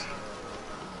reckless.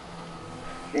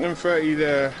 M30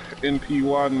 there in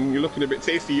P1, you're looking a bit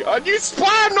tasty. Are you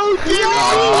spying no deal?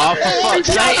 Oh, for fuck's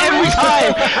sake,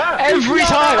 every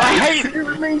time, I hate it.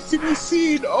 Remains to be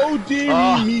seen. Oh,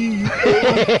 dearie me.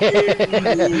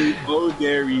 Oh,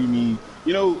 dearie me.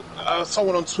 You know,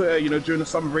 someone on Twitter, you know, during the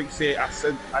summer breaks here, I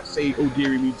say, oh,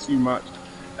 dearie me too much.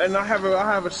 And I have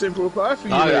a simple reply for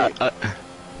you.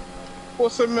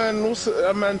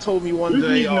 A man told me one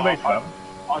day,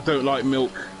 I don't like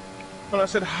milk. And I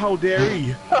said, how dare he?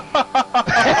 There's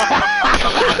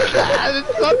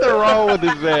something wrong with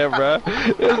this man, bro.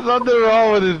 There's something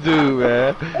wrong with this dude,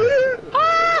 man.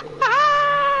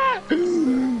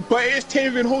 But it's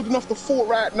Tavian holding off the fort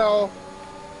right now.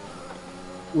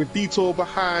 with Detour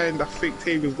behind, I think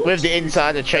Tavia's got... With the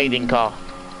insider trading car.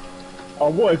 Oh,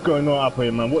 what is going on up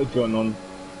here, man? What is going on?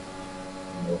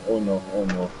 Oh no, oh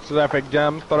no. Traffic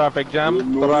jam, traffic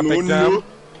jam, No, traffic jam.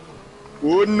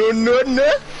 Oh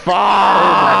no. Fuck!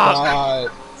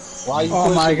 God. Why you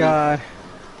Oh my god.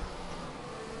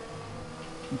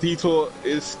 Detour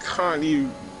is currently...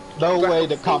 No way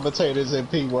the commentator's in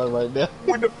P1 right now.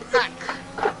 with the pack.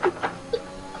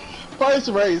 First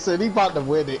race and he about to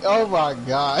win it. Oh my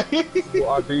god. What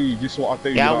I do, just what I do.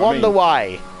 Yeah, you I know wonder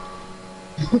why.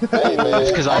 Hey, man.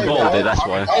 Because I bowled it, that's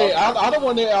why. Hey, I don't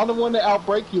want to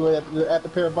outbreak you at the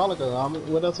Parabolica.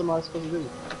 What else am I supposed to do?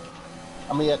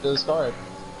 I mean, at the start.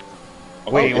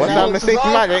 Wait, what's that mistake,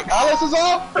 Maddox? Alice is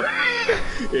off.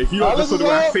 If you don't just sort of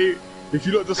like save, if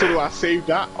you don't just sort of like save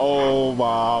that, oh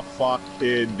my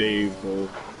fucking days, bro.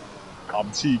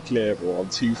 I'm too clear, bro. I'm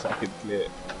too fucking clear.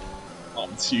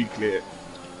 I'm too clear.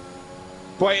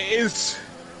 But it is.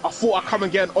 I thought I'd come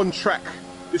and get an on-track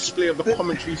display of the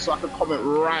commentary so I could comment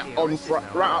right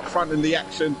up front in the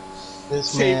action.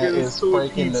 This man is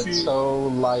breaking the toe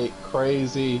like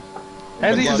crazy.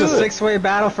 As he's a six-way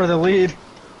battle for the lead.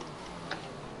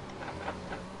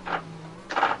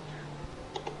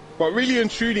 But really and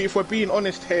truly, if we're being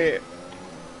honest here,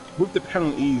 with the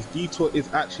penalties, Detour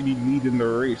is actually leading the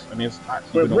race and is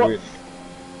actually going to win.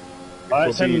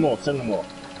 Alright, send them more, send them more.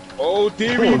 Oh,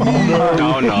 dearie me!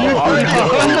 No. You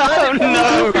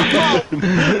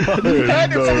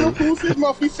heard it from the horse's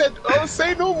mouth. He said, "Oh,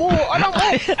 say no more. I don't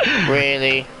want."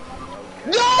 Really?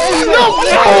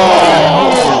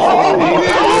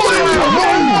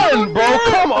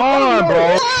 Come on,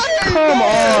 bro. Come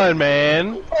on,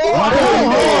 man.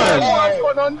 What's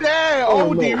going on there?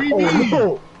 Oh, dearie me!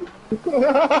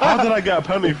 How did I get a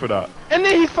penalty for that? And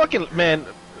then he fucking man,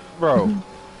 bro.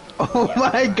 Oh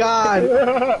my god.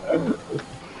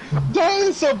 That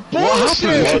is some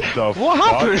bullshit. What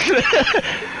happened?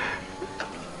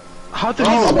 How did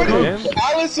he man?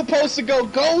 Alice supposed to go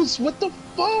ghost. What the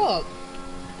fuck?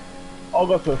 Oh,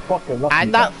 that's a fucking lucky.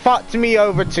 And that fucked me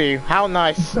over too. How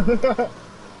nice.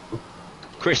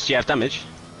 Chris, do you have damage?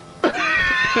 I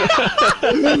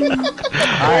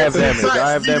have damage.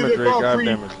 I have damage, Rick. I have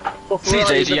damage.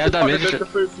 CJ, do you have damage?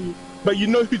 But you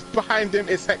know who's behind him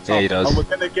is Hector. Yeah, he does. And we're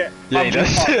gonna get. Yeah, he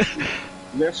does.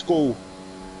 Let's go.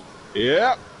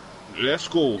 Yep. Let's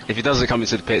go. If he doesn't come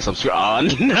into the pits, I'm sure. Oh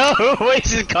no! What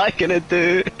is this guy gonna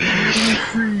do?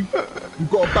 We've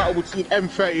got a battle between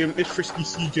M30 and this frisky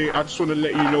CJ. I just want to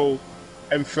let you know,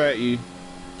 M30,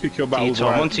 pick your battles Detour,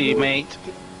 I'm wisely. onto you, mate.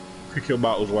 Pick your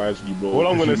battles wisely, bro. All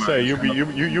I'm gonna say, you'll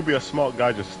be a smart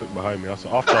guy just stuck behind me. That's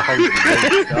after hungry.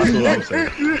 That's all I'm saying.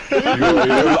 After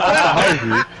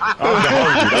hungry.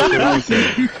 That's what I'm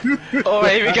saying. Oh,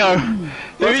 here we go.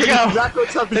 Here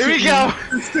we go.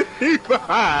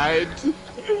 Behind.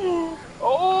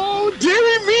 Oh,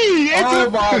 dearie me! Oh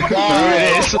my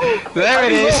god! There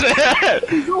it is.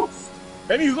 He's off.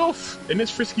 And he's off. And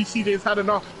this frisky CJ's had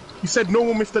enough. He said, "No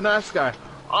more Mr. Nice Guy.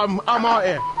 I'm out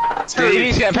here." Dude, he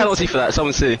needs to get a penalty for that.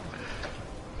 Someone see.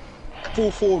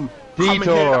 Full form.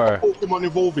 Detour. Full form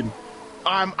uninvolving.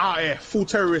 I'm out here, full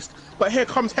terrorist. But here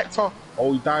comes Hector.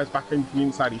 Oh, he dives back into the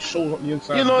inside. He shows up the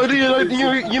inside.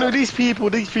 You know, these people,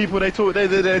 they talk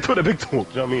the big talk.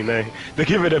 You know what I mean? They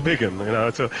give it a big one, you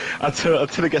know, until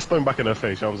they get stung back in their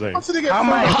face. You know what I'm saying?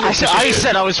 I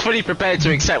said I was fully prepared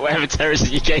to accept whatever terrorism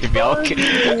you gave me.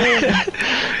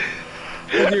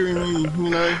 Dearie me, you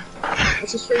know.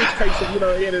 It's a strange case of, you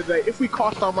know, at the end of the day, if we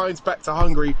cast our minds back to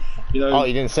Hungary, you know. Oh,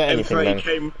 you didn't say anything then.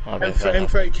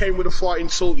 M30 came with a fighting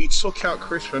salt. He took out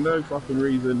Chris for no fucking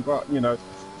reason, but, you know.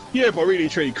 Yeah, but really,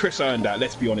 truly, Chris earned that.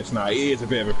 Let's be honest now. He is a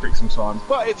bit of a prick sometimes,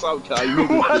 but it's okay.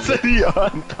 What did he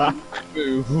earn that?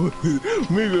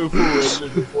 Moving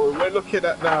forward, we're looking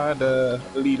at now the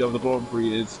lead of the Grand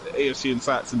Prix is AFC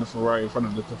Insights in the Ferrari in front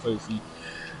of the Tifosi.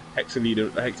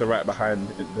 Hector right behind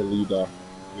the leader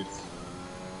with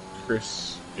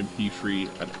Chris in P3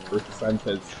 and Ricky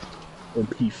Sanchez in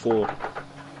P4.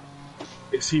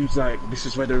 It seems like this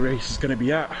is where the race is going to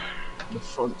be at. The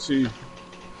front two.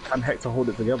 Can Hector hold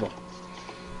it together?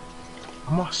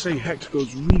 I must say, Hector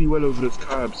goes really well over those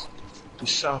curbs. His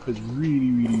sharp is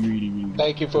really.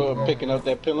 Thank you for picking up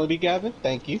that penalty, Gavin.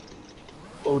 Thank you.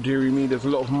 Oh dearie me, there's a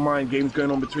lot of mind games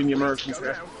going on between the Americans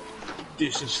here.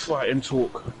 This is fighting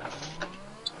talk.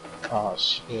 Oh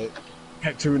shit.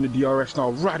 Hector in the DRS now,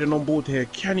 riding on board here.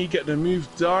 Can he get the move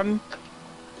done?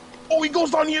 Oh, he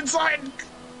goes down the inside.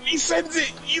 He sends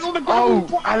it. He's on the ground.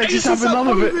 Oh, Alex is having none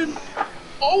of it.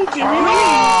 Oh, dearie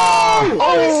me!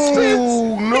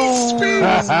 Oh, no! He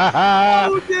spins!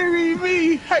 Oh, dearie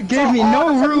me! Hector gave me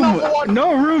no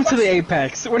room to the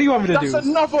apex. What do you want me to do?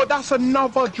 That's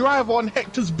another drive on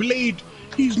Hector's blade.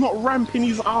 He's not ramping,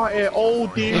 he's out here all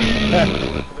day.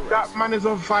 That man is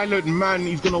a violent man.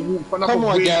 He's gonna walk for another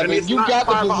win. Gavin, and you like got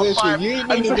the 5 out of position. 5. You ain't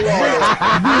need to do all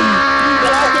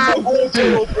that.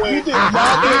 You did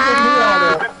not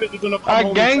need to do all that.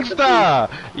 A gangster!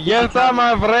 Yes, sir,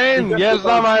 my friend! Yes,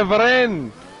 sir, my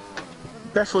friend!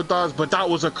 Defo does, but that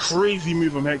was a crazy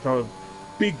move from Hector.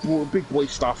 Big boy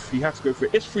stuff. He has to go for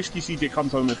it. It's Frisky CJ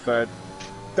comes home in third.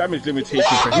 Damage limitation.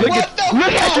 Look at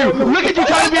you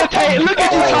trying to be a terrorist. Look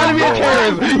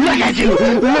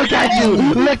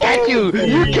at you.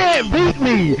 You can't beat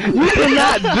me. You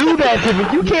cannot do that to me.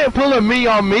 You can't pull a me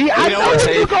on me. I know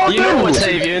what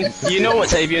Tavian. You know what,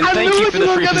 Tavian. Thank you for the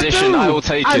free position. I will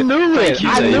take it. I knew it.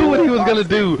 I knew what he was gonna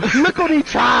do. Look what he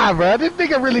tried, bro. This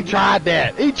nigga really tried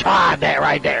that. He tried that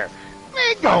right there.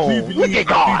 Man, go. Look at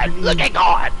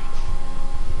God.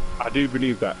 I do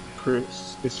believe that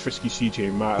Chris, this Frisky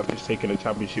CJ might have just taken a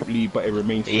championship lead, but it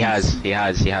remains. He has.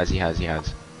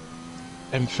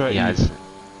 M30. He has.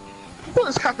 What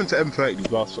has happened to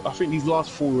M30 I think these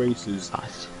last 4 races.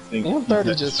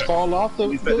 M30 just fall off the.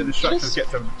 The distractions get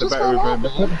the better of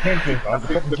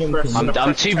him.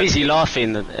 I'm too busy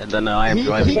laughing than I am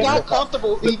driving. He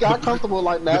got comfortable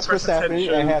like Max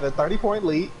Verstappen and had a 30-point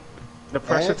lead. The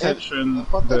press attention,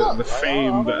 the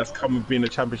fame that has come with being a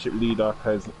championship leader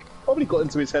has probably got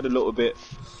into his head a little bit,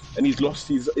 and he's lost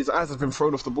his eyes have been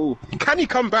thrown off the ball. Can he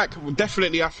come back?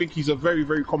 Definitely. I think he's a very,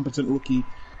 very competent rookie.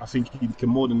 I think he can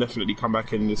more than definitely come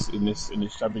back in this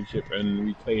championship and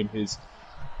reclaim his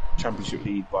championship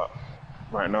lead. But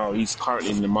right now he's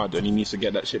currently in the mud and he needs to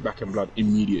get that shit back in blood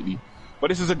immediately. But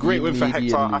this is a great win for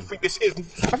Hector. I think this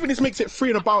makes it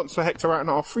 3 in a bounce for Hector right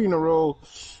now. 3 in a row.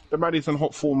 The man is in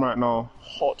hot form right now.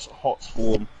 Hot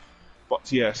form.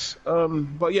 But yes.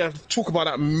 But yeah, talk about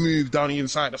that move down the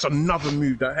inside. That's another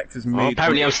move that Hector's made. Oh,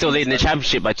 apparently I'm still leading the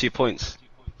championship by 2 points.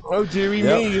 Oh dearie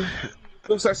me.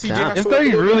 Looks like CJ has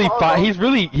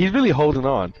he's really holding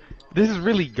on. This is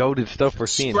really goated stuff we're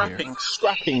seeing here.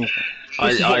 Scrapping.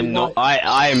 I am not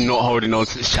holding on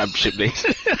to this championship lead.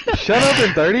 Shut up,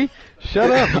 M30.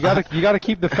 Shut up. You gotta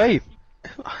keep the faith.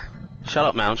 Shut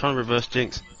up, man. I'm trying to reverse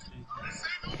jinx.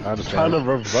 Trying to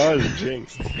reverse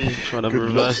jinx. Trying to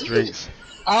reverse jinx.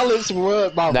 Alex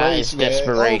ruined my race, man.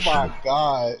 Desperation. Oh my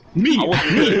god. Me.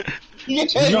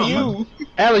 Yeah, you.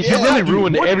 Alex, you really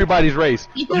ruined everybody's race.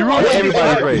 You ruined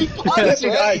everybody's race.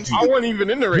 I wasn't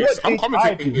even in the race. I'm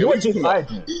commentating.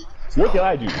 What did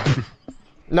I do?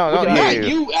 No, not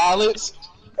you, Alex.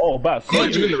 Oh, bad. I'm not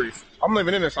even in the race. I'm not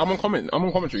even in this. I'm on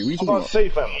commentary. What I can't say,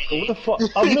 fam. What the fuck?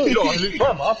 I'm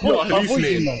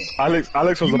not.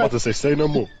 Alex was about to say no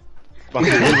more. He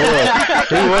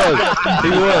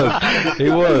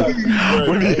was.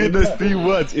 When you hear those 3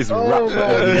 words, it's rap.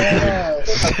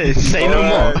 Say no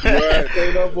more.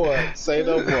 Say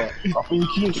no more. I think you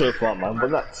keen so far, man.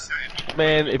 Relax.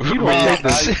 Man, if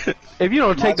you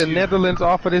don't take the Netherlands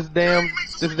off of this damn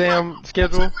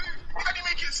schedule,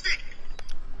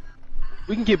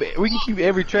 we can keep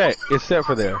every track except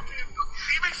for there.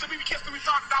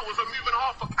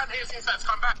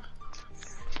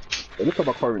 Look at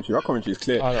my commentary. Our commentary is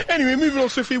clear. Anyway, moving on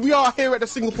swiftly. We are here at the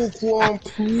Singapore Grand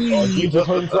Prix. This is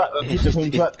home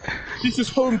track. This is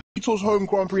Detour's home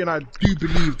Grand Prix, and I do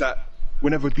believe that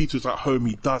whenever Detour's at home,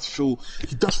 he does feel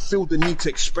the need to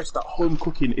express that home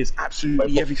cooking is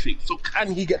absolutely everything. So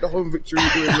can he get the home victory?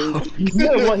 He hasn't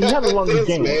won the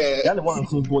game. He hasn't won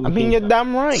since I mean, you're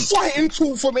damn right. Fighting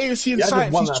talk from AFC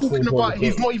Insights. He's talking about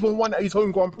he's not even won at his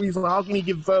home Grand Prix. So how can he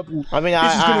give verbal? I mean, I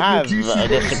have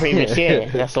the previous year.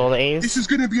 That's all it is. This is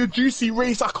going to be a juicy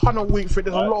race. I cannot wait for it.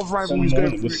 There's a lot of rivalries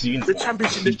going through. The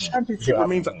championship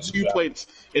remains at 2 points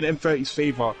in M30's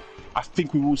favour. I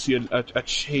think we will see a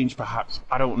change, perhaps.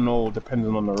 I don't know,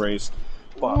 depending on the race.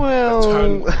 But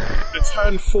the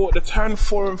turn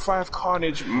 4 and 5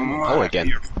 carnage.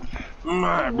 Again.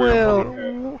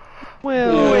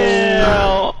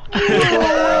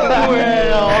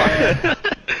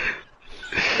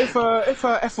 If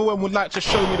FOM would like to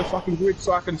show me the fucking grid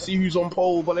so I can see who's on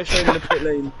pole, but they're showing me the pit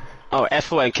lane. Oh,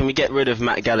 FOM, can we get rid of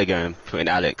Matt Gallagher and put in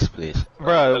Alex, please?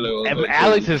 Bro,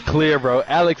 Alex is clear, bro.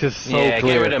 Alex is so clear. Yeah,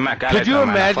 get rid of Matt Gallagher. Could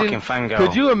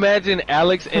you imagine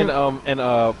Alex and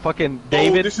fucking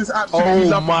David? Oh, this is absolutely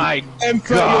lovely. My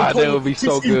god, that would be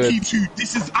so good. P2.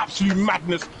 This is absolute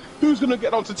madness. Who's gonna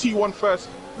get onto T1 first?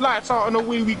 Lights out and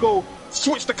away we go.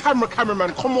 Switch the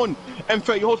cameraman. Come on.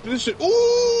 M30 holds position.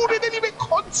 Ooh, they didn't even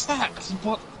contact.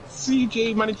 But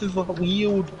CJ manages to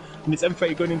yield, and it's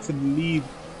M30 going into the lead.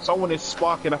 Someone is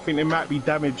sparking. I think there might be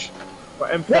damage.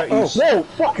 But M30 is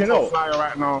fucking on fire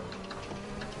right now.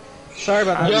 Sorry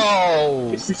about that.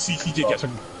 Yo! CJ gets a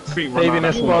great run. Tavian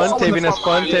has spun, Tavian has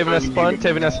spun, Tavian has spun,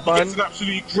 Tavian has spun. It's an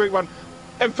absolutely great run.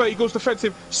 M30 goes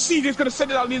defensive. CJ's going to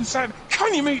send it out the inside.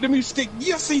 Can you make the move stick?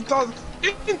 Yes, he does.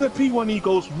 In the P1 he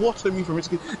goes. What a move from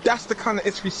Risky. That's the kind of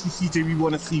S3C CJ we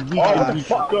want to see.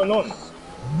 What's going on?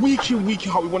 Week in, week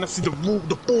out, we want to see the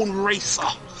born racer.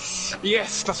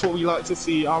 Yes, that's what we like to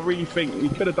see. I really think he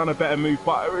could have done a better move,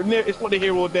 but it's not the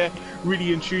hero there.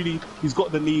 Really and truly, he's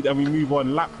got the lead, and we move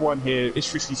on. Lap 1 here.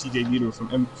 It's Risky CJ leading from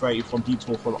M30, from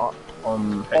Detour, from up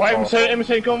on. Oh,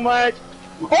 M30, come back.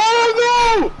 Oh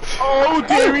no! Oh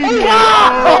dearie me!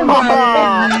 Oh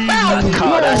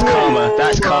that's karma.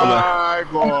 That's karma. Oh my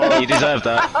god! You deserve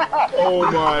that.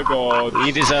 Oh my god!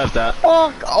 You deserve that.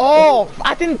 Oh,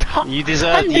 I didn't touch. You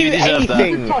deserve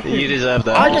that. You deserve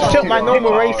that. I just took my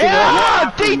normal racing.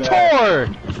 Ah, Detour!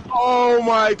 Oh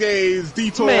my days!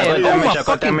 Detour! Man, damage, oh my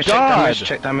fucking damage, god!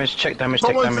 check damage.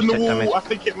 Someone's in the wall. I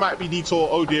think it might be Detour.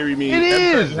 Oh dearie me! It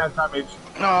is! Has damage.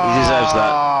 He deserves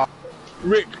that.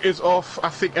 Rick is off. I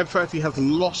think M30 has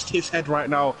lost his head right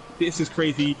now. This is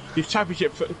crazy. His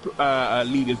championship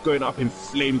lead is going up in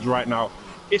flames right now.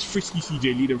 It's Frisky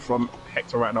CJ leading from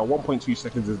Hector right now. 1.2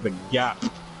 seconds is the gap.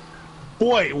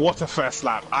 Boy, what a first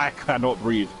lap. I cannot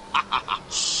breathe.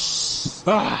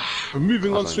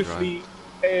 Moving on swiftly.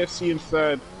 AFC in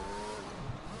third.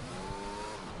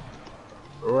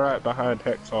 Right behind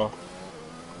Hector.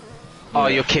 Oh,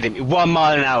 you're kidding me. 1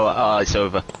 mile an hour. Oh, it's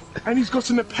over. And he's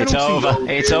gotten a penalty.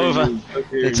 It's over.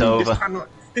 It's over.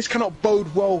 This cannot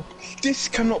bode well. This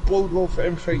cannot bode well for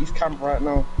M30's camp right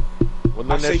now. Well,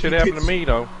 then that should happen to me,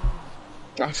 though.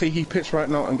 I say he pits right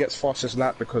now and gets fastest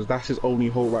lap because that's his only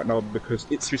hope right now, because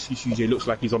it's Risky CJ looks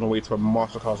like he's on the way to a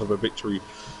masterclass of a victory.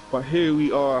 But here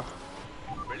we are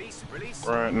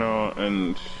right now,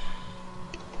 and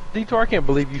Detour, I can't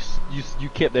believe you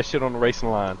kept that shit on the racing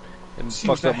line and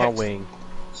fucked up my wing.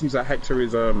 Seems like Hector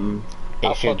is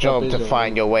It's your job to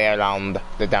find your way around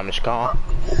the damaged car.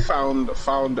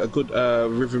 Found a good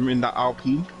rhythm in that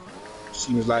Alpine.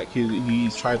 Seems like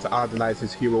he's trying to idolize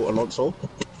his hero Alonso.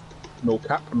 No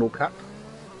cap.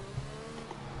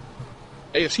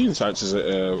 AFC Insights is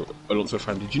a Alonso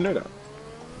fan. Did you know that?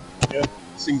 Yeah.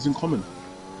 Things in common.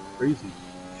 Crazy.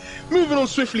 Moving on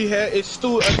swiftly here. It's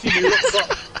still a team looks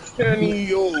up.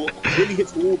 Really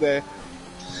hits the wall there,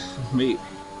 mate.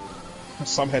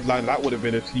 Some headline that would have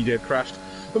been if CJ had crashed.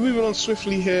 But moving on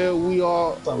swiftly here, we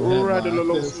are riding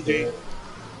along CJ.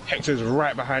 Hector's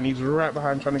right behind. He's right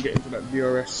behind, trying to get into that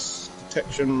DRS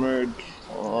detection mode.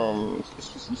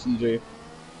 It's Risky CJ.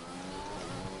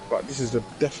 But this is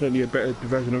definitely a better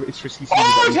version of It's Risky CJ.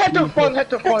 Oh, he had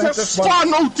to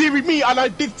spun! Oh dearie me! And I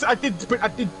did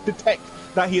detect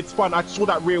that he had spun. I saw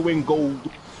that rear wing go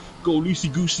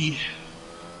loosey goosey.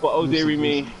 But oh dearie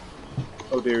me!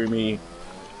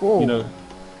 Whoa. You know,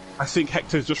 I think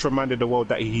Hector's just reminded the world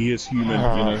that he is human.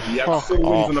 You know, he had 4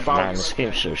 wins on the bounce.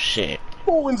 Man, so shit.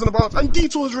 4 wins on the bounce, and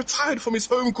Detour has retired from his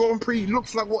home Grand Prix.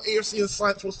 Looks like what AFC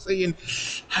Insights was saying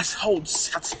has held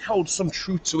some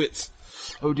truth to it.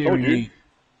 Oh dear me.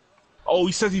 Oh,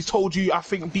 he says he's told you. I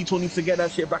think Detour needs to get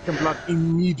that shit back in blood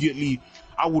immediately.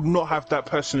 I would not have that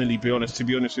personally, to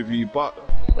be honest with you. But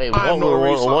wait,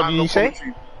 what did you say?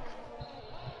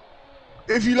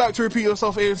 If you like to repeat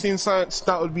yourself, AFC Insights,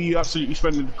 that would be absolutely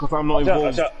splendid because I'm not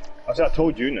involved. I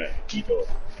told you, innit, Detour.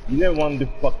 You never won the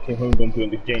fucking home Grand Prix in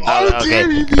the game.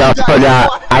 Okay, just for that,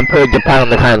 I put Japan on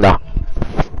the calendar.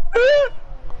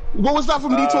 What was that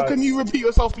from Detour? Can you repeat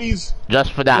yourself, please?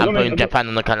 Just for that, I'm putting Japan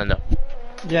on the calendar.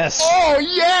 Yes. Oh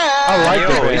yeah! I like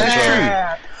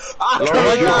that. It's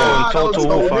true. Total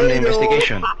Wolf under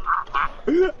investigation.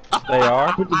 They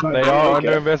are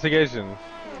under investigation.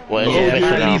 What is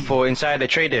it? For insider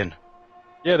trading.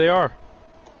 Yeah, they are.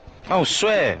 Oh,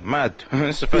 swear, mad.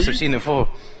 This is the first I've seen it for.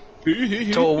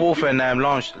 Total Wolf and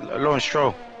Lawrence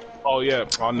Stroll. Oh yeah.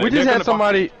 We just had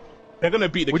somebody. They're gonna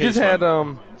beat the We case, just had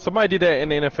somebody did that in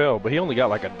the NFL, but he only got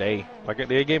like a day. Like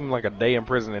they gave him like a day in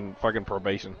prison and fucking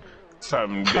probation.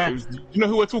 You know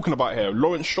who we're talking about here?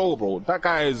 Lawrence Stroll, bro. That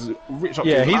guy is rich up.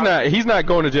 Yeah, he's not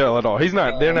going to jail at all. He's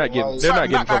not. They're not getting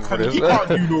trouble for this. He can't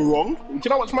do no wrong. Do you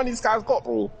know how much money this guy's got,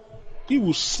 bro? He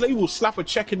will slap a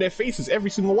check in their faces, every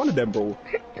single one of them, bro.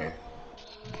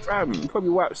 He probably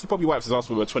wipes his ass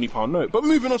with a £20 note. But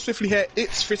moving on swiftly here,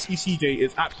 It's Frisky CJ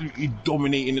is absolutely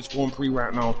dominating this Grand Prix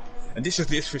right now. And this is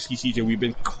the It's Frisky CJ we've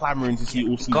been clamouring to see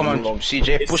all season long. Come on,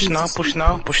 CJ, push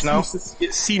now.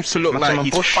 It seems to look like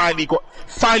he's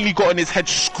finally gotten his head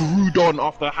screwed on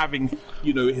after having,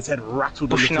 you know, his head rattled.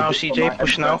 Push now, CJ,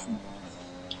 push now.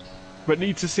 But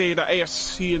need to say that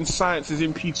AFC and Science is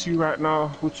in P2 right now,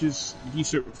 which is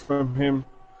decent from him.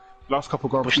 Last couple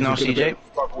of Grand Prix, now, CJ.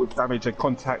 Struggle with damage and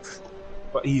contact,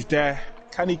 but he's there.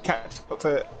 Can he catch up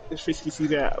to this risky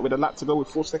CJ with a lap to go with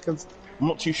 4 seconds? I'm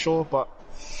not too sure, but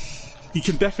he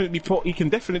can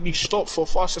definitely stop for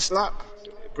fastest lap,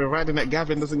 providing that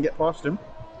Gavin doesn't get past him.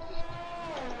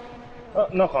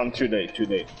 Knock on, too late.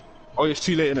 Oh, it's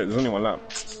too late, innit? There's only one lap.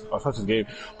 Oh, such a game.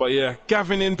 But yeah,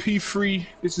 Gavin in P3.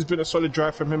 This has been a solid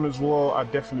drive from him as well, I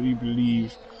definitely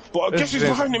believe. But I guess who's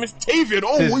behind him is Tavian.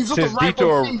 Oh, he's on the right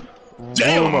on.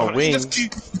 Damn, I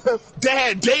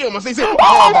say,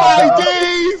 oh my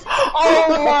days!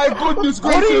 Oh my goodness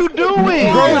gracious! What are you doing?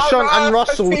 Roshan and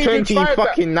Russell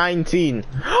 2019.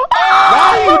 Why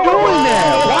are you doing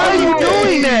that? Why are you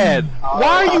doing that?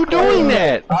 Why are you doing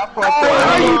that? Why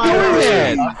are you doing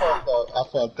that? I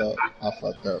fucked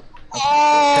up.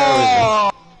 Oh!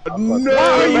 No! Why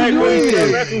are you doing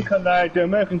this?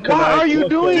 American Why are you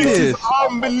doing This this? is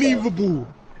unbelievable.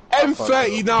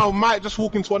 M30 now might just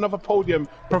walk into another podium,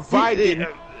 providing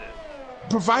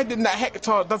that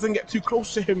Hector doesn't get too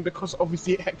close to him, because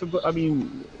obviously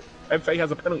M30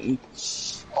 has a penalty.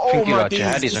 I think you got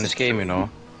jihadis on this game, you know.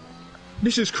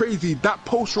 This is crazy. That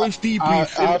post-race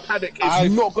debrief in the paddock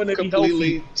is not going to be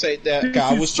healthy. Take that. This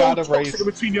I is was so trying to toxic race.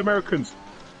 between the Americans.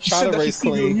 Trying to race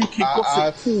clean. I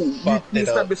fucked you it up.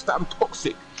 established that I'm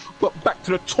toxic. But back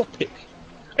to the topic.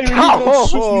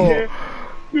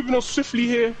 Moving on swiftly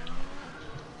here.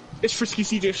 It's Frisky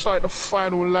CJ started the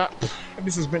final lap, and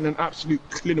this has been an absolute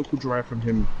clinical drive from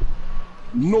him.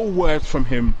 No words from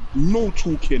him, no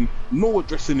talking, no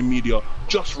addressing the media,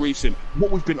 just racing.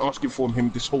 What we've been asking from him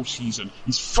this whole season.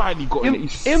 He's finally got it.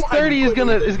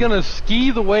 M30 is gonna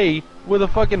ski the way with a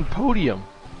fucking podium.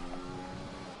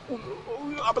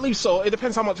 I believe so. It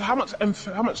depends how much.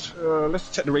 Let's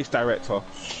check the race director.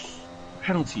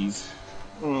 Penalties.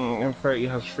 M30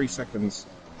 has 3 seconds.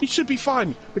 He should be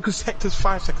fine because Hector's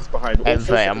 5 seconds behind.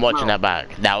 M30, I'm watching that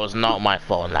back. That was not my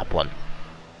fault on that one.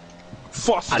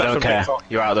 I don't care.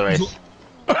 You're out of the race.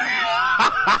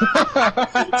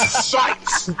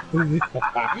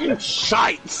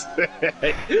 Shite!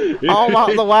 I'm out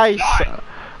of the way.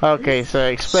 Okay, so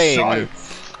explain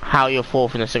how you're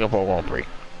fourth in the Singapore Grand Prix.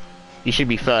 You should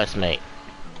be first, mate.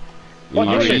 You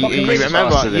remember? You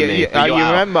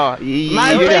remember?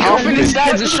 Man, break open the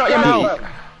stands and shut your mouth.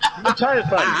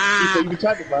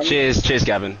 Cheers,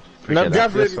 Gavin. No,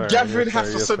 Gavin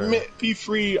has to submit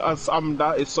P3 as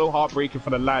that is so heartbreaking for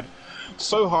the lad.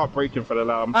 So heartbreaking for the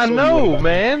lad. I know,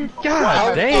 man.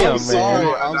 God damn,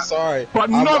 man. I'm sorry. But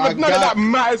none of that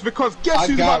matters, because guess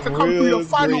who's about to come through the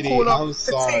final corner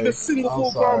to take the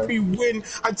Singapore Grand Prix win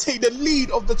and take the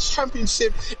lead of the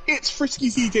championship. It's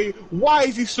Frisky CJ. Why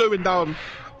is he slowing down?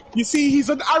 You see, he's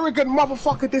an arrogant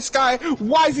motherfucker, this guy.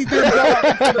 Why is he doing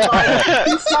that?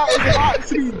 This guy is an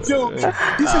absolute joke.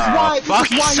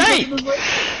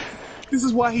 This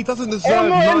is why he doesn't deserve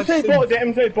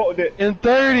MJ bottled it.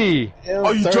 M30.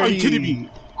 Are you kidding me?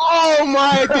 Oh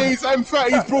my days, M30,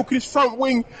 he's broken his front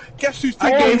wing. Guess who's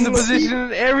taking I gave him the position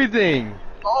and everything.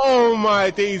 Oh my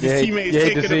days, his teammate is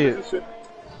taking the position.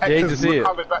 Hector's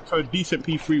recovered back to a decent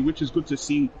P3, which is good to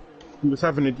see. He was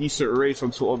having a decent race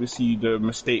until obviously the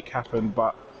mistake happened,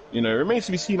 but you know, it remains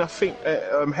to be seen. I think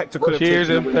Hector could have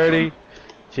taken M30.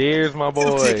 Cheers, my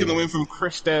boy. Taking the win from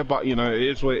Chris there, but you know, it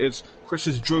is what it is. Chris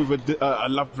has drove a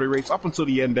lovely race up until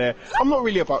the end there. I'm not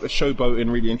really about the showboating,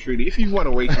 really and truly. If you want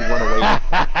to race, you want to race.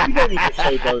 You don't need to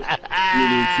showboat,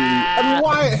 really and truly. I mean,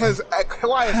 why has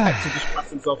Hector just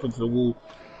pressed himself into the wall?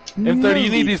 M30, you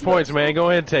need these points, man. Go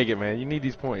ahead and take it, man. You need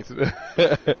these points.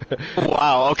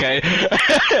 Wow, okay.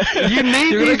 You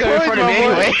need these points, my boy.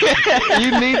 Anyway.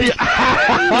 You need the...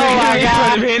 Oh my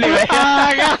god. Anyway.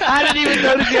 I didn't even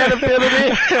notice you had a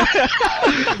penalty.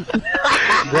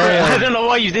 I don't know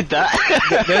why you did that.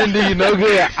 That didn't do you no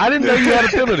good. I didn't know you had a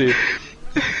penalty.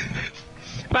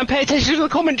 Man, pay attention to the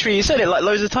commentary. You said it like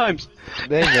loads of times.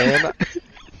 Dang, man.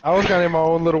 I was kind of in my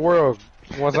own little world.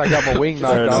 Once I got my wing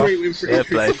knocked off. Fair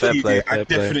play. I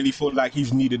definitely feel like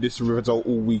he's needed this result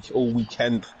all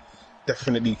weekend.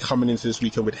 Definitely coming into this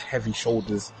weekend with heavy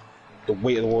shoulders. The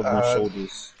weight of the world on his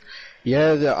shoulders.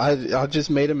 Yeah, I just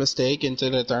made a mistake into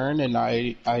the turn, and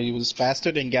I was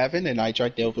faster than Gavin, and I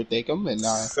tried to overtake him, and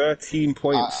 13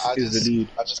 points is the lead.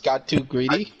 I just got too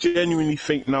greedy. I genuinely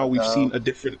think now we've seen a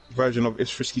different version of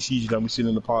It's Frisky CJ than we've seen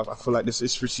in the past. I feel like this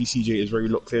It's Frisky CJ is very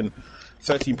locked in.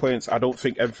 13 points. I don't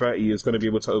think M30 is going to be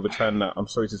able to overturn that. I'm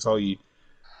sorry to tell you,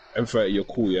 M30, you're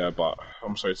cool, yeah, but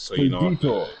I'm sorry to tell you now.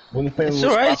 It's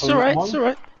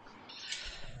alright.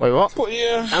 Wait, what? But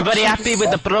yeah, I'm very happy with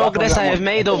the progress I have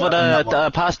made over the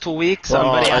past 2 weeks.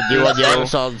 I'm very happy. Do you want the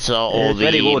answer or the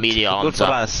very good. media Good for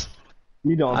answer? us.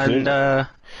 Media answer.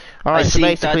 And Alright, so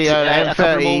basically,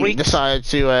 M30 decided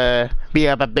to be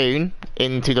a baboon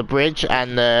into the bridge,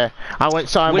 and I went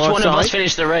side by side. Which one of us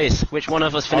finished the race? Which one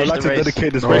of us finished the race?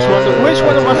 Dedicate this Which one of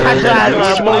us had to have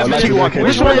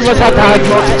Which one of us had to have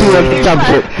Mod 2 on the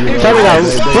championship? Tell me now,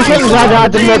 which one of us had to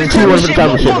have the Mod 2 on the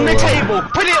championship? On the table!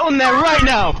 Put it on there right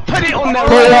now! Put it on there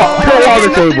Put right now! it on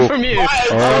the table. From you.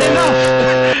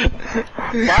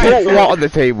 Put what on the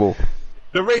table?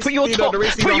 The race Put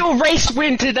your race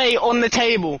win today on the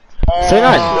table. Say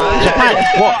nice.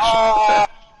 Japan, watch.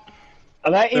 I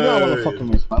like even I want to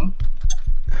fucking race, man.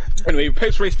 Anyway,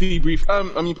 post-race debrief.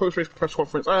 Post-race press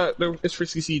conference. It's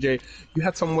Frisky CJ. You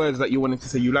had some words that you wanted to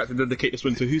say. You'd like to dedicate this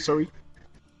one to who? Sorry.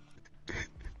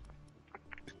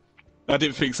 I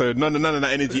didn't think so. None of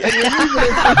that energy. Anyway,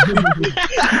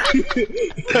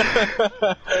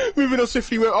 moving on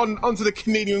swiftly, we're on to the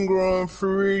Canadian Grand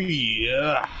Prix.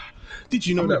 Did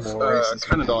you know that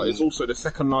Canada is also the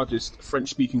second largest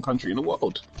French-speaking country in the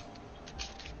world?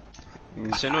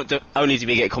 So not only do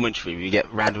we get commentary, we get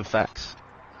random facts.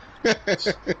 I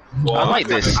like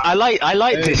this. I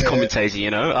like this commentator.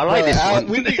 You know, I like this one.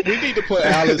 We need to put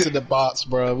Alice in the box,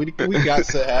 bro. We got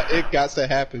to. It got to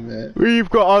happen, man. We've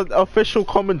got an official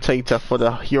commentator for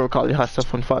the Uralkali Haas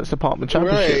Fun Fights Department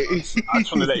Championship. Right. I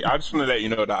just want to let you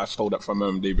know that I stole that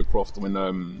from David Croft when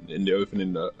in the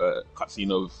opening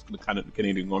cutscene of the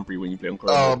Canadian Grand Prix when you play on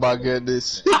Chrome. Oh my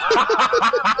goodness.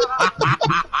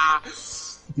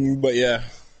 But yeah.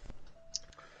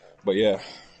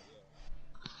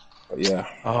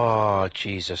 Oh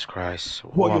Jesus Christ!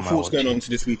 What are your thoughts going on to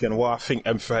this weekend? Well, I think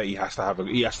M30 has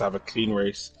to have a clean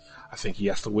race. I think he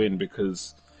has to win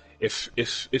because if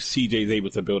CJ is able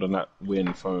to build on that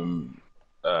win from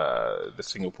the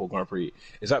Singapore Grand Prix,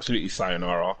 it's absolutely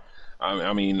sayonara.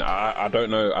 I mean, I don't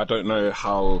know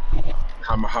how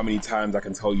many times I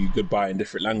can tell you goodbye in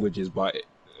different languages, but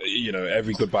you know,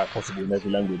 every goodbye possible in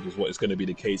every language is what is going to be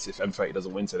the case if M30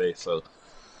 doesn't win today. So.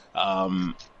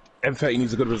 M30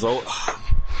 needs a good result.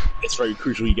 It's very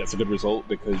crucial he gets a good result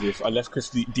because unless Chris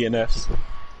DNFs,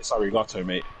 it's arigato,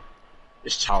 mate.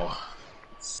 It's ciao.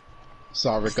 It's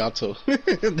arigato.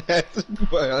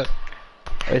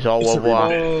 It's all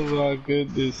revoir. Oh my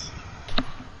goodness.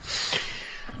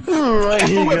 Alright,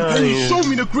 show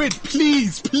me the grid,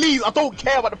 please. I don't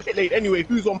care about the pit lane anyway.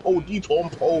 Who's on pole? Detour on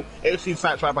pole. AFC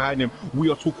Sats right behind him. We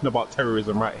are talking about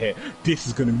terrorism right here. This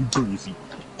is gonna be breezy.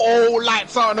 All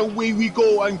lights out and away we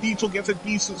go, and Detour gets a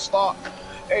decent start.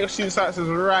 AFC Sats is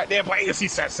right there, but AFC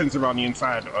Sats sends around the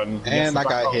inside. And I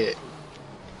got hit.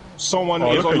 Someone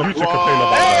is on the front.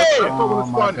 Oh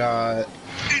my god.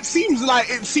 It seems like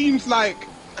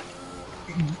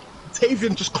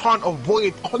Tavian just can't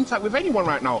avoid contact with anyone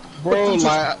right now. Bro,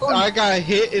 like, I got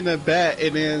hit in the back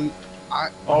and then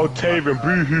Tavian,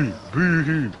 boo-hoo,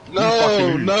 boo-hoo.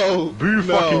 No. Boo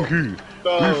fucking who.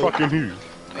 Boo fucking who.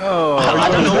 Oh,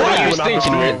 I don't know what you was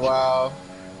thinking, Rick. Wow.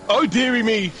 Oh dearie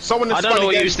me! I don't know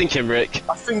what you was thinking, Rick.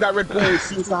 I think that Red Bull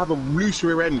seems to have a loose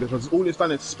rear end because all it's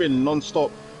done is spin non-stop.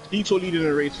 Detour leading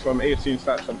the race from AFC and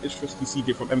Stats from Frisky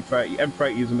CJ from M30.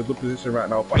 M30 is in a good position right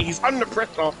now, but he's under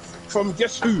pressure from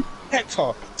guess who?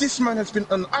 Hector. This man has been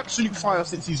on absolute fire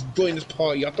since he's joined this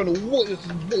party. I don't know what is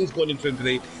going into him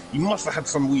today. He must have had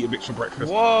some Weetabix for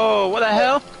breakfast. Whoa, what the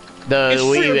hell? The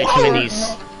Weetabix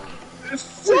minis.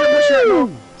 It's right now.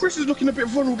 Chris is looking a bit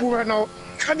vulnerable right now.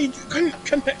 Can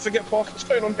Hector get past what's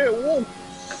going on here? Whoa.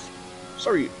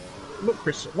 Sorry. Look,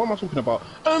 Chris, what am I talking about?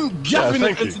 Gavin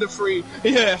into the free.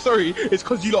 Yeah, sorry. It's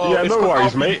because you lot are... Yeah, no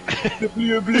worries, mate. The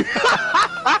blue.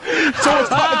 Someone's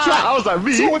cut the track. I was like,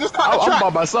 me? Someone just cut the track.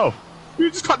 I'm by myself. You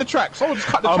just cut the track. Someone just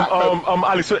cut the track.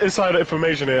 Alex, insider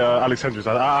information here, Alex Hendricks.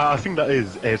 I think that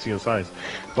is AFC and Science.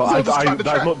 But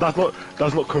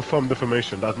that's not confirmed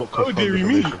information. That's not confirmed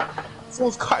information.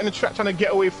 Someone's cutting the track trying to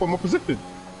get away from opposition.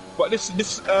 But this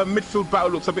midfield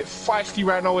battle looks a bit feisty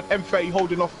right now with M30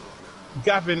 holding off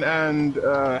Gavin and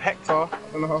Hector. I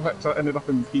don't know how Hector ended up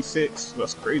in P6.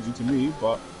 That's crazy to me,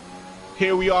 but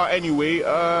here we are anyway.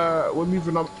 We're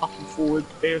moving up and forward.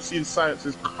 AFC and Science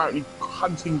is currently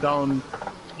hunting down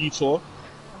Detour.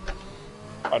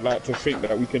 I'd like to think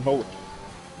that we can hold.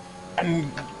 And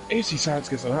AFC Science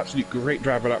gets an absolute great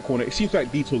drive at that corner. It seems like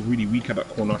Detour's really weak at that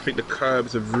corner. I think the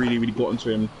curbs have really gotten to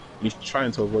him, and he's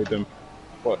trying to avoid them.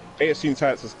 But AFC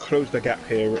Science has closed the gap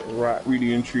here, right?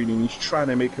 Really intriguing. He's trying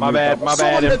to make him. My bad.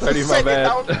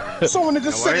 Someone had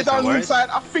just set it down inside.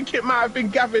 I think it might have been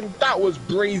Gavin. That was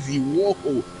brazy. Whoa.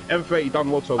 M30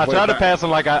 done well to avoid I tried to pass him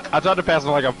like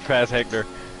I pass Hector.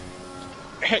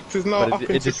 Hector's now up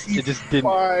into it just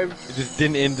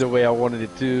didn't end the way I wanted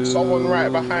it to. Someone right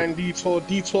behind Detour.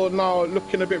 Detour now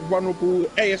looking a bit vulnerable.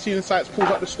 AFC Insights pulls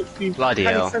out the 16. Bloody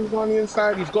hell. He sends on the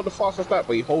inside. He's got the fastest lap,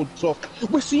 but he holds off.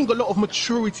 We're seeing a lot of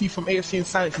maturity from AFC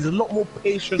Insights. He's a lot more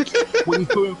patient when he's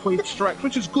going for his strikes,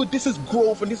 which is good. This is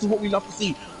growth, and this is what we love to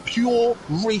see. Pure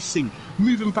racing.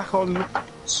 Moving back on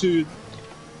to...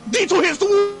 Detour hits the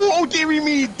wall! Oh, dearie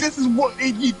me! This is what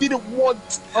he didn't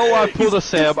want! Oh, I pulled a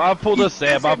Seb! I pulled a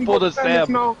Seb!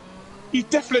 He's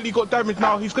definitely got damage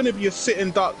now. He's going to be a sitting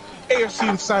duck. AFC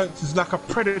Insights is like a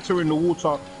predator in the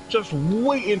water, just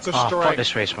waiting to strike. Fuck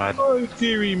this race, man. Oh,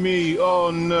 dearie me.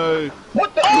 Oh, no.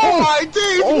 What the? Oh, my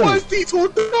days! Oh. What has Detour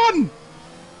done?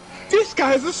 This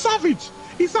guy is a savage.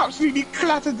 He's absolutely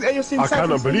clattered AFC Insights. I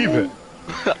cannot believe it.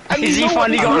 Is he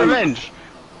finally got revenge?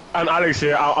 And Alex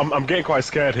here, I'm getting quite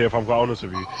scared here if I'm quite honest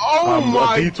with you. Oh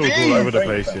my Detour's all over the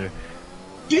place here.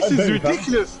 This is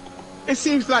ridiculous. It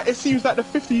seems like the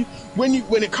 50 when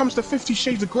it comes to 50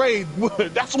 Shades of Grey,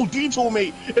 that's all Detour,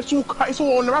 mate. It's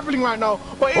all unraveling right now.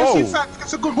 But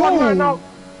it's a good run right now.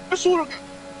 It's all.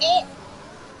 Oh,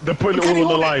 they're putting it all on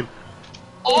the line.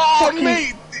 Oh,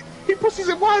 mate. He pushes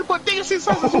it wide, but AFC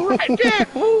Insights is all right there.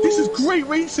 This is great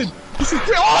racing. This is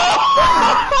great.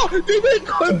 Oh! They made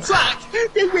contact.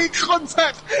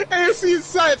 AFC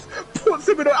Insights puts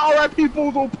him in an RIP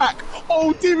Bulldog pack.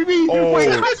 Oh, dear me. Oh. Wait,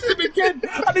 catches him again.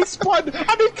 And he spun.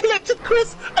 And he collected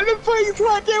Chris. And then Faye's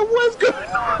right there. What's going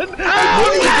on?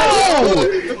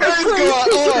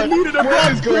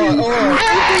 What is going on?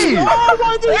 Hey! Oh,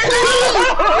 my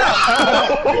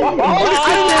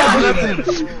God.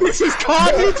 This is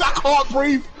carnage. I can't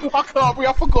breathe. I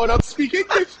forgot how to speak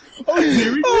English. Oh,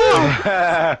 dear.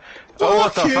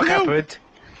 What the fuck happened?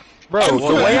 Bro,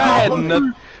 the way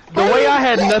I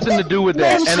had nothing to do with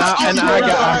that, and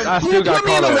I still got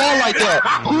caught up. Like that?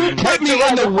 Who kept me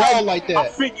on the wall like that? I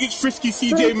think it's Frisky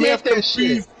CJ may have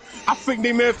confused. I think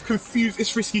they may have confused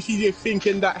It's Frisky CJ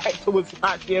thinking that Hector was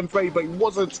actually M30, but he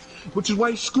wasn't, which is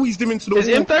why he squeezed him into the wall. Is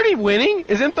M30 winning?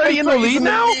 Is M30 in the lead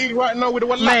now? Right now with the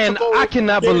one Man, I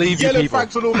cannot believe you people. I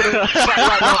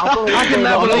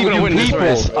cannot believe you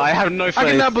people. I have no faith.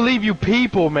 I cannot believe you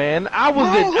people, man. I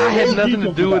had nothing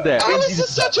to do with that. This is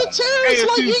such a terrorist,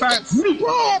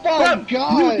 oh my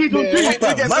God,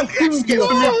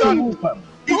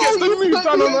 He gets the move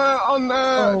done on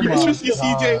Frisky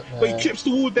CJ, but he clips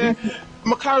the wall there.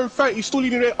 McLaren 30 still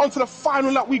leading there. Onto the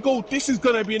final lap we go. This is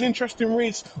going to be an interesting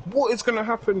race. What is going to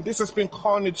happen? This has been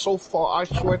carnage so far. I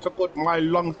swear to God, my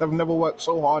lungs have never worked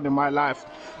so hard in my life.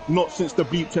 Not since the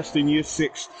bleep test in year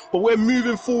 6. But we're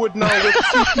moving forward now. We're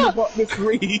speaking about this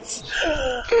race.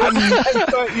 And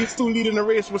M30 is still leading the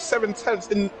race with 7 tenths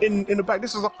in the back.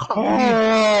 This is a cut. Oh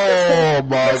my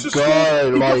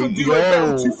God. He doesn't do it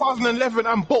in 2011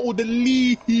 and bottled the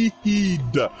lead.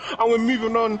 And we're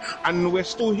moving on. And we're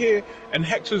still here. And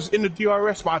Hector's in the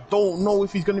DRS, but I don't know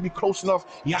if he's going to be close enough.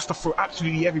 He has to throw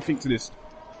absolutely everything to this.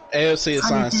 AFC is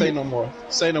signed. Say no more.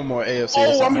 Say no more. AFC.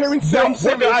 Oh, I'm hearing Sam.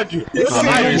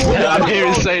 I'm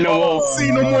hearing say no more. Say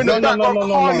no more. No. Don't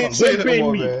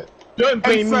blame me. Don't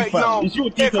blame me, fam. It's your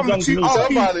team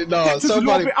done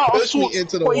Somebody push me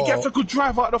into the wall. But he gets a good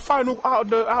drive out of the final,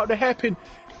 out of the hairpin.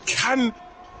 Can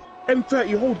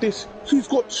M30 hold this? He's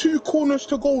got 2 corners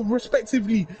to go,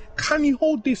 respectively. Can he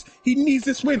hold this? He needs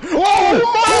this win. Oh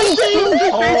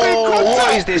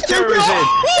what is this terrorism?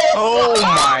 Oh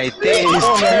my days,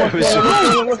 terrorism.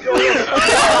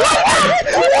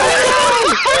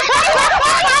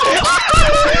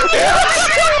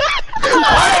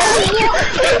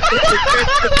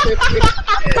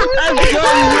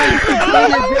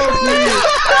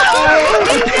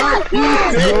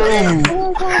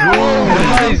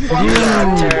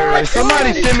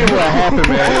 Somebody send me what happened,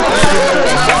 man.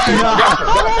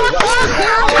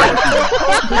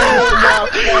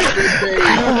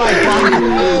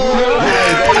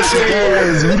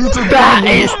 That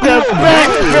is the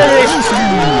best finish!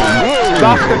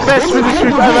 That's the best finish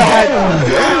we've ever had!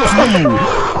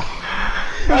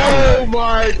 Oh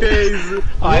my days!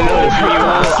 I learned from you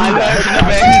all. I learned from the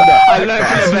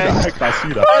best.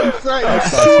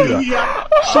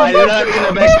 I learned from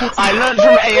the best. I learned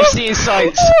from AFC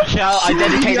Insights. Shall I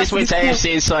dedicate this win to AFC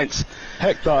Insights?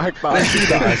 Hector, I see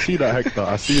that, Hector,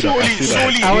 I see that.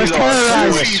 I was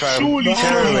terrorized.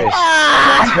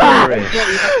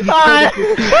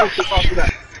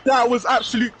 That was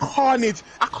absolute carnage.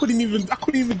 I couldn't even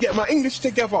get my English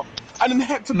together. And then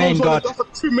Hector goes on and does the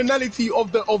criminality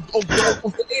of the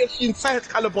AFC Insights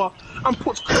caliber and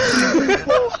puts.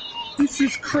 This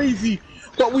is crazy.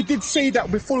 But we did say that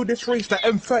before this race that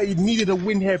M30 needed a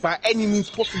win here by any means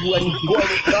possible, and he got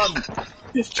it done.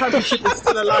 This championship is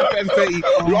still alive for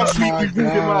M30. Last week we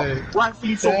ruled him out.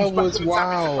 Rightfully so. That was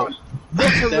wow.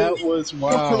 That was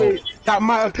wow. That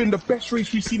might have been the best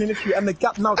race we've seen in history, and the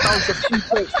gap now down to 3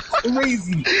 points.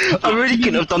 Crazy. I really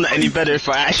couldn't have done that any better if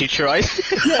I actually tried.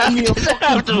 Yeah,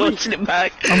 after watching it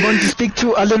back. I'm going to speak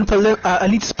to Alan I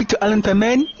need to speak to Alan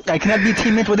Perman. I cannot be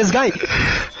teammate with this guy.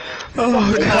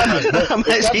 Oh god, I'm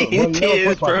actually in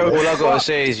tears, bro. All I gotta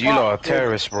say is you lot are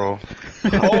terrorists, bro.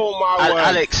 Oh my word.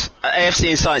 Alex,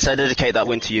 AFC Insights, I dedicate that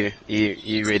win to you.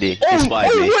 You really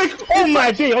inspired me. Oh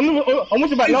my day, I'm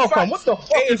watching back now, fam. What the fuck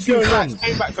is going on?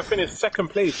 Came back to finish 2nd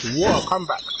place. What a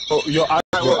comeback.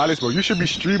 Oh, Alex, bro, you should be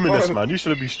streaming this, man. You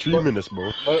should be streaming this,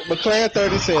 bro. McLaren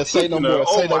 30 said, say no more,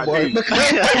 say no more. You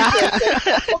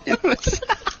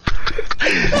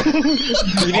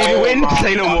need a win,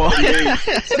 say no more.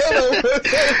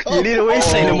 You need a win,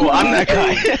 say no more. I'm that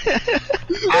guy.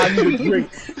 I need a drink.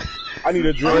 I need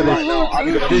a drink right now.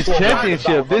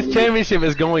 This championship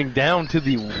is going down to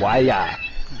the wire.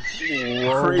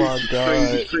 Oh my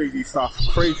god. Crazy stuff.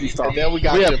 Crazy stuff. And then we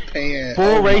got Japan.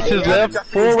 4 races left.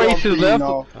 4 races left.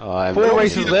 4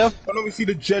 races left. But let me see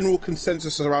the general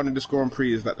consensus surrounding this Grand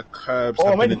Prix is that the curbs. Oh,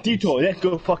 I'm in the detour. Let's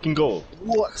go fucking go.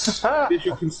 What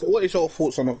is your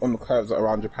thoughts on the curves that are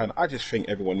around Japan? I just think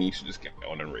everyone needs to just get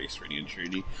on and race, really and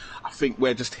truly. I think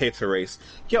we're just here to race.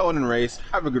 Get on and race,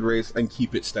 have a good race, and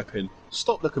keep it stepping.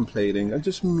 Stop the complaining and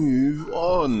just move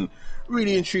on.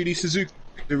 Really and truly, Suzuka.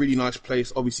 A really nice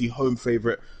place, obviously home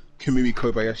favourite Kamui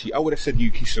Kobayashi. I would have said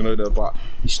Yuki Tsunoda, but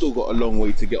he's still got a long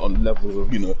way to get on levels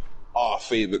of, you know, our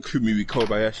favourite Kamui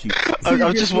Kobayashi.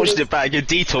 I've just watched it back. Your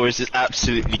detour is just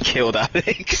absolutely killed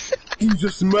Alex. You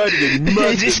just murdered him.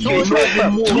 He just killed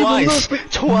him twice.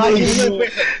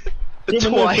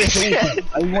 Yeah,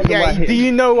 do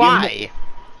you know why?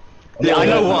 Yeah, I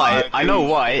know why. I know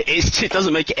why. It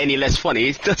doesn't make it any less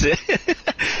funny, does it?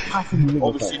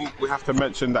 Obviously, we have to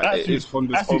mention that it is from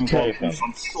this home goal.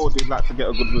 I'm sure they'd like to get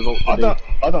a good result today.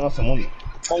 I don't know some money.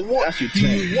 But what do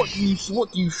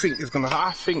you think is gonna happen?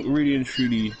 I think really and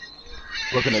truly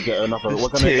we're gonna get another. We're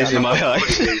gonna get in my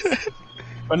eyes.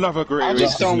 Another great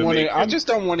race. I just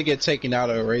don't want to get taken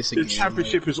out of a race again. The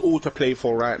championship is all to play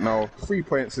for right now. 3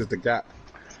 points is the gap.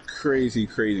 Crazy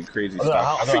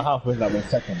stuff. I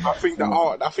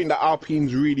think that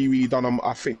Alpine's really done.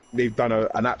 I think they've done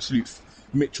an absolute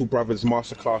Mitchell Brothers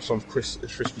masterclass on Chris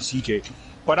Frisky CJ.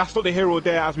 But that's not the hero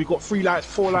there, as we got 3 lights,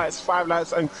 4 lights, 5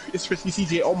 lights, and Chris Frisky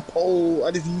CJ on pole,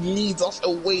 and as he leads us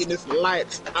away in this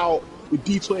lights out with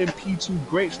Detour in P2.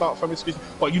 Great start from his.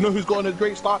 But you know who's got on a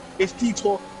great start? It's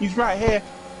Detour. He's right here.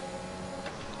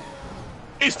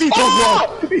 It's Detour's world!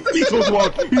 It's Detour's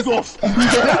world! He's off!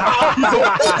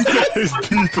 It's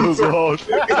Detour's world!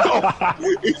 You're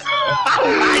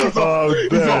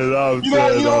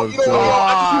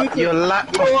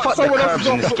fuck the curbs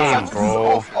in this game,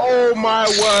 bro. Oh my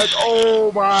word!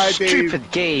 Oh my days! Stupid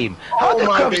game! How are the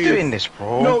curbs doing this,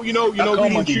 bro? No, you know,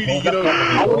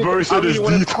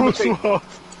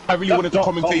 I really wanted to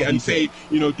commentate and say,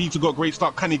 you know, Dieter got a great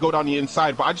start, can he go down the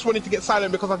inside? But I just wanted to get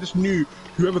silent because I just knew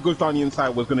whoever goes down the inside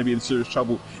was going to be in serious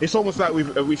trouble. It's almost like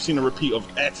we've seen a repeat of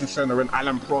Ayrton Senna and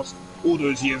Alan Prost all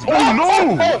those years ago. Oh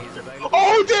no!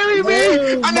 Oh dearie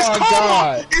me! And it's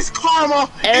karma! It's karma!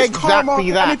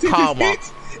 Exactly that, karma.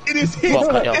 It is hit.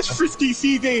 It's Frisky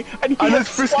CJ, and it's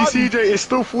Frisky CJ. It's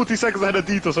still 40 seconds ahead of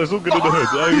Dito, so it's all good in the hood.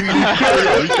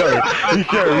 He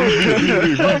carry.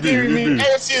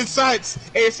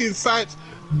 AFC Insights.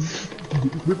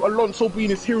 With Alonso being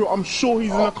his hero, I'm sure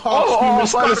he's in a car.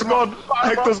 Silas gone.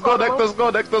 Hector's gone.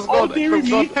 Oh dearie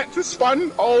me, Hector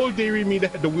spun. Oh dearie me,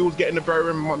 the wheels getting the better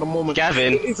at the moment.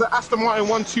 Gavin, it's an Aston Martin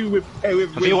 1-2 with.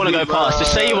 If you want to go past,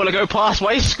 just say you want to go past.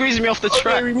 Why are you squeezing me off the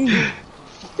track?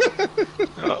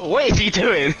 What is he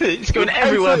doing? He's going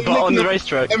everywhere but on the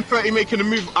racetrack. M30 making a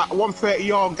move at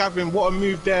 130R. Gavin, what a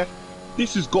move there.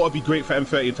 This has got to be great for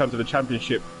M30 in terms of the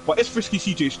championship. But it's Frisky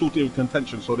CJ still in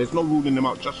contention, so there's no ruling him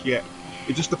out just yet.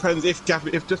 It just depends if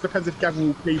Gavin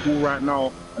will play ball right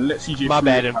now and let CJ. My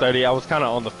bad, M30. I was kind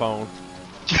of on the phone.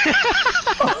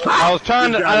 I was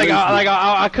trying to.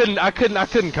 I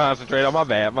couldn't concentrate. On my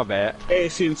bad.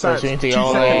 AFC Insights.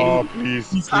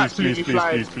 Please.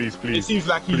 It seems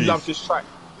like he loves this track.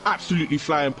 Absolutely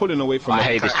flying, pulling away from. I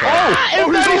hate this track.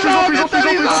 He's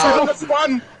off.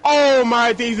 Oh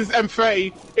my days! It's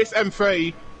M30. It's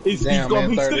M30. He's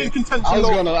gone. He's still in contention. I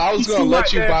was gonna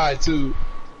let you by too.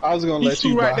 I was gonna let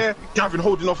you right there. Gavin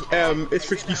holding off. It's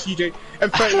Frisky CJ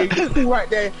and 38. It's still right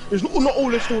there. There's not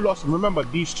all is still lost. Remember,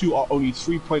 these two are only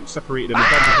 3 points separated in the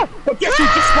championship. But guess who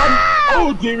just won?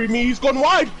 Oh dearie me, he's gone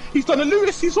wide. He's done a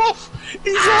Lewis. He's off.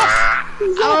 He's off.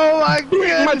 Oh my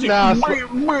god!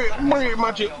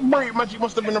 Magic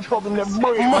must have been a problem there.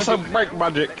 Must have break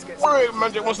magic.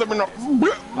 Magic must have been a.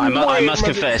 I must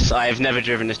confess, I have never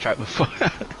driven this track before.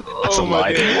 That's a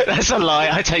lie. That's a lie.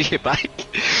 I take it back.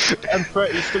 M30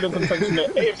 is still in contention there.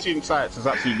 AFC Insights is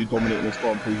absolutely dominating this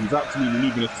Grand Prix. He's absolutely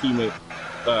leaving his teammate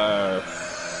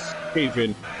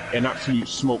Haven in absolute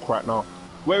smoke right now.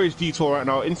 Where is Detour right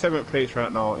now? In 7th place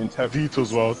right now. In 10th.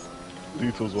 Detour's world.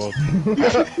 Detour's world.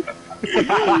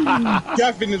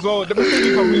 Gavin as well. The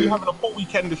Mercedes are really having a hot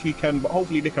weekend this weekend, but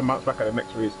hopefully they can bounce back at the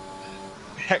next race.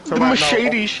 Hector The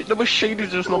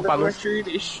Mercedes is not balanced.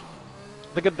 Mercedes.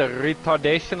 Look at the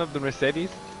retardation of the Mercedes.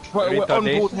 We're on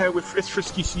board here with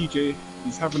Frisky CJ.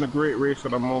 He's having a great race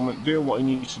at the moment, doing what he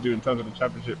needs to do in terms of the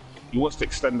championship. He wants to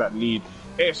extend that lead.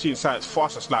 AFC Insights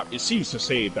fastest lap. It seems to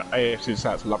say that AFC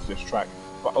Insights loves this track,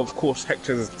 but of course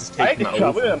Hector's just taking that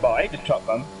over. I hate the truck,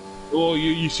 man. Well,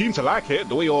 you seem to like it.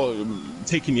 The way you're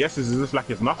taking the S's is just like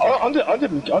it's nothing. I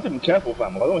didn't careful,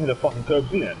 fam. I don't hit the fucking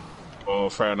curbs in it. Oh,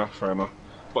 fair enough.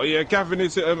 But yeah, Gavin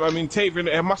is. Taven.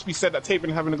 It must be said that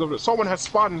Taven having a good. Someone has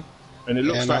spun, and it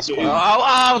looks like.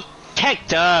 Oh,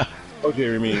 Hector! Oh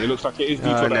dear me, it looks like it is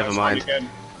Detour. Never mind. Again.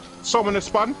 Someone has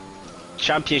spun.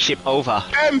 Championship over.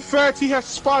 M30 has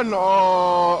spun.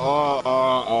 I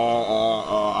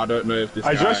don't know if this.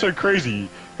 That's so crazy.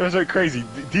 That's so crazy.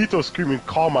 Dito screaming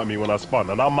calm at me when I spun,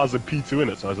 and I'm as a P2 in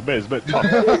it, so it's a bit tough.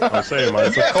 I'm saying, man,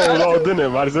 it's a cold old, isn't it,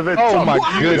 man? It's a bit tough. Oh my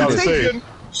goodness.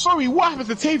 Sorry, what happened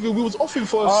to Tavian? We was off him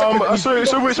for a second.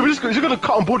 So we're just gonna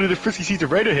cut on board with the Frisky seat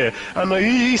radio here, and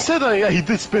he said that he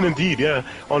did spin indeed,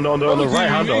 on the right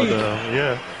hand,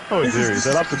 Oh dear, it's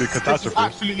an absolute catastrophe. This is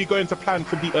absolutely going to plan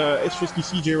for the it's Frisky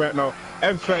CJ right now.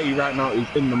 M30 right now is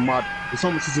in the mud. It's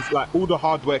almost as if like all the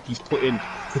hard work he's put in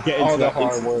to get into that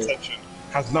section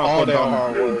has now gone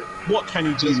down. What can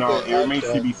he do now? It remains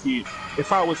to be seen.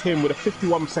 If I was him with a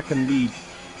 51-second lead,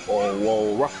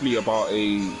 or roughly about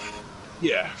a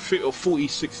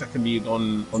 46-second lead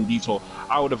on Detour,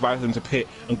 I would advise him to pit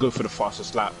and go for the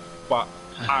fastest lap. But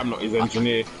I'm not his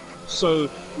engineer. So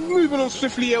moving on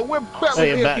swiftly here, we're back with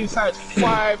AFC Insights.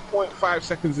 5.5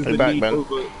 seconds is the lead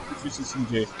over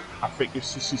CJ. I think if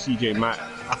CJ might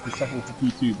have to settle for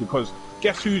P2 because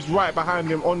guess who's right behind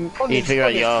him on you figure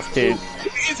out you have to.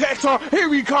 It's Hector.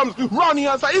 Here he comes, running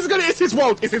outside. It's his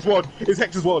world. It's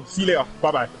Hector's world. See you later.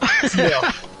 Bye. See you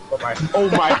later. Bye. Oh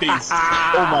my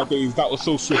days. That was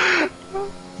so swift.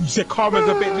 You said Carmen's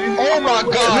a bit. Oh my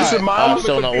god! Listen, man. I'm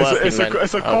still not working,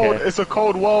 it's a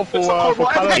cold world for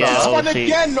Canada.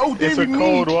 Again. Oh, it's a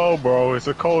cold world, bro. It's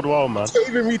a cold world, man.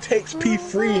 Taven retakes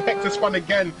P3. Hector spun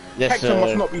again. Hector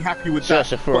must not be happy with that.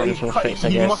 But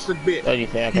he must admit he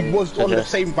was on the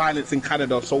same violence in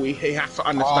Canada, so he has to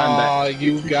understand that. Oh,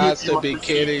 you got to be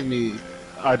kidding me!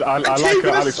 I like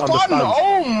how Alex understands.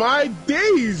 Oh my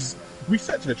days!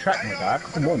 Reset to the track, my guy.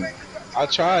 Come on. I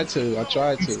tried to.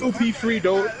 He's still P3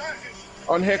 though.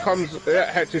 On here comes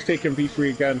Hector's taking P3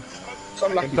 again.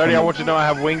 30, I want you to know I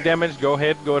have wing damage. Go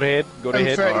ahead. Alright,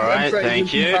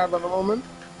 thank you. At the moment.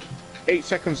 8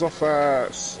 seconds off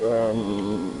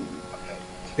Taven.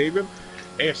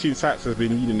 AFC Insights has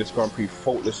been leading this Grand Prix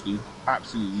faultlessly.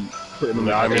 Absolutely putting them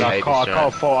I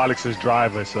can't fault Alex's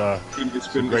drive. It's a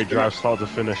great drive start to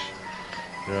finish.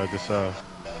 Yeah, just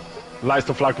lights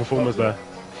the flag performance there.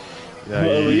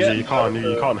 You can't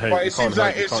hate. But it seems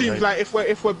like if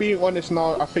we're being honest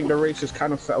now, I think the race has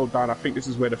kind of settled down. I think this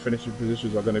is where the finishing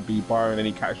positions are going to be, barring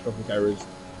any catastrophic errors.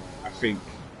 I think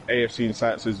AFC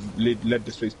Insights has led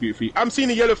this race beautifully. I'm seeing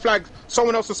a yellow flag.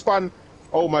 Someone else has spun.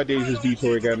 Oh my days, is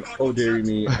Detour again. Oh dearie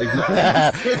me.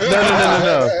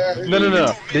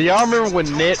 No. Do y'all remember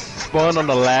when Net spun on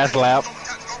the last lap?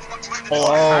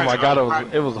 Oh my god,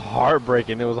 it was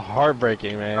heartbreaking. It was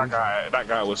heartbreaking, man. That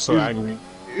guy was so angry.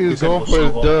 He was going for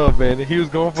a dub, man. He was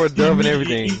going for a dub and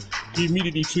everything. He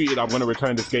immediately tweeted, "I'm gonna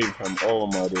return this game from." Oh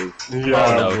my days.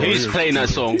 Yeah, who's playing that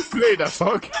song? Who's playing that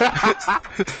song?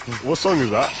 What song is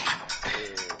that?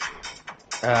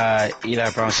 Eli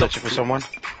Brown searching for someone.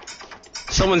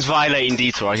 Someone's violating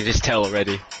Detour. I can just tell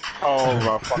already. Oh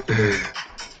my fucking days.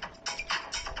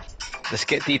 Let's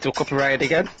get Detour copyrighted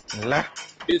again.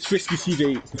 It's Frisky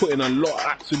CJ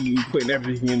absolutely putting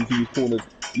everything into these corners.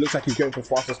 It looks like he's going for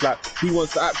fastest lap. He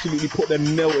wants to absolutely put the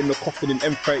nail in the coffin in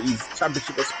M30's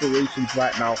championship aspirations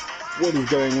right now. What is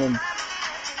going on?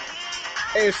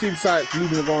 AFC Insights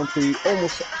leading the Grand Prix,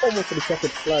 almost for the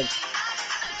checkered flag.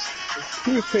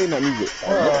 Who is playing that music?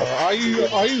 Are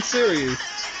you serious?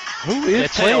 Who is Turn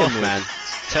it playing off, this? man.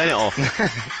 Turn it off.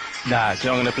 Nah,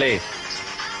 so I'm gonna play.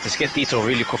 Let's get Dito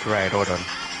really copyrighted. Hold on.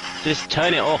 Just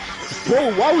turn it off.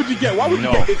 Bro, why would you get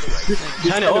this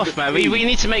Turn it off, man. We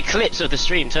need to make clips of the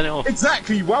stream. Turn it off.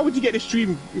 Exactly. Why would you get this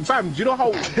stream, fam? Do you know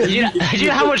how? Do you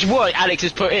know how much work Alex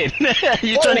has put in?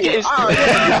 You're trying to get his.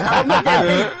 I'm not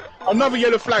getting another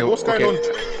yellow flag. What's going on?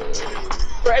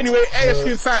 But anyway,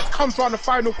 ASU Science comes around the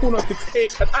final corner to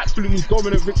take an absolutely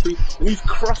dominant victory. And he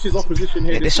crushes opposition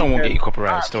here. Yeah, this song won't get you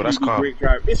copyrighted still. That's calm. Great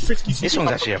drive. It's 50. This song's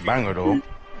actually a banger though.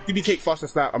 Did he take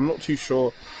fastest lap? I'm not too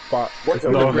sure, but What's the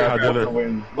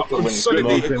win?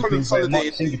 consolidated. Hector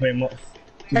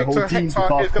is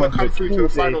going to come through to the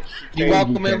final. You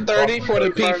welcome in 30 for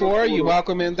the P4. You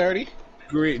welcome in 30.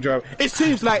 Great job. It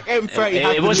seems like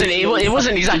M30. It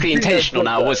wasn't exactly intentional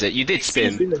now, was it? You did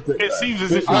spin. It seems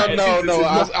as if.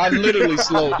 I literally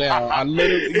slowed down.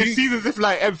 It seems as if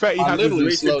like M30 has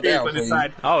literally slowed down on the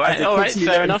side. All right.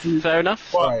 Fair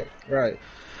enough. Right.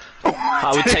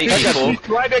 I would take P4.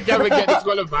 Why did Gavin get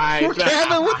disqualified?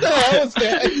 Gavin, what the hell is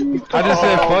that? I just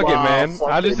said fuck it, man.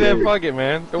 I just said fuck it,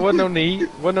 man. There wasn't no need.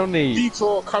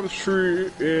 Detour comes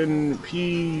through in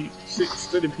P6,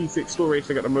 still in P6, still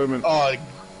racing at the moment. Oh,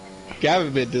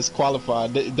 Gavin been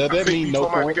disqualified. Does that mean no might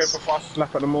be going points? for fastest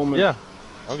lap at the moment. Yeah.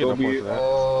 I'll get no points for that.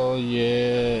 Oh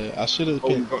yeah, I should have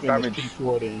picked damage.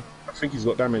 P4 then. I think he's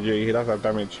got damage, yeah, he does have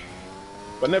damage.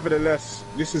 But nevertheless,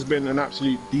 this has been an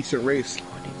absolute decent race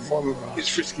from his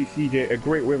Frisky CJ. A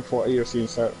great win for AFC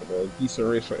Insight. A decent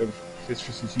race for his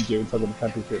Frisky CJ in terms of the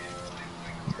championship.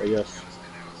 But yes.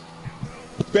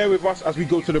 Bear with us as we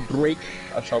go to the break.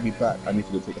 I shall be back. I need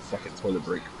to go take a fucking toilet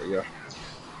break. But yeah.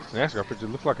 NASCAR picture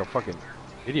looks like a fucking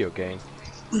video game.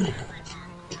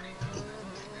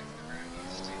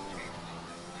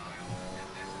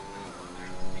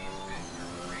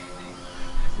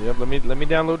 Yep, let me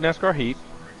download NASCAR Heat.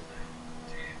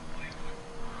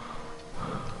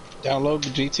 Download the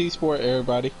GT Sport,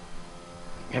 everybody.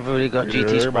 Everybody got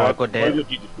GT Sport, go there.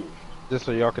 Just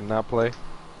so y'all can not play.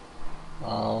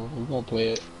 We're gonna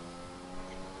play it.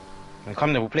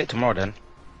 Come then, we'll play it tomorrow then.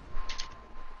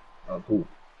 Oh, cool.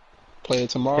 Play it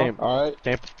tomorrow. Alright.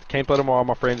 Can't play tomorrow.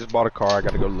 My friend just bought a car. I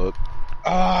gotta go look.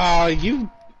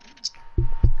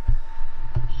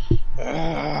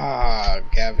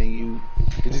 Gavin, you.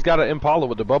 You just got an Impala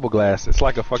with the bubble glass. It's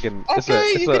like a fucking.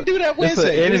 Okay, you can do that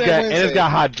Wednesday. And it's got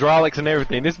hydraulics and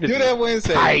everything. This bitch do that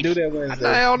Wednesday. Tight. Do that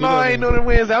Wednesday. Hell no, I ain't doing it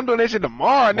Wednesday. I'm doing that shit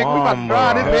tomorrow, nigga. We about to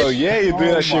drive this bitch. Hell yeah, you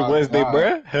doing that shit Wednesday,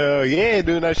 bruh. Hell yeah, you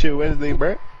doing that shit Wednesday,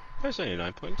 bruh. That's only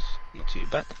 9 points. Not too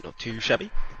bad. Not too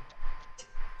shabby.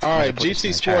 Alright,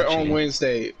 GT Sport on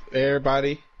Wednesday,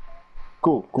 everybody.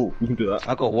 Cool. We can do that.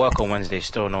 I got work on Wednesday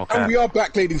still, no cap. And we are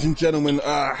back, ladies and gentlemen.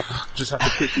 Just have to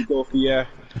quickly go off the air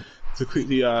to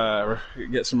quickly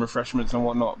get some refreshments and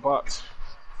whatnot. But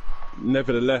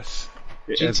nevertheless,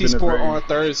 GT Sport on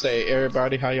Thursday,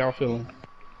 everybody. How y'all feeling?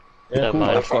 Yeah,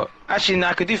 cool. Actually, no,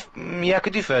 I could do. Yeah, I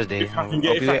could do Thursday. If I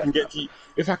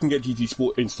can get GT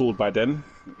Sport installed by then,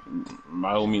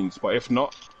 by all means. But if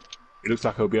not, it looks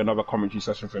like it'll be another commentary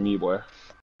session for me, boy.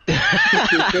 Because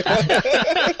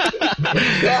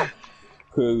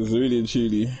really and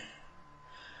truly,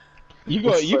 you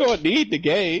gonna need the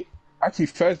game. Actually,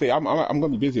 Thursday, I'm gonna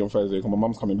be busy on Thursday because my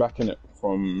mum's coming back in it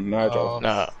from Niger.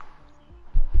 No.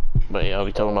 But yeah, I'll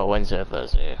be talking about Wednesday or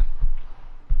Thursday.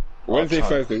 Wednesday,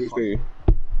 Thursday, which day?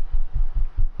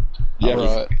 Yeah,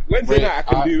 Right. Wednesday night I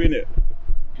can do in it.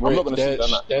 I'm not gonna sit down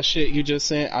that shit you just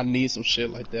sent. I need some shit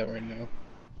like that right now.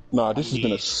 Nah, this has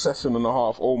been a session and a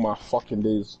half all my fucking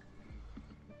days.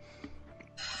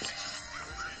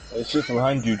 It's just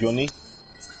behind you, Johnny.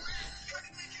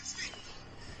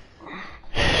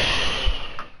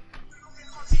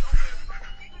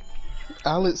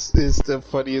 Alex is the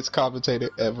funniest commentator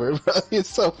ever, bro. It's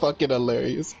so fucking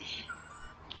hilarious.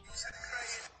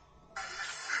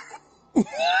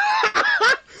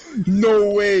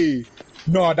 No way!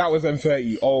 No, that was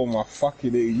M30. Oh my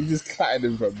fucking A. You just clattered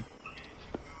him from.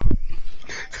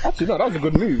 Actually, no, that was a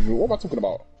good move. What am I talking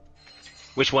about?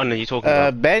 Which one are you talking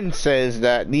about? Ben says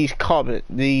that these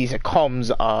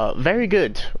comms are very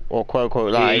good, or quote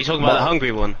unquote Yeah, you talking about the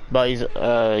hungry one? But he's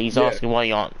asking why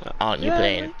aren't you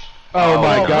playing? Oh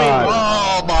my god.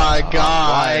 Oh my god.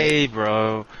 Why,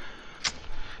 bro?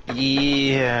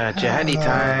 Yeah, jihadi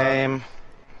time.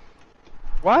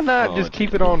 Why not just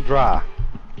keep it on dry?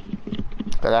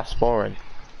 But that's boring.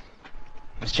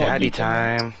 It's jihadi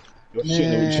time.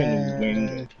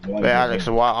 Wait, Alex,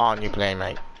 why aren't you playing,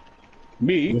 mate?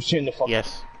 Me?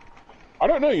 Yes. I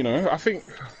don't know, you know. I think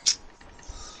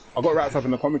I got wrapped up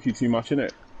in the commentary too much,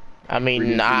 innit? I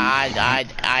mean,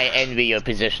 I envy your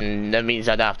position. That means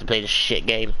I don't have to play the shit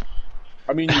game.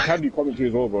 I mean, you can do commentary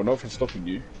as well, bro. Nothing's stopping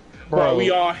you. Bro. But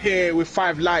we are here with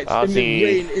 5 lights in the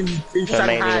rain in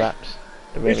Shanghai.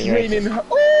 It's raining.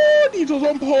 Oh, these was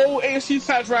on pole. AFC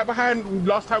sides right behind.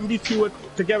 Last time these two were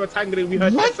together tangling, we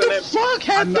heard what the fuck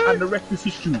happened? And the rest is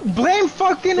history. Blame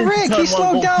fucking Rick. He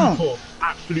slowed down.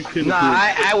 Absolute clinical. Nah,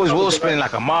 I was wheel spinning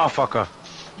like a motherfucker.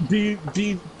 The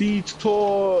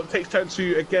tour takes turn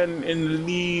 2 again in the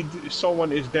lead.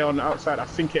 Someone is there on the outside. I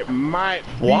think it might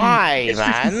be. Why,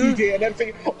 man? CJ and them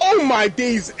thinking, oh my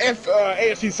days,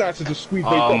 AFC sides is a squeeze.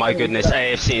 Oh my goodness,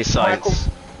 AFC sides.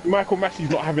 Michael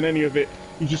Massey's not having any of it.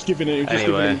 He's just giving it.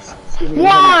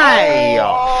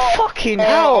 Why? Fucking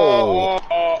hell!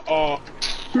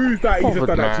 Who's that? He just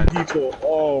done that to Detour.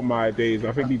 Oh my days!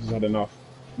 I think he just had enough.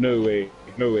 No way.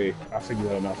 I think he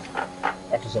had enough.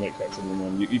 That's just unacceptable,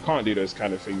 man. You can't do those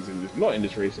kind of things not in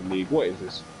this racing league. What is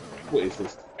this?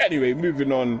 Anyway,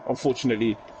 moving on.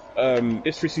 Unfortunately,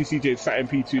 it's for CJ sat in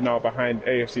P2 now behind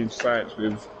AFC Science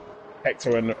with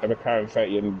Hector and McLaren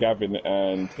 30 and Gavin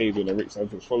and Tavian and Rick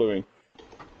Sanchez following.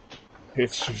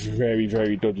 It's very,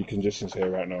 very dodgy conditions here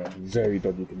right now. Very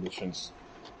dodgy conditions.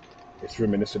 It's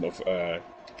reminiscent of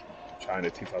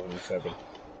China 2007.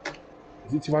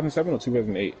 Is it 2007 or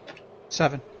 2008?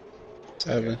 7.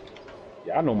 Yeah,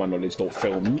 I know my knowledge don't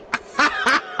fail me.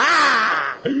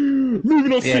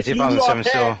 Moving on. Yeah, 2007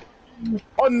 still.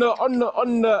 On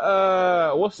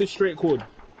the what's this straight called?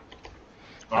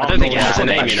 I don't think it has a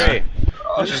name, you know.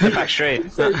 It's just the back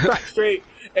straight. Back straight.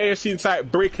 AFC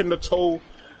inside breaking the toe,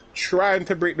 trying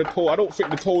to break the toe. I don't think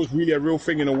the toe is really a real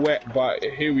thing in a wet, but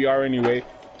here we are anyway.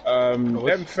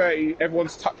 M30,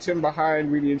 everyone's tucked in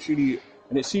behind, really and truly.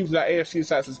 And it seems like AFC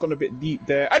Science has gone a bit deep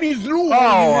there. And he's looped. Oh,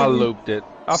 I looped it.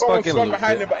 I fucking looped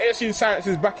behind it. But AFC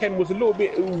Science's back end was a little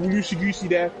bit loosey-goosey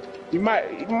there. He might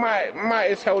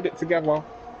have held it together.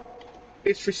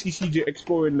 It's for CJ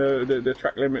exploring the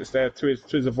track limits there to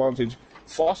his advantage.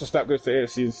 Fastest lap goes to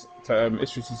AFC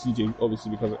it's for CJ,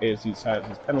 obviously, because of AFC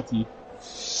Science's penalty.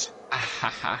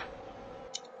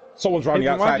 Someone's running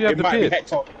outside. It might be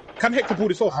Hector. Can Hector pull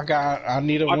this off? I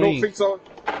need a wing. I don't think so.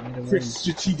 Chris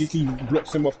strategically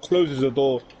blocks him off, closes the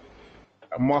door.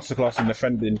 A masterclass in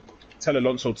defending. Tell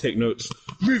Alonso take notes.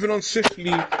 Moving on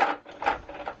swiftly.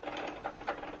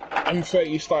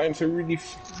 M30 starting to really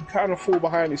kind of fall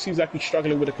behind. It seems like he's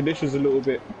struggling with the conditions a little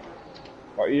bit.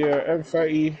 But yeah,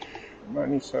 M30 might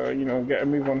need to, get a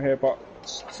move on here. But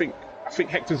I think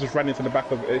Hector's just ran into the back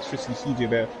of Tristan CJ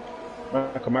there.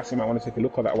 Michael Massey might want to take a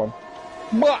look at that one.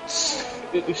 But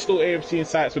it's still AFC in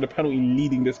sights with a penalty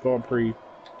leading this Grand Prix.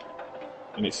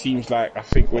 And it seems like, I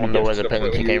wonder where the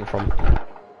penalty came from.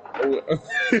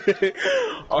 It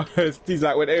seems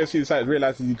like when AFC in sights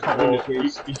realizes he can't win this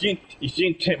race. He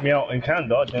didn't check me out in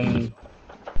Canada, then...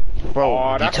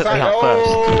 Bro, you took me out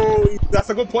first. That's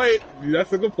a good point.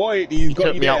 He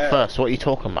took me out first. What are you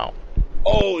talking about?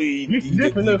 Oh, you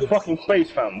flip in the fucking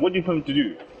space, fam. What do you want him to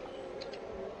do?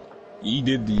 He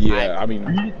did I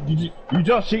mean... You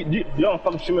don't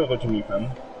fucking shimmy over to me,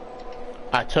 fam.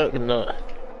 I took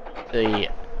the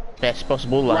best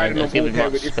possible line and given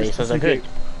as much space as I could.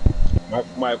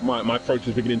 My throat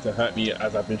is beginning to hurt me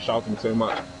as I've been shouting so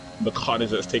much. The carnage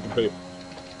that's taking place.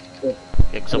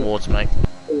 Kick some water, mate.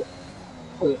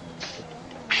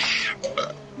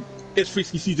 It's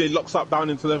Frisky CJ locks up down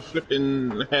into the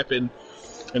flipping hairpin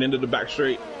and into the back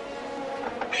straight.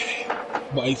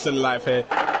 But he's still alive here.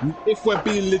 If we're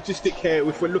being logistic here,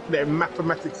 if we're looking at it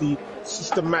mathematically,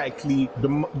 systematically,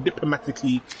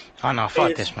 diplomatically. Oh no,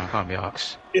 fuck this man, can't be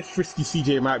asked. If Frisky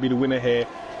CJ might be the winner here.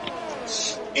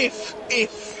 If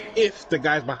the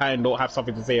guys behind don't have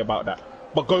something to say about that.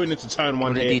 But going into turn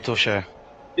 1 here. Detour share.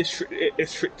 It's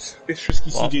Frisky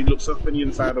CJ looks up on the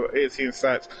inside of AFC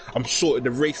Insights. I'm sure in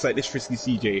the race like this, Frisky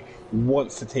CJ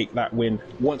wants to take that win,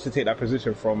 wants to take that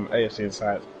position from AFC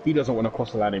Insights. He doesn't want to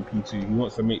cross the line in P2. He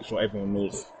wants to make sure everyone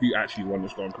knows who actually won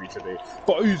this Grand Prix today.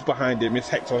 But who's behind him? It's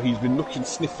Hector. He's been looking,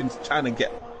 sniffing, trying to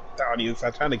get down the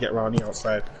inside, trying to get around the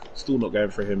outside. Still not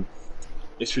going for him.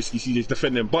 It's Frisky CJ's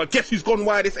defending. But guess who's gone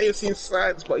wide? It's AFC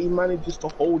Insights, but he manages to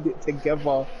hold it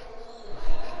together.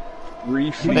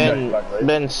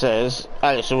 Ben says,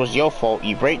 Alex, it was your fault.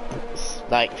 You braked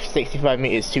like 65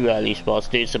 meters too early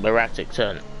whilst doing some erratic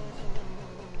turn.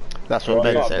 That's what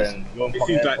Ben says. It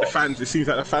seems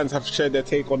like the fans have shared their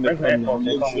take on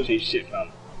the shit,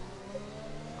 fam.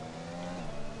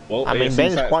 Well, I mean,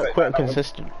 Ben's quite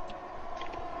consistent.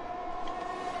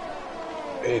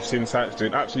 AFC Insights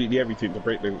doing absolutely everything to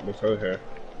break the toe here.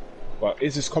 But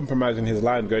is this compromising his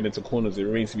line going into corners? It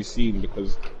remains to be seen,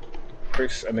 because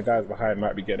Chris and the guys behind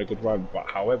might be getting a good run, but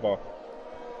however,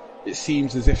 it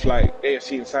seems as if like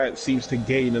AFC and Science seems to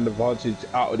gain an advantage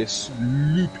out of this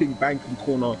looping banking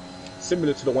corner,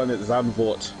 similar to the one that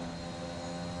Zandvoort.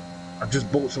 I've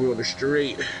just bolted away on the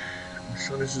straight. I'm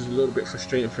sure this is a little bit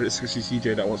frustrating for the Swissy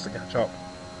CJ that wants to catch up.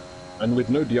 And with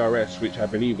no DRS, which I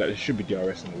believe that there should be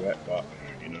DRS in the wet, but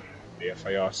you know, the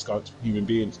FIR scout human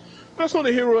beings. That's not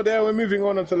the hero there. We're moving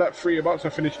on to lap 3. About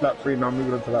to finish lap 3 now.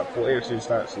 Moving on to lap 4. AFC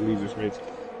starts to lead this race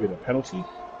with a penalty.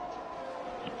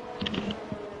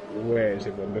 Where is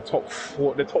it? The top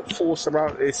four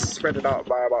surround is spread it out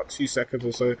by about 2 seconds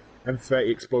or so, and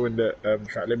 30 exploring the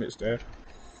track limits there.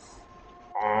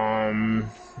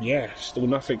 Yeah, still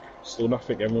nothing.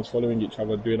 Everyone's following each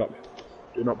other, doing up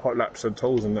hot laps and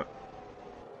tolls and that.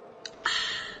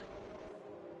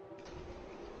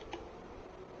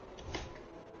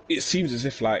 It seems as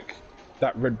if like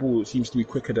that Red Bull seems to be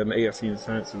quicker than the AFC and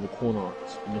Science in the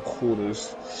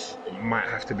corners. It might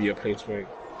have to be a place where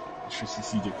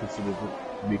CJ considers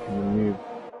making the move.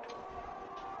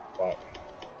 But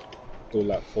still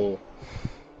lap 4.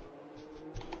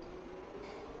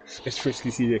 It's Frisky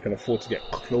CJ can afford to get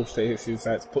close to AFC and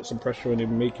Science, put some pressure on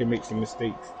him, make some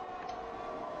mistakes.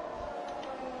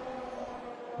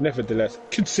 Nevertheless,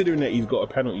 considering that he's got a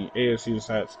penalty, AFC and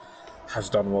Science has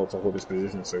done well to hold his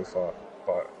position so far,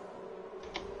 but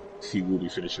he will be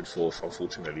finishing 4th,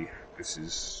 unfortunately. This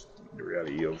is the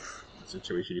reality of the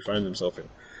situation he finds himself in,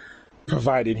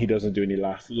 providing he doesn't do any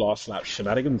last lap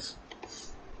shenanigans.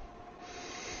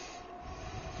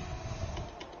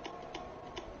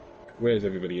 Where's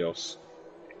everybody else?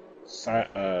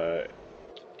 Tavian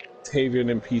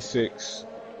in P6,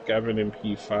 Gavin in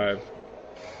P5.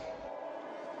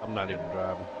 I'm not even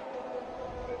driving.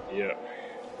 Yeah.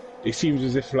 It seems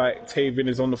as if like Tavian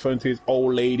is on the phone to his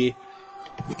old lady,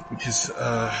 which is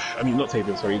I mean not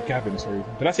Tavian, sorry, Gavin, sorry.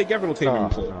 Did I say Gavin or Tavian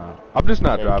before? I'm just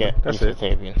not driving. That's it.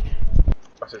 Tavian.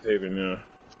 I said Tavian, yeah.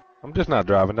 I'm just not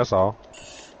driving. That's all.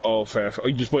 Oh, fair. Oh,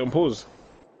 you just put on pause.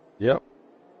 Yep.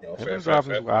 Oh, fair.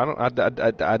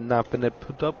 I'm not gonna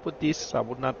put up with this. I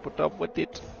will not put up with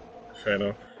it. Fair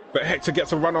enough. But Hector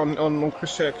gets a run on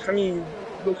Chris here. Can he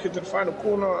look into the final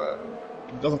corner?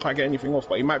 Doesn't quite get anything off,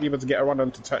 but he might be able to get a run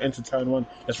into turn 1.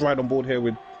 Let's ride on board here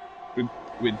with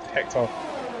Hector.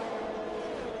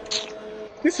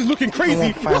 This is looking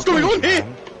crazy. What's going on here?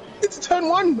 It's turn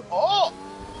 1. Oh,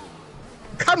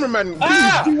 cameraman,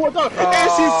 please do what does.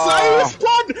 AFC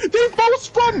spun. They both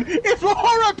spun. If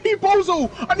Lahara P Bozo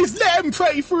and he's let him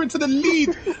 30 through into the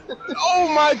lead.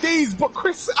 Oh my days! But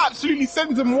Chris absolutely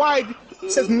sends him wide. He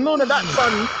says none of that,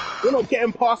 son. You're not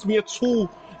getting past me at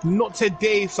all. Not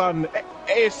today, son.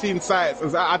 AFC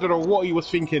Insights. I don't know what he was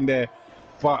thinking there,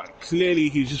 but clearly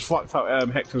he's just fucked up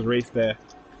Hector's race there,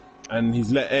 and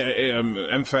he's let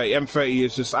M30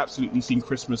 has just absolutely seen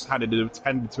Christmas handed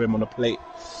to him on a plate,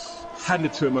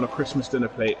 handed to him on a Christmas dinner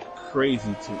plate.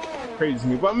 Crazy to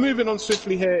me. But moving on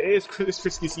swiftly here, it's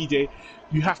Frisky CJ.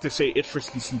 You have to say it's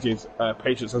Frisky CJ's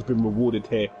patience has been rewarded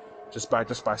here, just by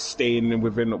staying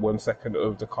within 1 second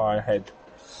of the car ahead,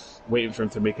 waiting for him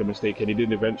to make a mistake, and he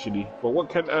did eventually. But what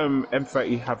can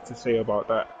M30 have to say about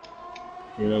that?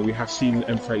 You know, we have seen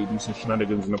M30 do some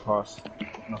shenanigans in the past.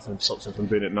 Nothing stops him from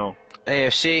doing it now.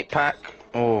 AFC pack.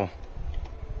 Oh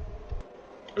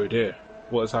dear.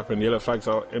 What has happened? Yellow flags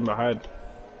are in behind.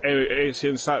 AFC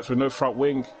Insights with no front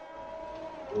wing.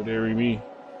 Oh dearie me.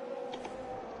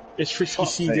 It's Frisky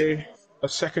CJ, a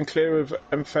second clear of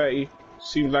M30.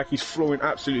 Seems like he's throwing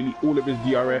absolutely all of his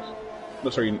ERS.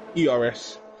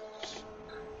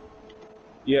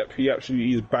 Yep, he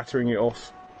absolutely is battering it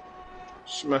off.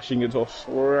 Smashing it off,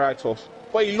 right off.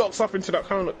 But he locks up into that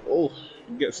corner. Oh,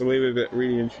 he gets away with it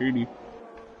really and truly.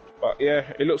 But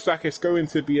yeah, it looks like it's going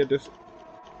to be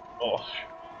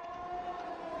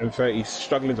M30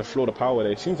 struggling to floor the power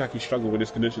there. It seems like he's struggled with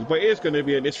his conditions. But it is going to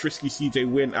be this Frisky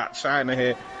CJ win at China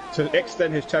here to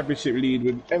extend his championship lead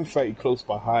with M30 close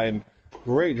behind.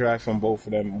 Great drive from both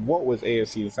of them. What was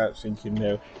AFC Insights thinking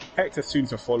there? Hector soon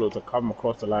to follow to come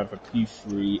across the line for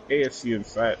P3. AFC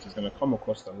Insights is going to come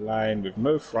across the line with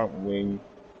no front wing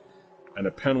and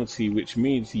a penalty, which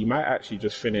means he might actually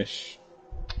just finish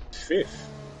 5th.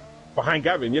 Behind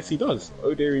Gavin, yes he does.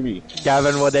 Oh dearie me.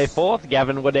 Gavin, were they 4th?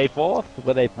 Gavin, were they 4th?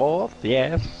 Were they 4th?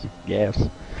 Yes. Yes.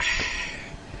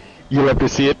 You love to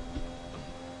see it.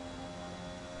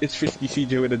 It's Frisky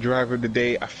CJ with the driver of the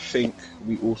day. I think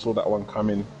we all saw that one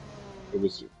coming. It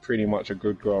was pretty much a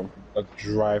good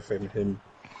drive from him.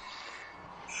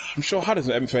 I'm sure how do you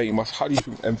think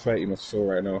M30 must feel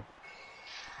right now?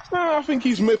 I think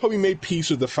he's probably made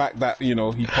peace with the fact that, you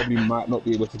know, he probably might not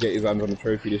be able to get his hands on the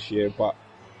trophy this year, but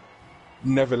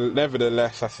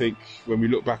nevertheless, I think when we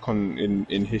look back in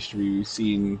history, we've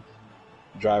seen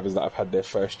drivers that have had their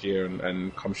first year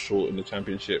and come short in the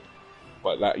championship.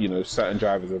 But like, you know, certain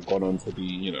drivers have gone on to be,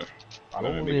 you know, I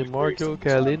don't know, maybe mark your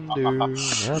calendar.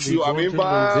 See what I mean?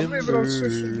 But moving on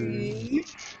swiftly.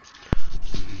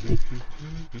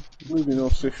 Moving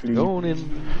on swiftly. Go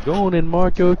on and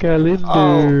mark your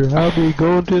calendar. I'll be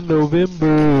going to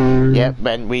November. Yeah,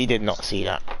 Ben, we did not see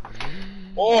that.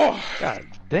 Oh! God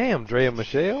damn, Drea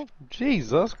Michelle.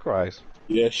 Jesus Christ.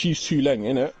 Yeah, she's too leng,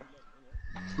 innit?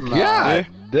 God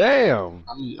damn.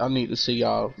 I need to see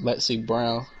y'all. Let's see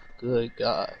Brown. Good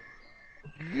God.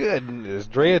 Goodness.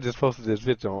 Drea just posted this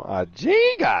picture on IG.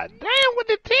 God damn, with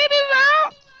the titties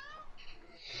out.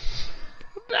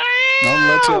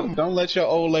 Damn. Don't let your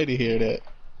old lady hear that.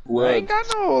 I ain't got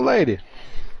no old lady.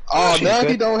 Oh, now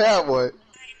he don't have one.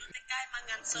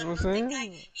 You know what I'm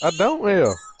saying? I don't,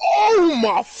 hell. Oh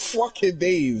my fucking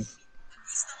days!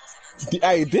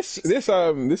 Hey, this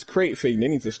crate thing, they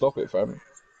need to stop it, fam.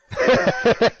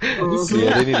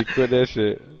 Yeah, they need to quit that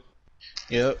shit.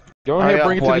 Yep. Go ahead,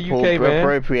 bring it to the UK, man.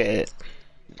 Appropriate it.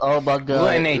 Oh my God. We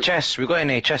got NHS. We got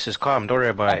NHS. It's calm. Don't worry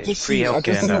about it. It's free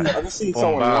healthcare and that. I just seen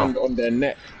someone land on their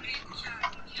neck.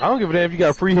 I don't give a damn if you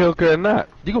got free healthcare or not.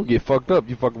 You gonna get fucked up.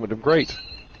 You fucking with them greats.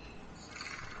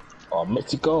 Oh,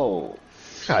 Mexico.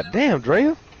 God damn,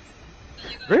 Drea.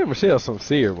 Drea Michelle's some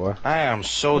seer, boy. I am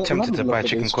so tempted to buy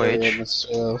chicken quage. I'm just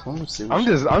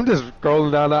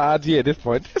scrolling down the IG at this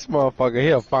point. This motherfucker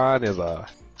here fine as a.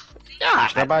 Yeah,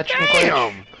 should I buy chicken quage?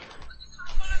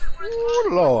 Oh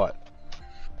Lord.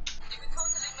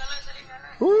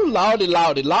 Ooh, loudy.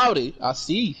 I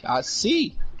see.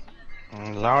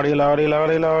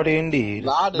 Loudy indeed.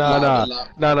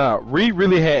 Nah. Reed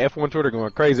really had F1 Twitter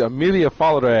going crazy. Amelia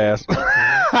followed her ass.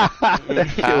 That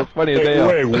shit was funny as hell.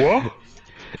 Wait, what?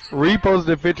 Reed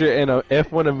posted a picture and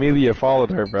F1 Amelia followed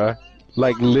her, bruh.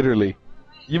 Like, literally.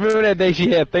 You remember that day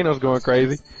she had Thanos going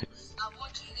crazy?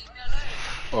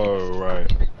 Oh,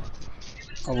 right.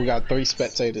 Oh, we got 3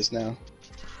 spectators now.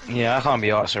 Yeah, I can't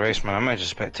be asked a race, man. I might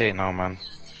just spectate now, man.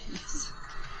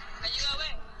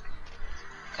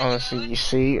 Honestly, you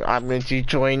see, I'm going to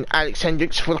join Alex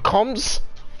Hendricks for the comms.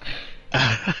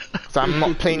 So I'm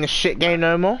not playing the shit game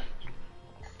no more.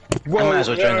 Well, I might as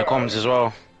well join the comms as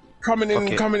well. Coming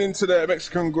into the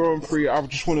Mexican Grand Prix, I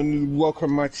just want to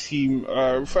welcome my team.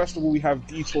 First of all, we have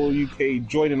DetorUK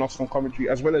joining us on commentary,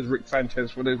 as well as Rick Sanchez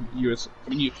for the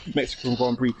Mexican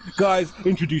Grand Prix. Guys,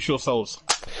 introduce yourselves.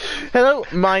 Hello,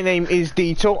 my name is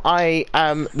Detour. I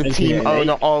am the team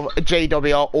owner of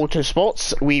JWR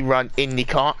Autosports. We run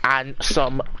IndyCar and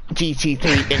some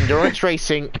GT3 endurance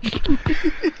racing.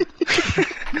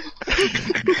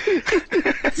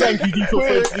 Thank you, Detour,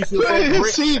 for introducing yourself.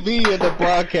 See me in the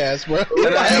broadcast, bro.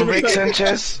 I'm Rick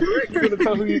Sanchez. Rick, you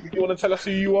want to tell us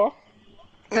who you are?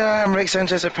 I'm Rick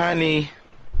Sanchez. Apparently,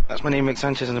 that's my name, Rick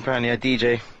Sanchez, and apparently I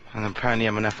DJ, and apparently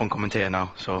I'm an F1 commentator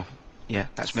now. So, yeah,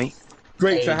 that's me.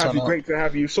 Great to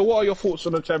have you. So what are your thoughts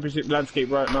on the championship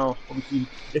landscape right now? Obviously,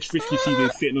 it's risky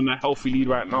CJ's sitting on a healthy lead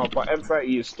right now, but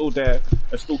M30 is still there,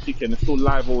 it's still kicking, it's still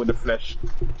live over the flesh.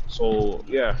 So,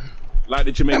 yeah, like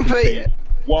the Jamaicans say,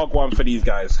 wagwan for these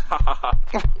guys.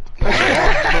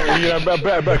 Yeah,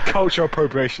 better culture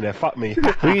appropriation there, fuck me.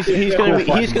 He's gonna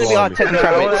be our Ted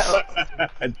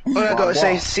Kravitz. All I gotta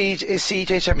say is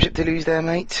CJ championship to lose there,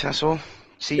 mate. That's all.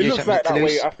 CJ it looks like that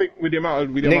way. I think with the amount of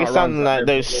niggas sound like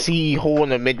those C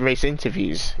Horner mid-race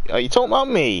interviews. Are you talking about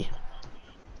me?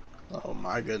 Oh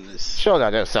my goodness. Sure, I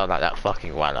don't sound like that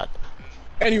fucking wild.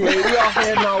 Anyway, we are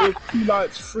here now with 2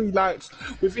 lights, 3 lights,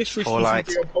 with Ishri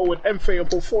CJ on pole, with M30 on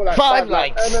pole, 4 lights, 5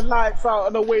 lights, and the lights out,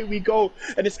 and away we go.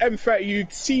 And it's M30 who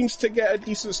seems to get a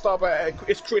decent start, but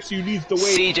it's Chris who leads the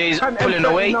way. CJ's pulling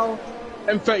away.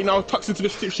 M30 now tucks into the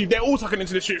strip sheet. They're all tucking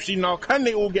into the strip sheet now. Can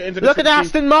they all get into the Look strip at sheet?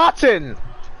 Aston Martin!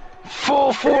 4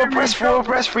 abreast,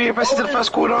 3 abreast to the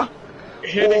first corner.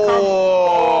 Here they come.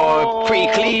 Oh, pretty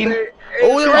clean.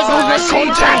 All the rest of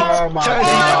Contact.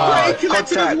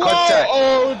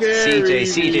 Oh,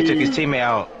 CJ took his teammate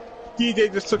out.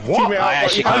 CJ just took his teammate out. I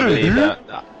actually can't believe that.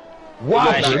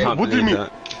 What do you mean?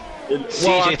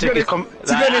 CJ took his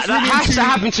that has to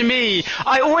happen to me.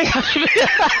 I always have to.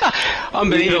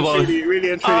 Unbelievable.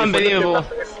 Unbelievable.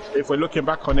 If we're looking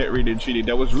back on it, really and truly,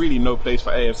 there was really no place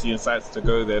for AFC Insights to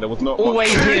go there. There was not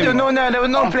always much. Him. No, there was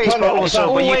no place, but also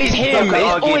always him.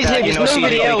 It's always him. It's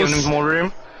nobody else. Giving him more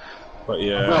room. But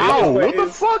yeah. How? What the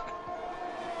fuck?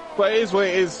 But it is what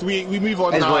it is. We move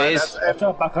on now. It's if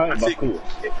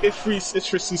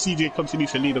CJ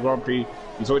continues to lead the Grand Prix,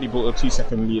 he's already brought a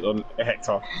 2-second lead on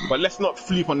Hector. But let's not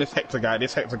sleep on this Hector guy.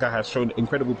 This Hector guy has shown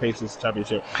incredible pace this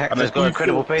championship. Hector's got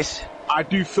incredible pace. I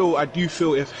do feel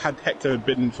if had Hector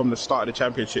been from the start of the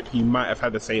championship, he might have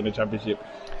had a say in the championship.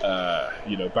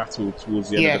 Battle towards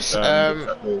the end of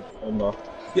the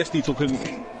yes, Dito, can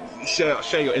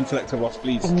share your intellect with us,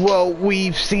 please. Well,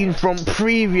 we've seen from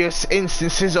previous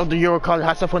instances of the Uralkali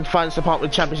Haas F1 Finance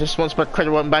Department Championship sponsored by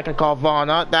Credit One Bank and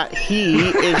Carvana that he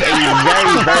is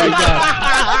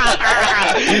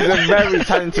a very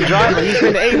talented driver. He's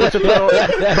been able to put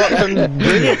some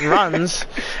brilliant runs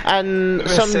and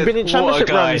some brilliant championship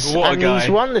runs, and he's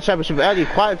won the championship early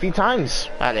quite a few times,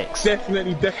 Alex.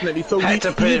 Definitely. So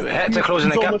Hector closing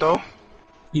the gap though.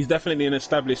 He's definitely an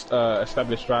established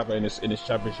driver in this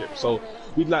championship. So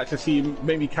we'd like to see him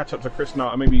maybe catch up to Chris now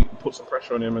and maybe put some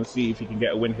pressure on him and see if he can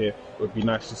get a win here. It would be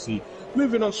nice to see.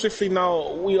 Moving on swiftly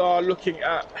now, we are looking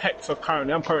at Hector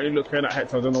currently. I'm currently looking at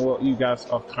Hector. I don't know what you guys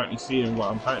are currently seeing.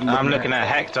 What I'm looking at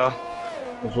Hector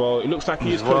as well. It looks like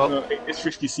he is closing it's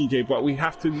 50 CJ, but we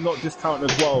have to not discount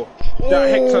as well that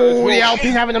Hector as well. The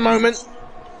Alpine having a moment.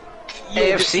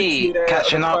 AFC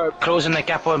catching up, closing the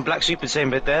gap on Black Super same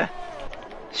bit there.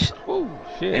 Oh,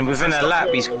 shit. And within a lap,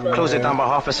 he's closed it down by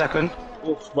half a second.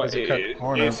 But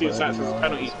AFC decides as a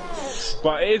penalty.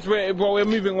 But it is we're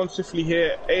moving on swiftly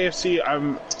here. AFC,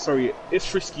 it's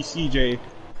Frisky CJ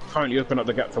currently open up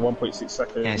the gap to 1.6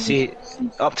 seconds. Yeah, see,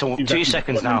 up to 2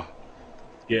 seconds now.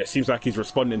 Yeah, it seems like he's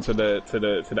responding to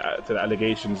the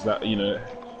allegations that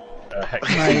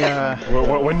Hector.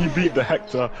 When you beat the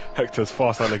Hector's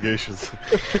false allegations.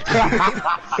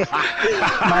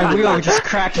 My wheel just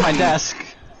cracked my desk.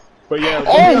 But yeah.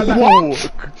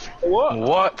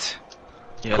 What?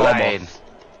 You're lying.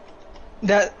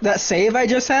 That save I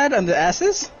just had on the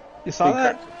S's? You saw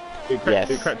that? Yes.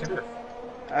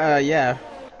 Yeah.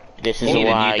 This is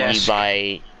why you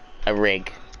buy a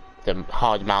rig to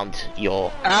hard mount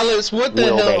your Alex, what the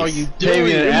hell are you doing?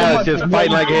 Tavian and Alex just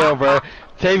fighting like hell, bro.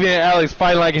 Tavian and Alex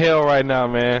fighting like hell right now,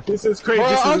 man. This is crazy. Bro,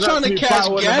 I'm trying to catch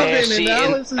Gavin and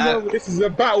Alex is over. This is a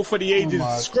battle for the ages.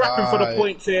 Scrapping for the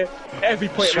points here. Every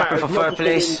point matters. For third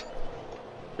place.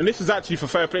 And this is actually for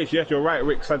third place. Yes, you're right,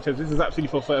 Rick Sanchez. This is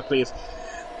absolutely for third place.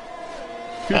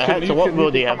 So what will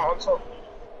they have?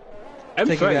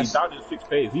 M30 down in 6th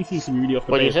place. He seems to be really off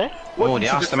the What do you base. say? Oh, the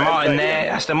Aston Martin there.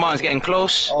 Aston Martin's getting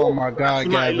close. Oh my God,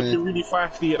 Aston Martin looking Gavin. really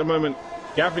feisty at the moment.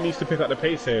 Gavin needs to pick up the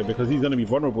pace here because he's going to be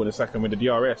vulnerable in a second with the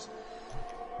DRS.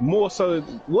 More so,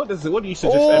 what do you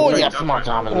suggest? Oh, M30 yeah, does smart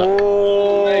right time. now?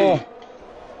 Oh,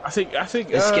 I think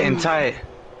it's getting tight.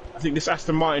 I think this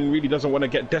Aston Martin really doesn't want to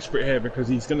get desperate here because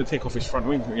he's going to take off his front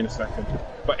wing in a second.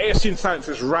 But AFC Science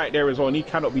is right there as well, and he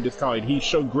cannot be discounted. He's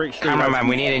shown great straight lines. Cameraman,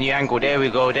 we need a new angle. There we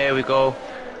go.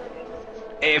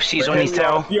 AFC's on his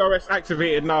tail. DRS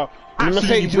activated now.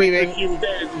 Mercedes weaving.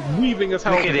 Weaving as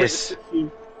hell. Look at this.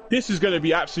 This is going to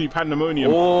be absolute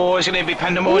pandemonium. Oh, it's going to be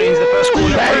pandemonium in the first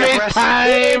corner.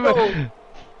 Time!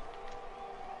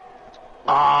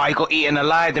 Ah, he got eaten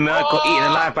alive. The man got eaten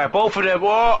alive by both of them.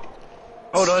 What?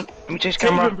 Hold on. Let me change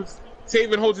camera.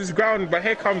 Taven holds his ground, but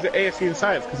here comes the AFC in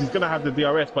science because he's going to have the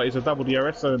DRS, but it's a double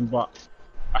DRS zone. But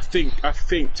I think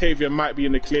Tavian might be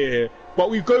in the clear here. But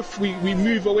we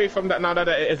move away from that now that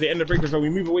at the end of breakers, we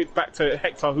move away back to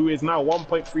Hector, who is now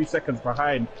 1.3 seconds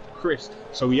behind Chris.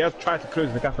 So he has tried to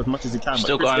close the gap as much as he can.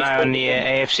 Still got an eye on the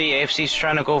AFC. AFC's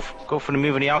trying to go for the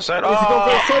move on the outside.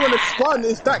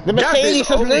 It's that The Mercedes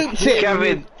has looped it.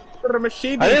 Gavin. I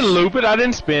didn't loop it. I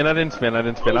didn't spin. I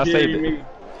saved it.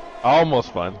 I almost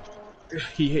spun.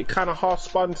 He hit kind of half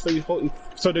spun, so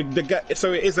so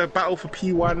it is a battle for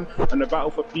P1 and a battle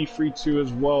for P3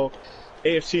 as well.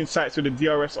 AFC in sights with the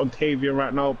DRS on Tavian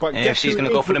right now, but AFC's gonna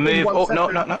go for the move. Oh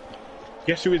no.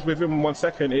 Guess who is with him in 1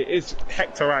 second? It is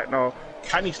Hector right now.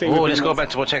 Can he stay with him? Oh, let's go back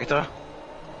to watch Hector.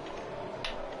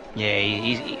 Yeah,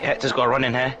 Hector's got a run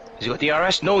in here. Has he got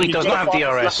DRS? No, he does not have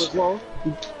DRS. Well.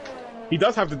 He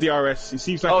does have the DRS. It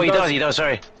seems like he does.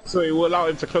 Sorry. So it will allow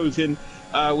him to close in.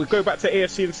 We go back to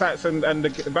AFC Insights and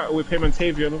the battle with him and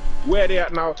Tavian. Where are they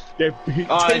at now?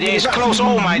 It's close.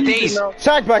 Oh my days!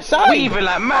 Side by side. Weaving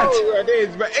like mad. Oh, it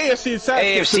is. But AFC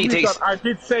Insights. AFC takes.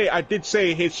 I did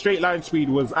say his straight line speed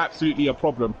was absolutely a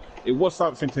problem. It was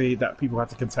something that people had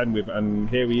to contend with, and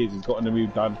here he is. He's gotten the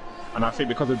move done, and I think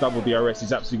because of double DRS,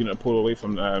 he's absolutely going to pull away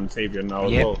from Tavian now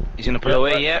as well. He's going to pull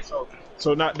away. Yeah.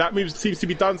 So now that move seems to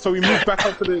be done. So we move back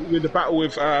up to the battle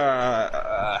with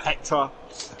Hector.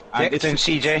 Hector and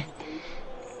CJ.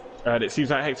 And it seems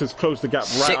like Hector's closed the gap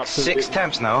right up to six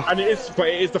attempts now. And it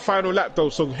is the final lap though,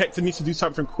 so Hector needs to do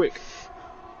something quick.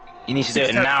 He needs to do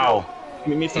it now.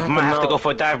 He might have to go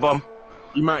for a dive bomb.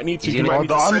 You might need to. He's You might need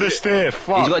to send it. Understeer,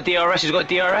 fuck. He's got DRS. He's got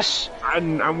DRS.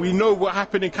 And we know what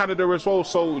happened in Canada as well.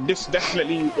 So this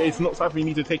definitely is not something you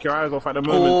need to take your eyes off at the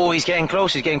moment. Oh, he's getting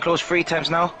close. He's getting close 3 times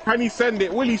now. Can he send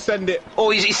it? Will he send it? Oh,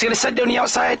 he's gonna send it on the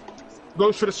outside.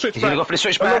 Goes for the switchback. He's gonna go for the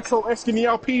switchback. So Eskin the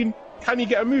Alpine. Can he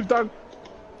get a move done?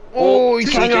 Oh, he's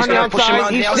trying on the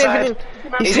outside. He's slipping.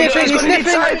 He's slipping.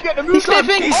 He's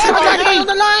slipping. He's slipping. Oh, my God, on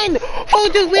the line. Oh,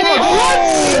 the winner.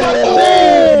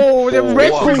 Oh, the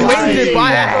Red Bull wins it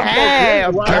by a hair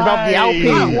above the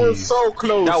Alpine. That was so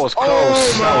close. That was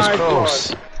close. That was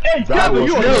close.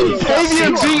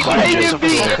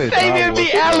 Fabian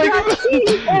beat Alex.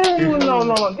 Oh,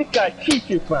 no. This guy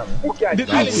cheated, fam. This guy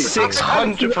cheated.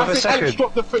 600th of a second.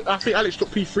 I think Alex got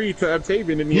P3 to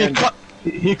Tavian in the end.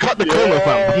 He cut the corner,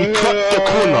 fam. He cut the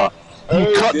corner. He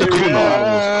cut the corner. That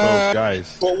was close,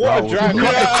 guys. But what a drag.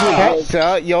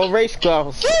 Hector, your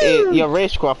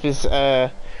racecraft is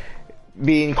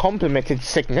being complimented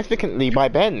significantly by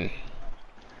Ben.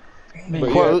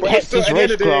 Quote, Hector's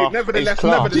racecraft is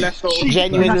class.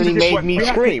 Genuinely made me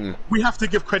scream. We have to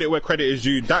give credit where credit is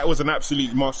due. That was an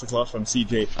absolute masterclass from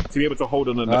CJ to be able to hold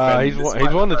on and defend.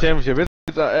 He's won the championship.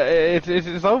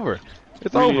 It's over.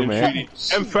 It's over, man.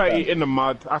 M30 in the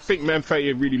mud. I think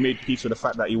M30 really made peace with the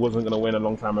fact that he wasn't going to win a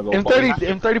long time ago.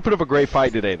 M30 put up a great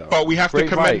fight today, though. But we have to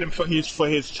commend him for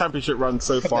his championship run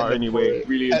so far. Anyway,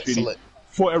 really and truly,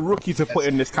 for a rookie to put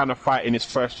in this kind of fight in his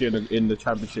first year in the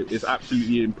championship is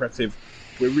absolutely impressive.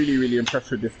 We're really impressed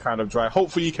with this kind of drive.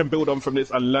 Hopefully, you can build on from this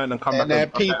and learn and come back. And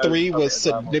that P3 was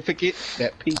significant.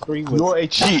 That P3 was. You're a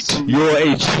cheat. You're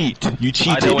a cheat. You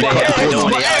cheated. I don't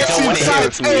want to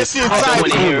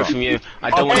hear it from you. I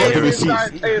don't want to hear it from you.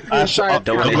 I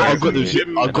don't want to hear it from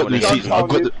you. I've got the receipts. I've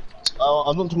got the.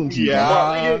 I'm not talking to you.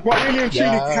 Yeah. But really and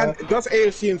truly, does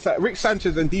AFC Insight, Rick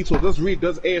Sanchez and Detour, does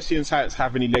AFC Insights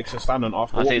have any legs to stand on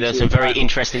after? I think there's some very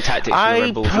interesting tactics from the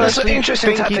Red Bulls. There's some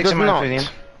interesting tactics in my opinion.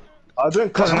 I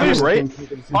don't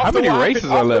How many races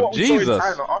are left? Jesus.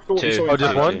 2. Oh,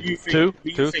 just one? Two.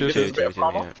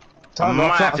 I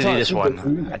might have to do this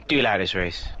one. I do like this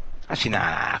race. Actually,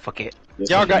 nah, fuck it.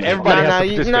 Y'all got everybody has to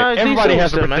participate. Everybody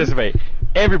has to participate.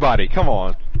 Everybody, come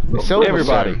on.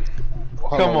 Everybody.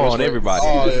 Come on, everybody.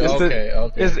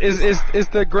 It's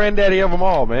the granddaddy of them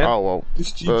all, man. Oh, well.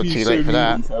 Too late for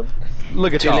that.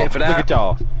 Look at y'all. Look at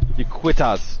y'all. You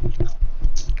quitters.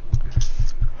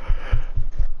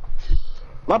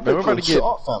 We're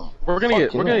gonna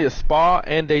get Spa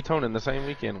and Daytona in the same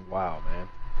weekend. Wow, man,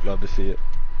 love to see it.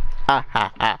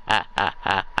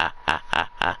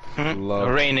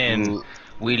 Raining,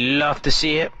 we love to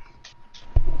see it.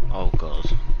 Oh god,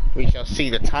 we shall see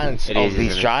the talents of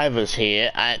these drivers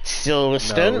here at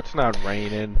Silverstone. No, it's not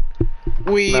raining.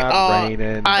 We are,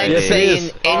 I'm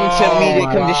saying,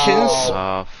 intermediate conditions.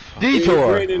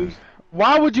 Detour.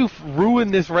 Why would you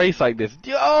ruin this race like this?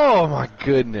 Oh my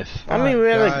goodness! I mean, we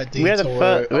had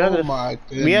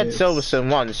Silverstone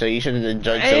 1, so you should have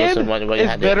enjoyed Silverstone 1 when you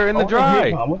had it. It's better in the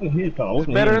dry. It's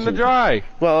better in the dry.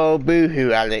 Well,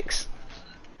 boo-hoo, Alex.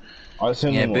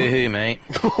 Yeah, boo-hoo, mate.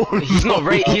 He's not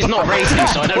racing,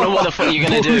 so I don't know what the fuck you're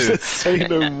gonna do.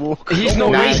 He's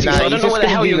not racing, so I don't know what the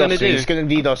hell you're gonna do. He's gonna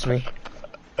DDoS me.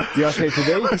 Did I say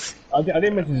today? I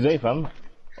didn't mention today, fam.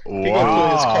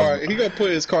 Wow. He gonna put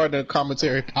his car in the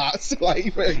commentary box.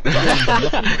 Like,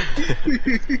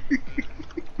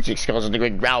 6 cars on the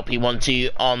grid. Ralph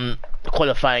P12 on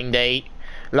qualifying day.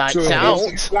 Lights out.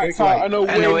 I know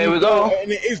where we go.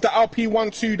 And it is the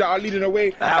LP12 that are leading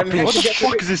away. What the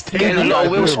fuck is this taking a lot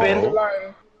of wheel spin?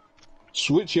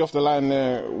 Switchy off the line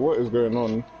there. What is going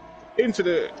on? Into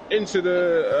the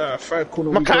third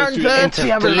corner. McLaren 30,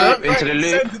 have a look. Into the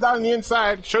loop. Sends it down the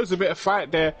inside. Shows a bit of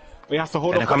fight there. We have to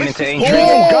hold on. Coming into entry.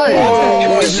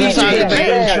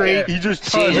 He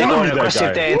just turned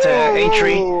aggressive there into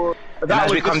entry. And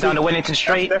as we come down the Wellington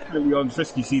Straight, definitely on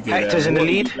frisky CJ. Hector's in the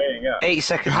lead. 8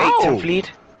 seconds, 8th lead.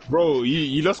 Bro,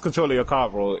 you lost control of your car,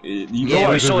 bro. Yeah,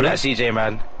 we saw that, CJ,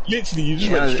 man. Literally, you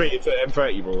just went straight into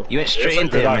M30, bro. You went straight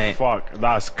into it, mate. Fuck,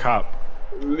 that's cap.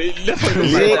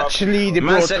 Literally, the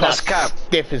broadcast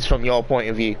differs from your point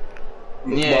of view.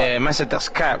 Yeah, man said that's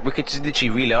cap. We could just literally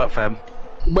reel it up, fam.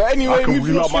 But anyway,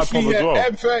 moving on swiftly,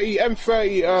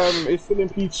 M30 is still in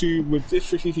P2 with this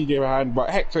Frisky CJ behind,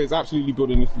 but Hector is absolutely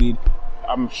building this lead.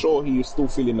 I'm sure he is still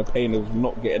feeling the pain of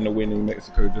not getting the win in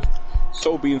Mexico, just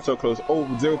so being so close,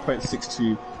 over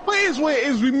 0.62. But it is what it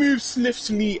is. We move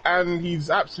swiftly, and he's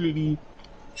absolutely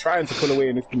trying to pull away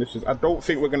in these conditions. I don't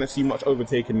think we're going to see much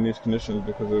overtaking in these conditions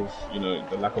because of, you know,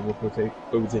 the lack of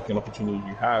overtaking opportunity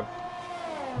you have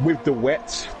with the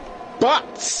wet.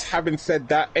 But having said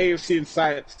that, AFC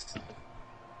Insights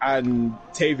and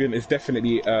Tavian is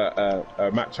definitely a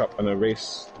matchup and a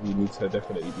race we need to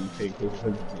definitely be paying close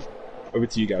attention to. Over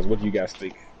to you guys. What do you guys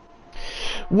think?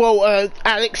 Well,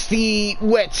 Alex, the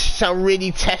wets are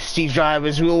really test these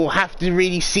drivers. We'll have to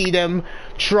really see them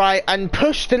try and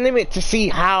push the limit to see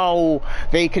how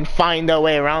they can find their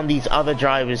way around these other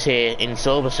drivers here in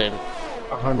Silverstone.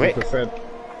 100%.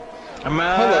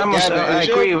 I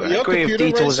agree with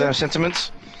Deto's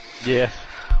sentiments. Yeah.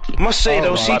 Must say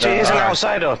though, CJ is an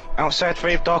outsider. Outside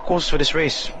very dark horse for this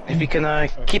race. If he can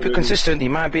keep it consistent, he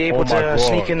might be able to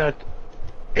sneak in a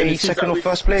second or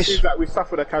first place. It seems like we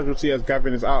suffered a casualty as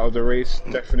Gavin is out of the race.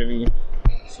 Definitely.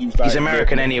 Seems like he's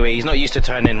American anyway. He's not used to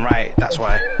turning right. That's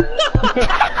why.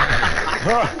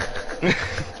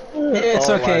 It's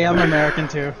okay. I'm American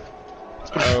too.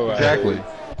 Exactly.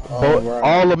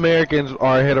 All Americans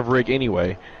are ahead of Rick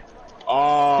anyway.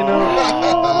 Oh. You know,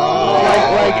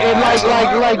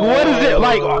 like, what is it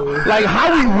like? How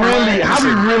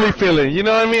we really feeling? You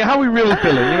know what I mean? How we really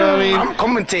feeling? You know what I mean? I'm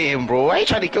commentating, bro. Why are you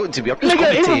trying to go to me? I'm just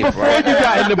nigga, even before you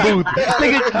got in the booth,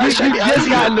 nigga, you just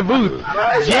got in the booth.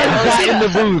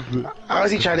 How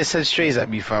is he trying to send strays at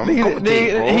me, fam?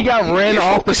 Nigga, he got ran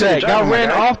off the track. Got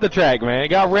ran off the track, man.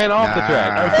 Got ran off the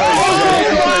track.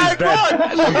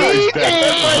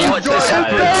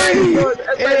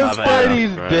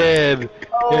 He's dead.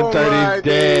 And 30's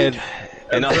dead.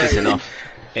 Enough is enough.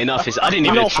 Enough is. I didn't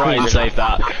even try to save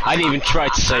that. I didn't even try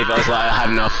to save it. I was like, I had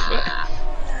enough.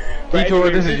 Detour,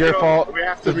 this is your fault.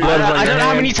 I don't know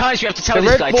how many times you have to tell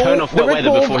this guy turn off wet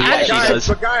weather before he actually does.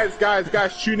 But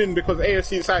guys, tune in because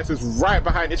AFC Insights is right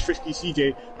behind this frisky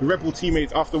CJ, the Red Bull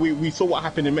teammates. After we saw what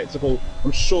happened in Mexico,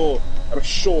 I'm sure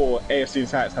AFC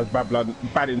Insights has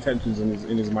bad intentions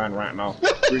in his mind right now.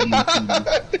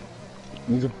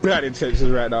 He's bad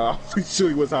intentions right now. I'm sure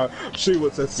he wants to.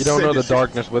 You don't know the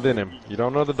darkness within him. You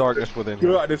don't know the darkness within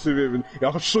him.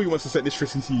 I'm sure he wants to set this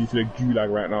frisky CJ to the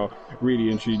gulag right now. Really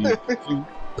and truly.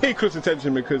 Pay close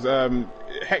attention because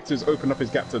Hector's opened up his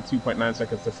gap to 2.9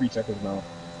 seconds to 3 seconds now.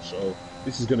 So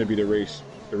this is going to be the race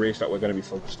that we're going to be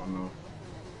focused on now.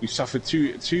 We've suffered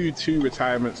two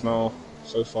retirements now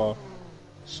so far.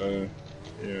 So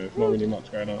yeah, there's not really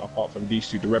much going on apart from these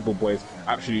two, the Rebel boys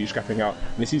absolutely scrapping out.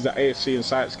 And it seems that AFC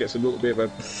Insights gets a little bit of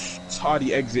a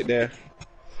tardy exit there.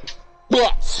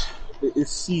 But it is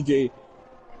CJ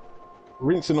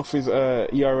rinsing off his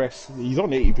ERS. He's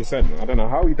on 80%. I don't know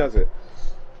how he does it.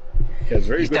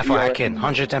 He's definitely hacking.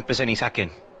 110% he's hacking.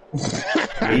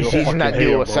 He's using that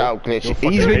dual setup glitch.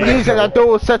 He's been using that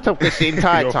dual setup glitch the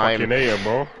entire time.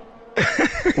 Bro.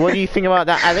 What do you think about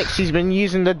that, Alex? He's been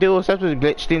using the dual setup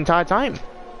glitch the entire time.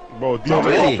 Bro,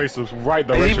 the face was right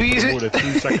direction for more than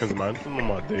 2 seconds, man. Some of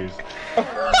my days.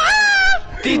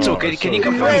 Dito, can you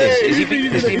confirm this? Is he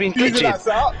been glitching?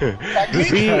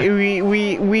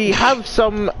 We have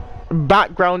some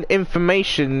background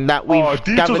information that we've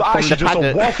gathered from the paddock. Just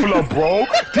a waffler, bro.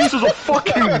 This is a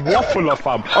fucking waffler,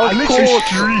 fam. I literally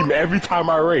stream every time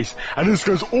I race, and this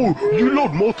goes, oh, you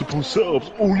load multiple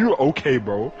setups. Oh, you're okay,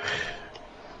 bro.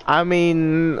 I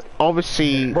mean,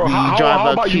 obviously, the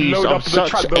driver accused of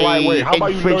such a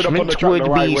infringement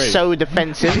would be so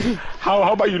defensive.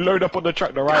 How about you load up on the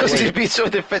track the right way? Because he'd be so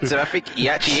defensive. I think he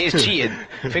actually is cheating.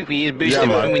 I think we is boosting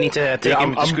him. I think we need to take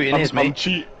him to screen his,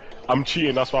 mate. I'm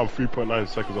cheating, that's why I'm 3.9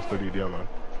 seconds off the lead, yeah, man.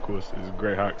 Of course, it's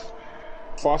great hacks.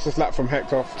 Fastest lap from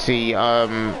Hector. See,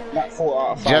 lap 4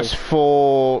 out of 5. Just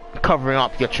for covering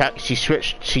up your tracks, you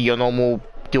switched to your normal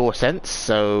dual sense,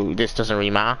 so this doesn't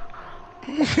really matter.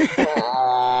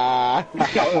 I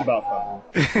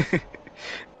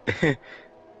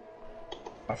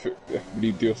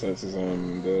believe dual sense is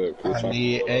the. I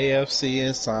need AFC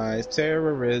Insights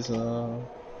terrorism.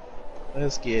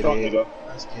 Let's get it.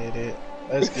 Let's get it.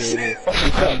 Let's get it.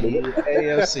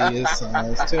 AFC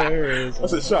Insights terrorism.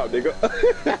 That's a shot, nigga.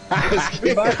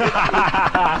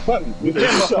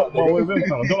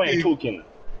 Don't ain't talking.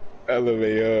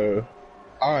 LMAO.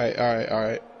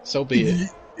 Alright. So be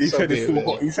it. He said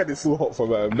it's full hot from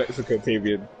Mexico,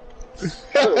 Tavian.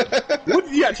 What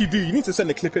did you actually do? You need to send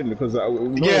the clip in because I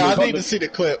need to see the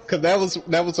clip because that was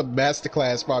a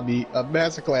masterclass, probably a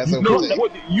masterclass.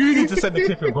 You need to send the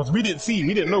clip in because we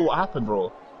didn't know what happened,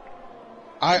 bro.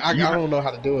 I don't know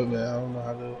how to do it, man. I don't know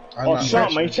how to.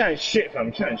 Shut man, chatting shit,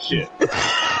 fam. Chatting shit. Bro,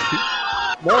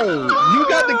 you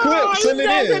got the clip. Send it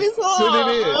in.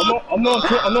 I'm not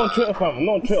on Twitter, fam. I'm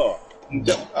not on Twitter.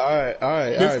 Alright.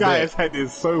 This guy's head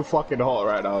is so fucking hot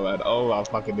right now, man. Oh my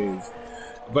fucking days.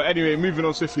 But anyway, moving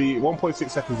on swiftly, 1.6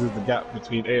 seconds is the gap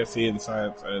between AFC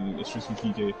Insights and it's just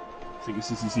CJ. I think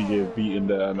it's CJ beating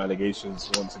the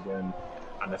allegations once again,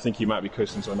 and I think he might be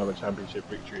coasting to another championship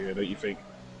victory here, don't you think?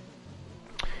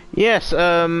 Yes,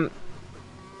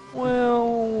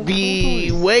 well,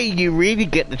 the way you really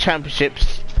get the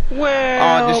championships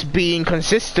are just being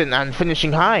consistent and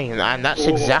finishing high, and that's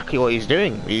exactly what he's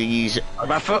doing. He's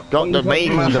got the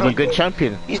makings of a good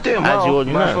champion. He's doing as you well.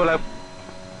 already know.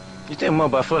 He's doing well,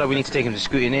 but I feel like we need to take him to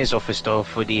Scrutineer's office though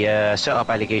for the setup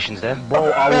allegations there.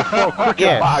 Bro, I will throw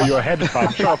cricket out of your head,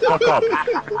 fam. Shut the fuck up.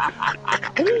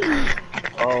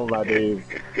 Oh my days.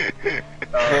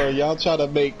 Bro, y'all try to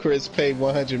make Chris pay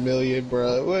 100 million,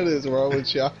 bro. What is wrong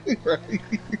with y'all?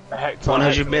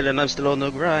 100 million, I'm still on the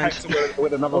grind.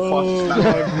 With another Oh,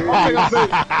 fast my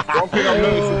One thing I've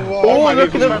noticed. Oh,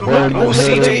 look at him! Oh,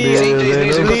 CJ's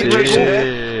news in concentration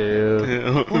there.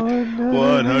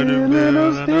 100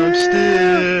 million, and I'm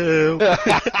still.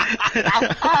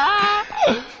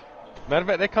 Matter of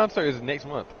fact, that concert is next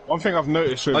month. One thing I've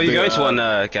noticed with You the, going to one,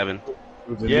 Gavin?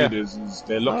 with the Yeah. leaders is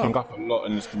they're locking up a lot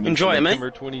in this community. Enjoy it, mate.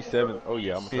 September 27th. Oh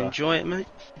yeah, I'm gonna try. Enjoy it, mate.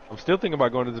 I'm still thinking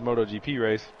about going to this MotoGP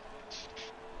race.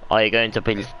 Are you going to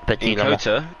Petit In Le Mans?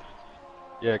 Kota.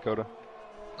 Yeah, Coda.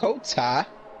 Kota?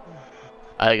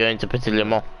 Are you going to Petit Le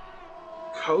Mans?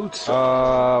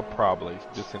 Probably.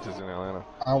 Just since it's in Atlanta.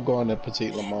 I'm going to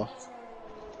Petit Le Mans.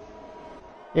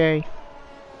 Yay.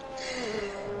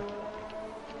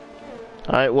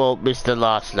 Alright, well, Mr.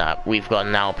 Last Lap, we've got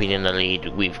an Alpine in the lead,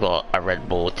 we've got a Red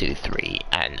Bull 2-3,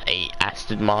 and a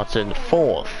Aston Martin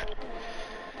 4th.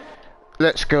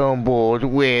 Let's go on board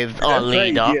with our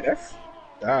leader.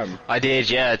 Damn. I did,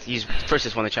 yeah. He's first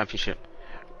just won the championship.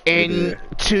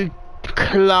 Into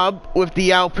club with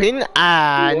the Alpine,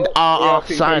 and are Down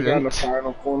the silent.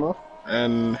 final corner,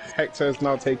 and Hector has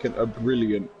now taken a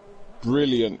brilliant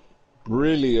British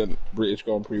Grand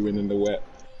Prix win in the wet.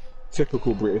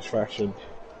 Typical British fashion.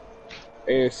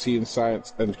 ASC in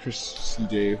science and Chris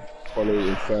CJ follow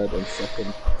in third and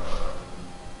second.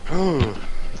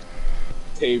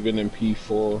 Taven in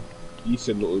P4.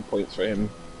 Decent little points for him.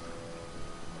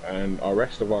 And our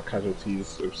rest of our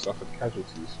casualties have suffered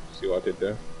casualties. See what I did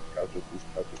there? Casualties.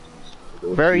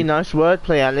 Very nice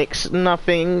wordplay, Alex.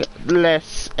 Nothing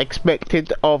less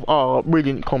expected of our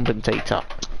brilliant commentator.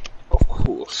 Of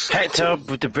course. Hector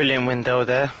with the brilliant win though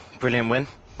there. Brilliant win,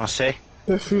 I say.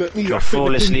 Definitely. Got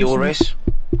flawlessly all race.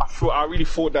 I really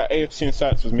thought that AFC in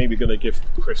science was maybe gonna give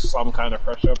Chris some kind of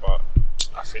pressure, but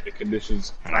I think the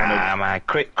conditions. Nah, man.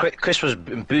 Chris was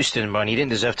boosting, man. He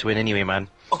didn't deserve to win anyway, man.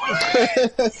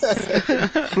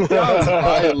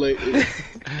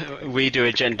 We do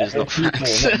agendas, not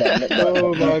facts.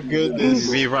 Oh my goodness.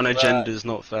 We run agendas,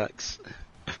 not facts.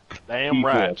 Damn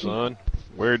right, son.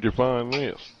 Where'd you find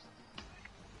this?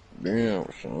 Damn,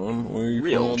 son. Where you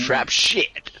Real from? trap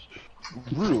shit.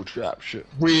 Real trap shit.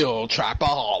 Real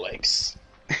trapaholics.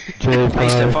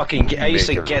 I used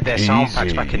to get their sound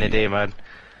packs back in the day, man.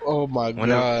 Oh my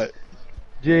god.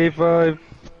 J5.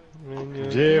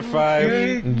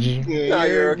 J5. Now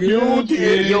you're a cutie.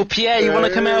 Yo, Pierre, you wanna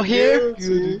come out here? That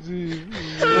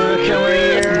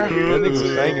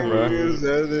nigga's singing, bro.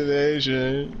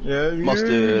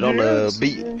 Mustard on the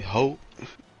beat, ho.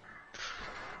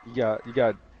 You got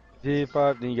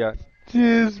J5, then you got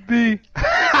TSB.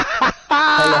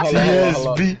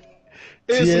 TSB.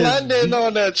 It's London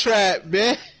on the track,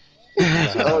 man.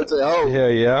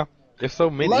 Yeah. There's so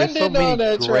many London on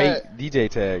that great track. DJ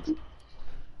tags.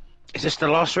 Is this the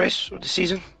last race of the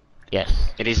season? Yes.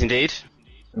 It is indeed.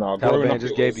 No, growing Taliban up,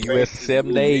 just it gave was the US safe. 7 It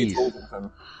was days.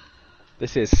 Oldham. They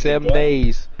said 7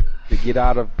 days to get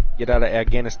out of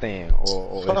Afghanistan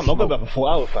or I'm not about 4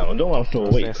 hours, fam. I don't want to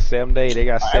wait. 7 days. They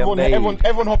got 7 days.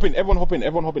 Everyone hop in.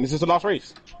 Is this the last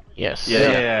race? Yes.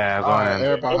 Yeah, go on.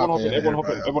 Everyone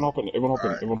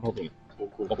hop in.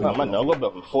 Cool. Man, I got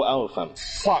about 4 hours, fam.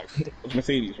 Fuck.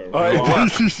 Mercedes, bro.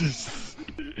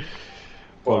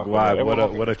 Fuck, why? What a I'm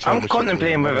championship.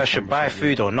 contemplating whether I should buy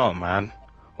food or not, man.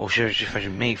 Or if I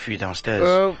should make food downstairs.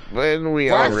 Well, then we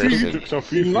are racing.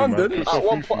 In London at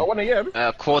 1 a.m.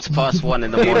 1:15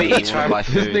 in the morning, you wanna buy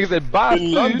This food. nigga said buy In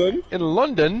food London? in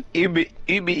London. Uber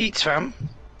Eats, fam.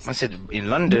 I said in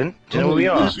London. Do you know where we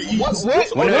are? What?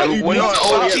 We're not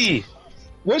OT.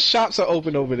 What shops are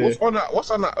open over there?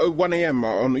 What's on at 1 a.m.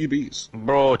 on Uber Eats?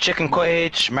 Bro, Chicken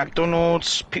Cottage,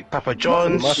 McDonald's, Papa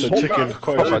John's. Master chicken.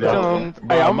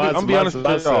 Hey, I'm be honest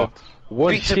with y'all.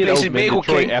 One Pizza shit places, open in Bagel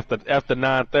Detroit King. after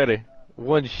 9:30.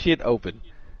 One shit open.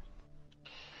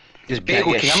 There's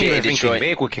Bagel get King. I'm shit even in thinking Detroit.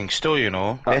 Bagel King still, you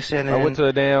know. I went to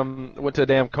a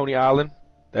damn Coney Island.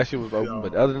 That shit was open,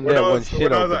 but other than that, one shit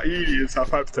when I was open. at uni in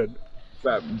Southampton,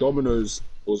 Domino's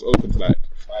was open till like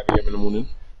 5 a.m. in the morning.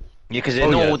 Yeah, because they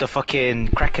know all the fucking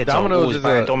crackheads are Domino's always is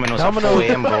buying a- Domino's at Domino's- 4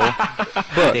 a.m., bro.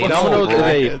 But They know, Domino's bro.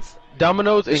 is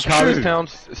Domino's in College Town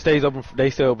stays open. They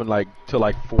stay open like till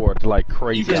like 4 to like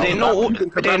crazy. Because they know.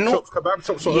 Kebab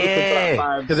shops are open till like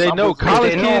 5. Because they know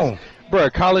college kids, bro.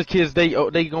 College kids, they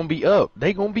gonna be up.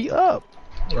 They gonna be up.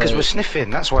 Because we're sniffing.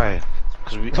 That's why.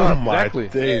 Oh my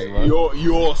days, man.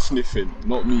 You're sniffing,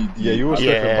 not me. Yeah, you were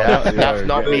sniffing. Yeah, that's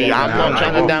not me. I'm not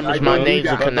trying to damage my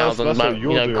nasal canals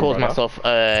and cause myself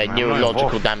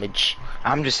neurological damage.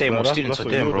 I'm just saying what students are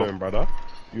doing, bro. Brother.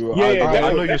 I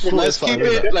know you're sorting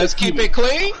something. Let's keep it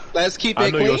clean. Let's keep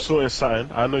it clean. I know you're sorting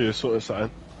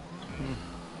something.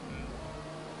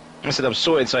 I said I'm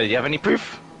sorting something. Do you have any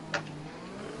proof?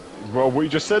 Bro, what you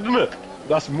just said, innit?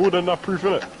 That's more than enough proof,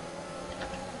 innit?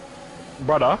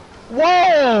 Brother.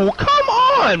 Whoa! Come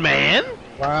on, man!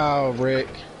 Wow, Rick.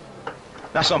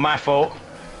 That's not my fault.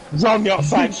 Round the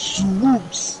outside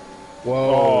swoops. Whoa.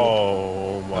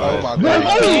 Oh my God.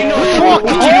 You know,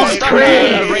 I've done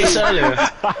a race earlier.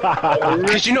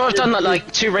 Because you know I've done like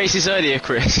 2 races earlier,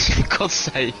 Chris. For God's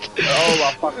sake. Oh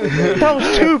my fucking God. That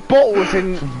was 2 bottles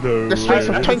in the space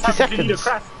of 20 seconds.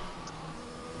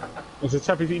 Was the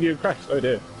Champions League crash? Oh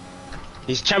dear.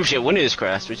 He's championship winner's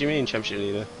crashed. What do you mean championship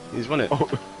leader? He's won it. Oh.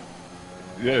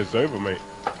 Yeah, it's over, mate.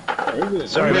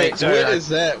 Sorry, mate. Sorry, what is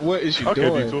that? What is you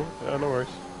doing? Detour. Yeah, no worries.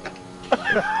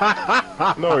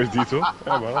 No worries, Detour.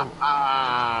 Yeah, man.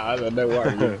 No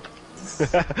worries.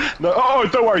 No,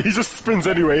 don't worry, he just spins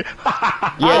anyway.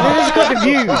 Yeah, this is because of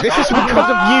you. This is because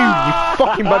of you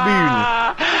fucking baboon.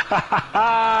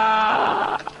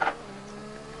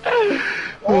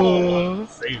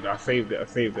 I saved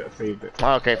it.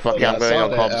 Okay, fuck yeah, I'm going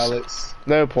on comms. Alex.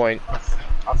 No point.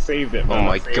 I saved it, man. Oh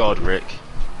my God, Rick.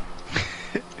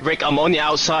 Rick, I'm on the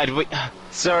outside.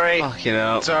 Sorry. Fucking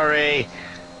hell. Sorry.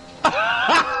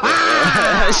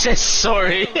 I said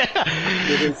sorry.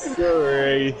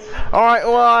 Sorry. Alright,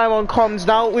 well, I'm on comms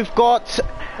now. We've got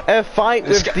a fight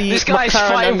with this guy's McLaren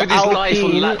fighting with his life on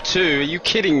Alpine. lap 2. Are you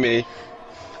kidding me?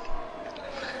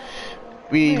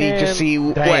 We need to see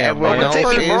where everyone else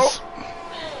is.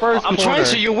 I'm trying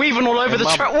to. You're weaving all over the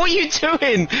track. What are you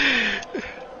doing?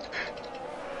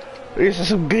 This is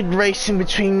some good racing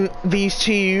between these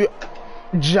 2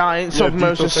 giants of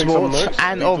motorsports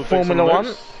and of Formula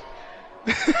 1.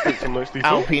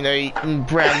 Alpine, a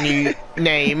brand new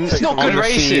name. It's not good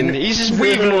racing. He's just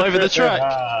weaving all over the track.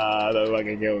 Don't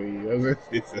fucking kill me.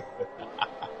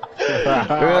 We're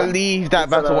gonna leave that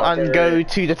battle and go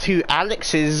to the 2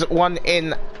 Alexes, one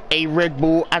in a Red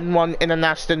Bull and one in an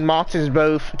Aston Martin,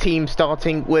 both teams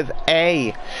starting with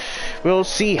A. We'll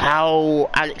see how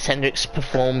Alex Hendricks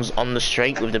performs on the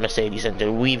straight with the Mercedes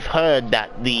Center. We've heard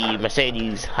that the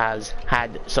Mercedes has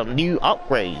had some new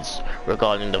upgrades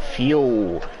regarding the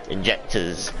fuel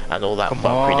injectors and all that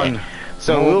fuckery.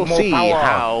 So we'll see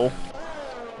how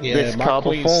this car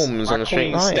performs on the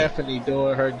straight line. Stephanie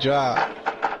doing her job.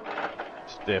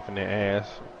 Stephanie ass.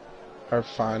 Her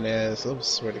fine ass. I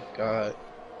swear to God.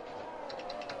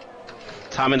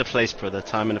 Time and the place, brother.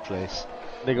 Time and the place.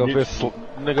 Nigga over here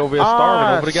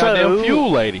starving over the goddamn fuel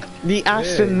lady. The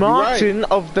Aston Martin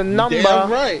of the number.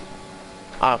 Damn right.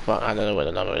 Ah, fuck, I don't know where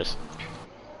the number is.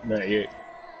 98.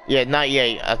 Yeah,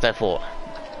 98, as I thought.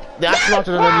 The Aston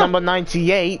Martin of the number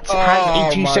 98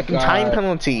 has a 2-second time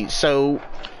penalty, so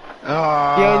the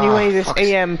only way this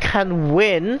AM can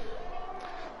win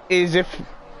is if,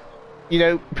 you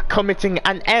know, committing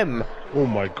an M. Oh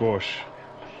my gosh.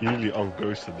 He really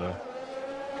unghosted there.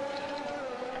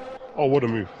 Oh, what a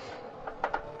move.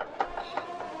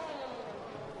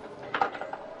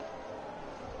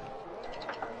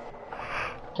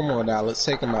 Come on now, let's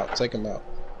take him out, take him out.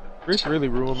 Chris really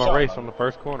ruined my race on the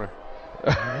first corner.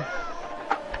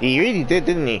 He really did,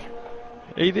 didn't he?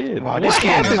 He did. Wow, this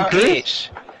game is glitch.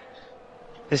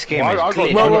 This game is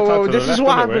glitch. Whoa, this is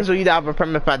what happens when you don't have a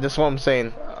Premier Pad, that's what I'm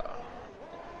saying.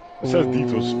 It says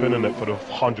Detour spinning it for the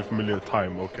 100th millionth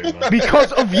time, okay, man.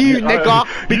 Because of you, nigga!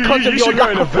 Because of your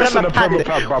lack of Premier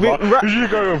Pad, brother. You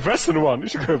should go invest in one. You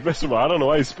should go invest in one. I don't know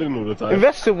why he's spinning all the time.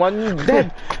 Invest in one,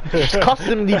 they're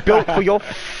customly built for your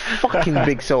fucking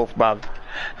big self, bruv.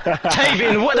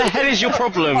 Tavian, what the hell is your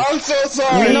problem? I'm so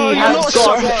sorry. No, you're not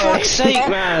sorry. For fuck's sake,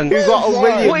 man. We've got a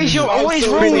Williams. What is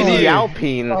wrong with you?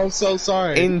 Alpine. I'm so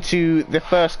sorry. Into the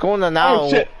first corner now. Oh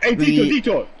shit! Hey,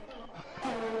 Detour!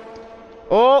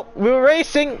 Oh, we're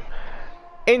racing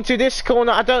into this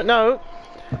corner. I don't know.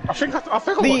 I think I got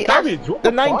damage. What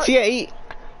the 98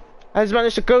 has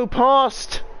managed to go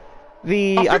past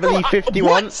the, I believe,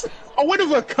 51. What? I went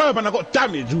over a curb and I got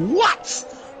damage.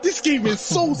 What? This game is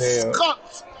so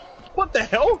scuffed. What the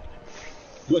hell?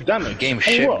 You got damage. Game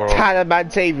shit, bro.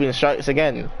 Taliban Tavian strikes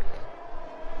again.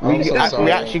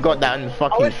 We actually got that in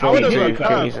fucking 42.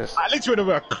 Jesus. I literally went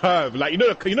over a curve, like you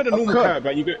know the normal curve,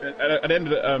 like you go at the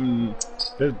end of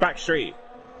the back straight.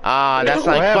 Ah, that's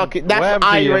like fucking. That's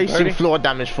iRacing floor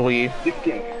damage for you.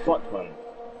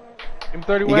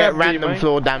 M30, you get random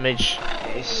floor damage.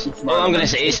 All I'm gonna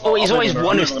say is, he's always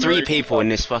one of 3 people in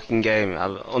this fucking game.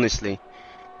 Honestly.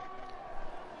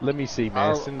 Let me see,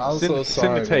 man. Send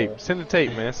the tape. Send the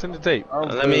tape, man. Send the tape.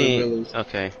 Let me.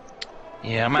 Okay.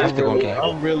 Yeah, I might have to go get it.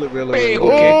 I'm really.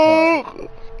 Okay.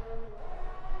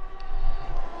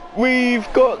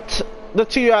 We've got the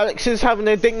two Alexes having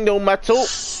a ding-dong battle.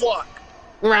 Fuck.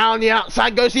 Round the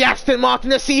outside goes the Aston Martin.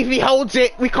 Let's see if he holds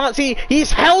it. We can't see.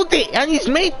 He's held it and he's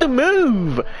made the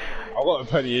move. I've got a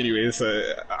penny anyway, so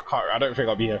I don't think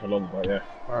I'll be here for long. But yeah.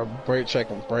 Brake check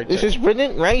him. This is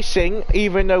brilliant racing,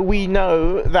 even though we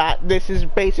know that this is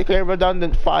basically a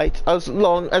redundant fight as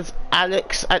long as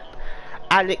Alex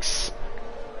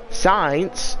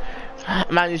Sainz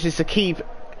manages to keep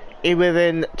it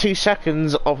within 2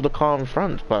 seconds of the car in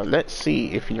front. But let's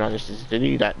see if he manages to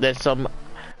do that. There's some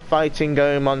fighting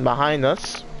going on behind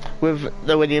us with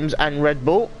the Williams and Red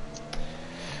Bull.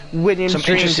 Williams some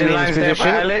interesting lines there by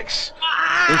Alex.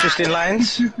 Interesting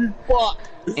lines. What?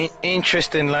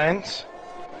 Interesting lines.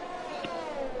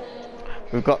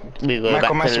 We'll go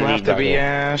Michael back to the have to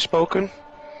be spoken.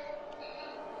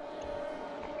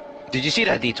 Did you see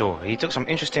that, Detour? He took some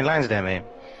interesting lines there, mate.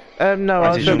 No,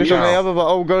 I was focused on the other,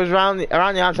 but goes around the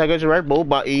outside, goes to Red Bull,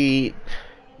 but he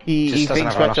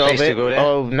thinks better of it.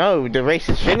 Oh no, the race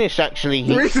is finished actually.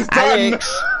 Alex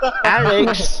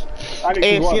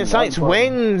AFC Insights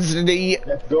wins the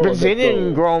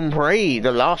Brazilian Grand Prix,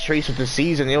 the last race of the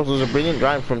season. It was a brilliant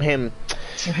drive from him.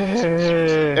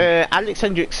 Alex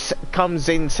Hendricks comes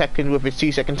in second with his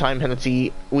 2-second time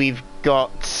penalty. We've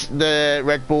got the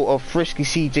Red Bull of Frisky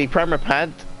CJ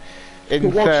Premapad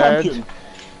in third.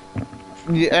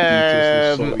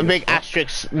 A big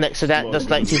asterisk next to that,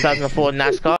 just like 2004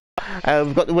 NASCAR.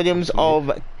 We've got the Williams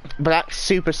of Black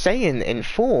Super Saiyan in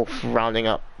fourth, rounding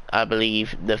up, I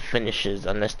believe, the finishes,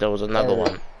 unless there was another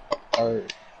one.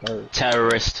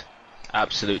 Terrorist.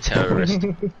 Absolute terrorist.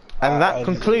 And that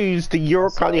concludes the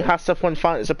Uralkali Haas F1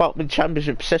 Finance Department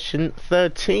Championship Session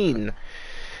 13.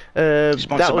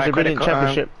 That was a brilliant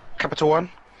championship. Capital One.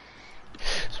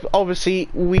 Obviously,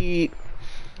 we'd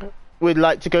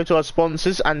like to go to our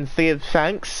sponsors and give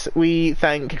thanks. We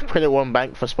thank Credit One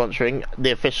Bank for sponsoring,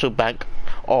 the official bank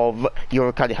of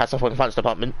Uralkali Haas F1 Finance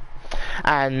Department,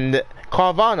 and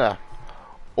Carvana.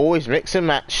 Always mix and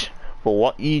match for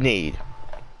what you need.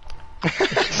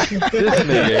 This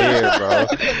nigga here, bro.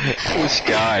 This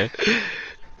guy.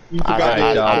 You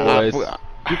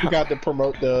forgot to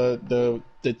promote the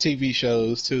TV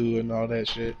shows too and all that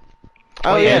shit.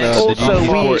 Oh yeah, also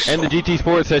the GT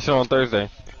Sports session on Thursday.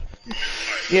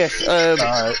 Yes, so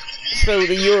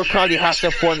the Uralkali Haas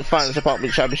F1 Finance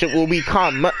Department Championship will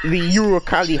become the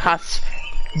Uralkali Haas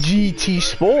GT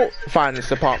Sport Finance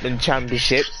Department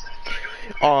Championship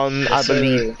on, I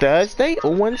believe, Thursday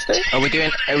or Wednesday. Are we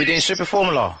doing Super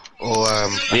Formula or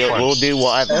we'll do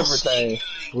whatever. Everything.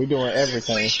 We're doing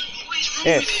everything.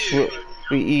 Yes,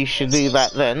 we should do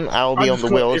that then. I'll be on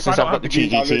the wheels since I've got the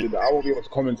GT. I won't be able to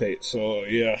commentate, so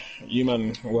yeah, you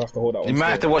man will have to hold that one. You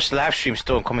might have to watch the live stream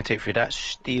still and commentate through that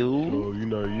still. Oh, you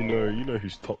know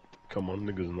who's top. Come on,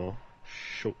 niggas know.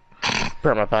 Shoot.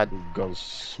 Premapad. Guns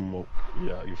smoke.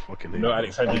 Yeah, you fucking hate. No,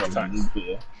 Alex Hendricks tax.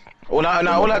 All I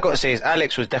got to say is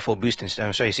Alex was definitely boosting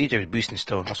stone. Sorry, CJ was boosting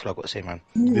stone. That's what I got to say, man.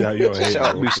 Yeah, you're a hater. Set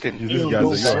up boosting. This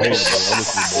guy's a hater,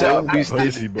 Set up boosting.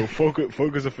 Honestly, bro.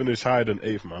 Focus to finish higher than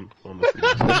 8th, man. Honestly.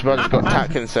 This man's got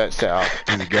tack insert set up.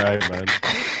 This guy, man.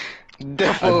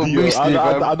 Definitely boosting,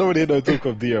 I don't really know talk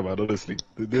of Dio, man. Honestly,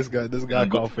 this guy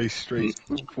can't face straight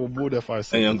for more than 5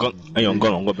 seconds. And you're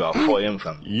gone about 4 AM,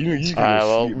 fam. You can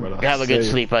well, sleep, man. have a good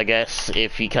sleep, I guess,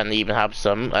 if you can even have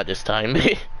some at this time.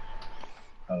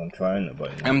 I'm trying it,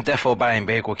 but I'm defo buying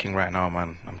Bagel King right now,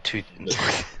 man. I'm too.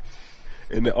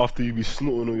 And then after you be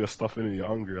snorting all your stuff in and you're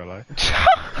hungry, I like.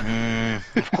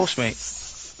 Of course, mate.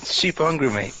 Super hungry,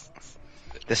 mate.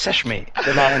 The sesh, mate.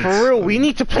 The for real, we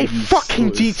need to play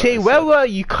fucking GTA. Where were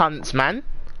you cunts, man?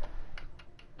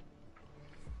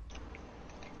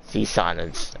 See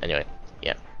silence. Anyway,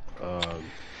 yeah.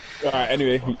 Alright,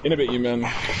 anyway, in a bit, you man.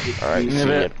 Alright, see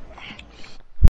you.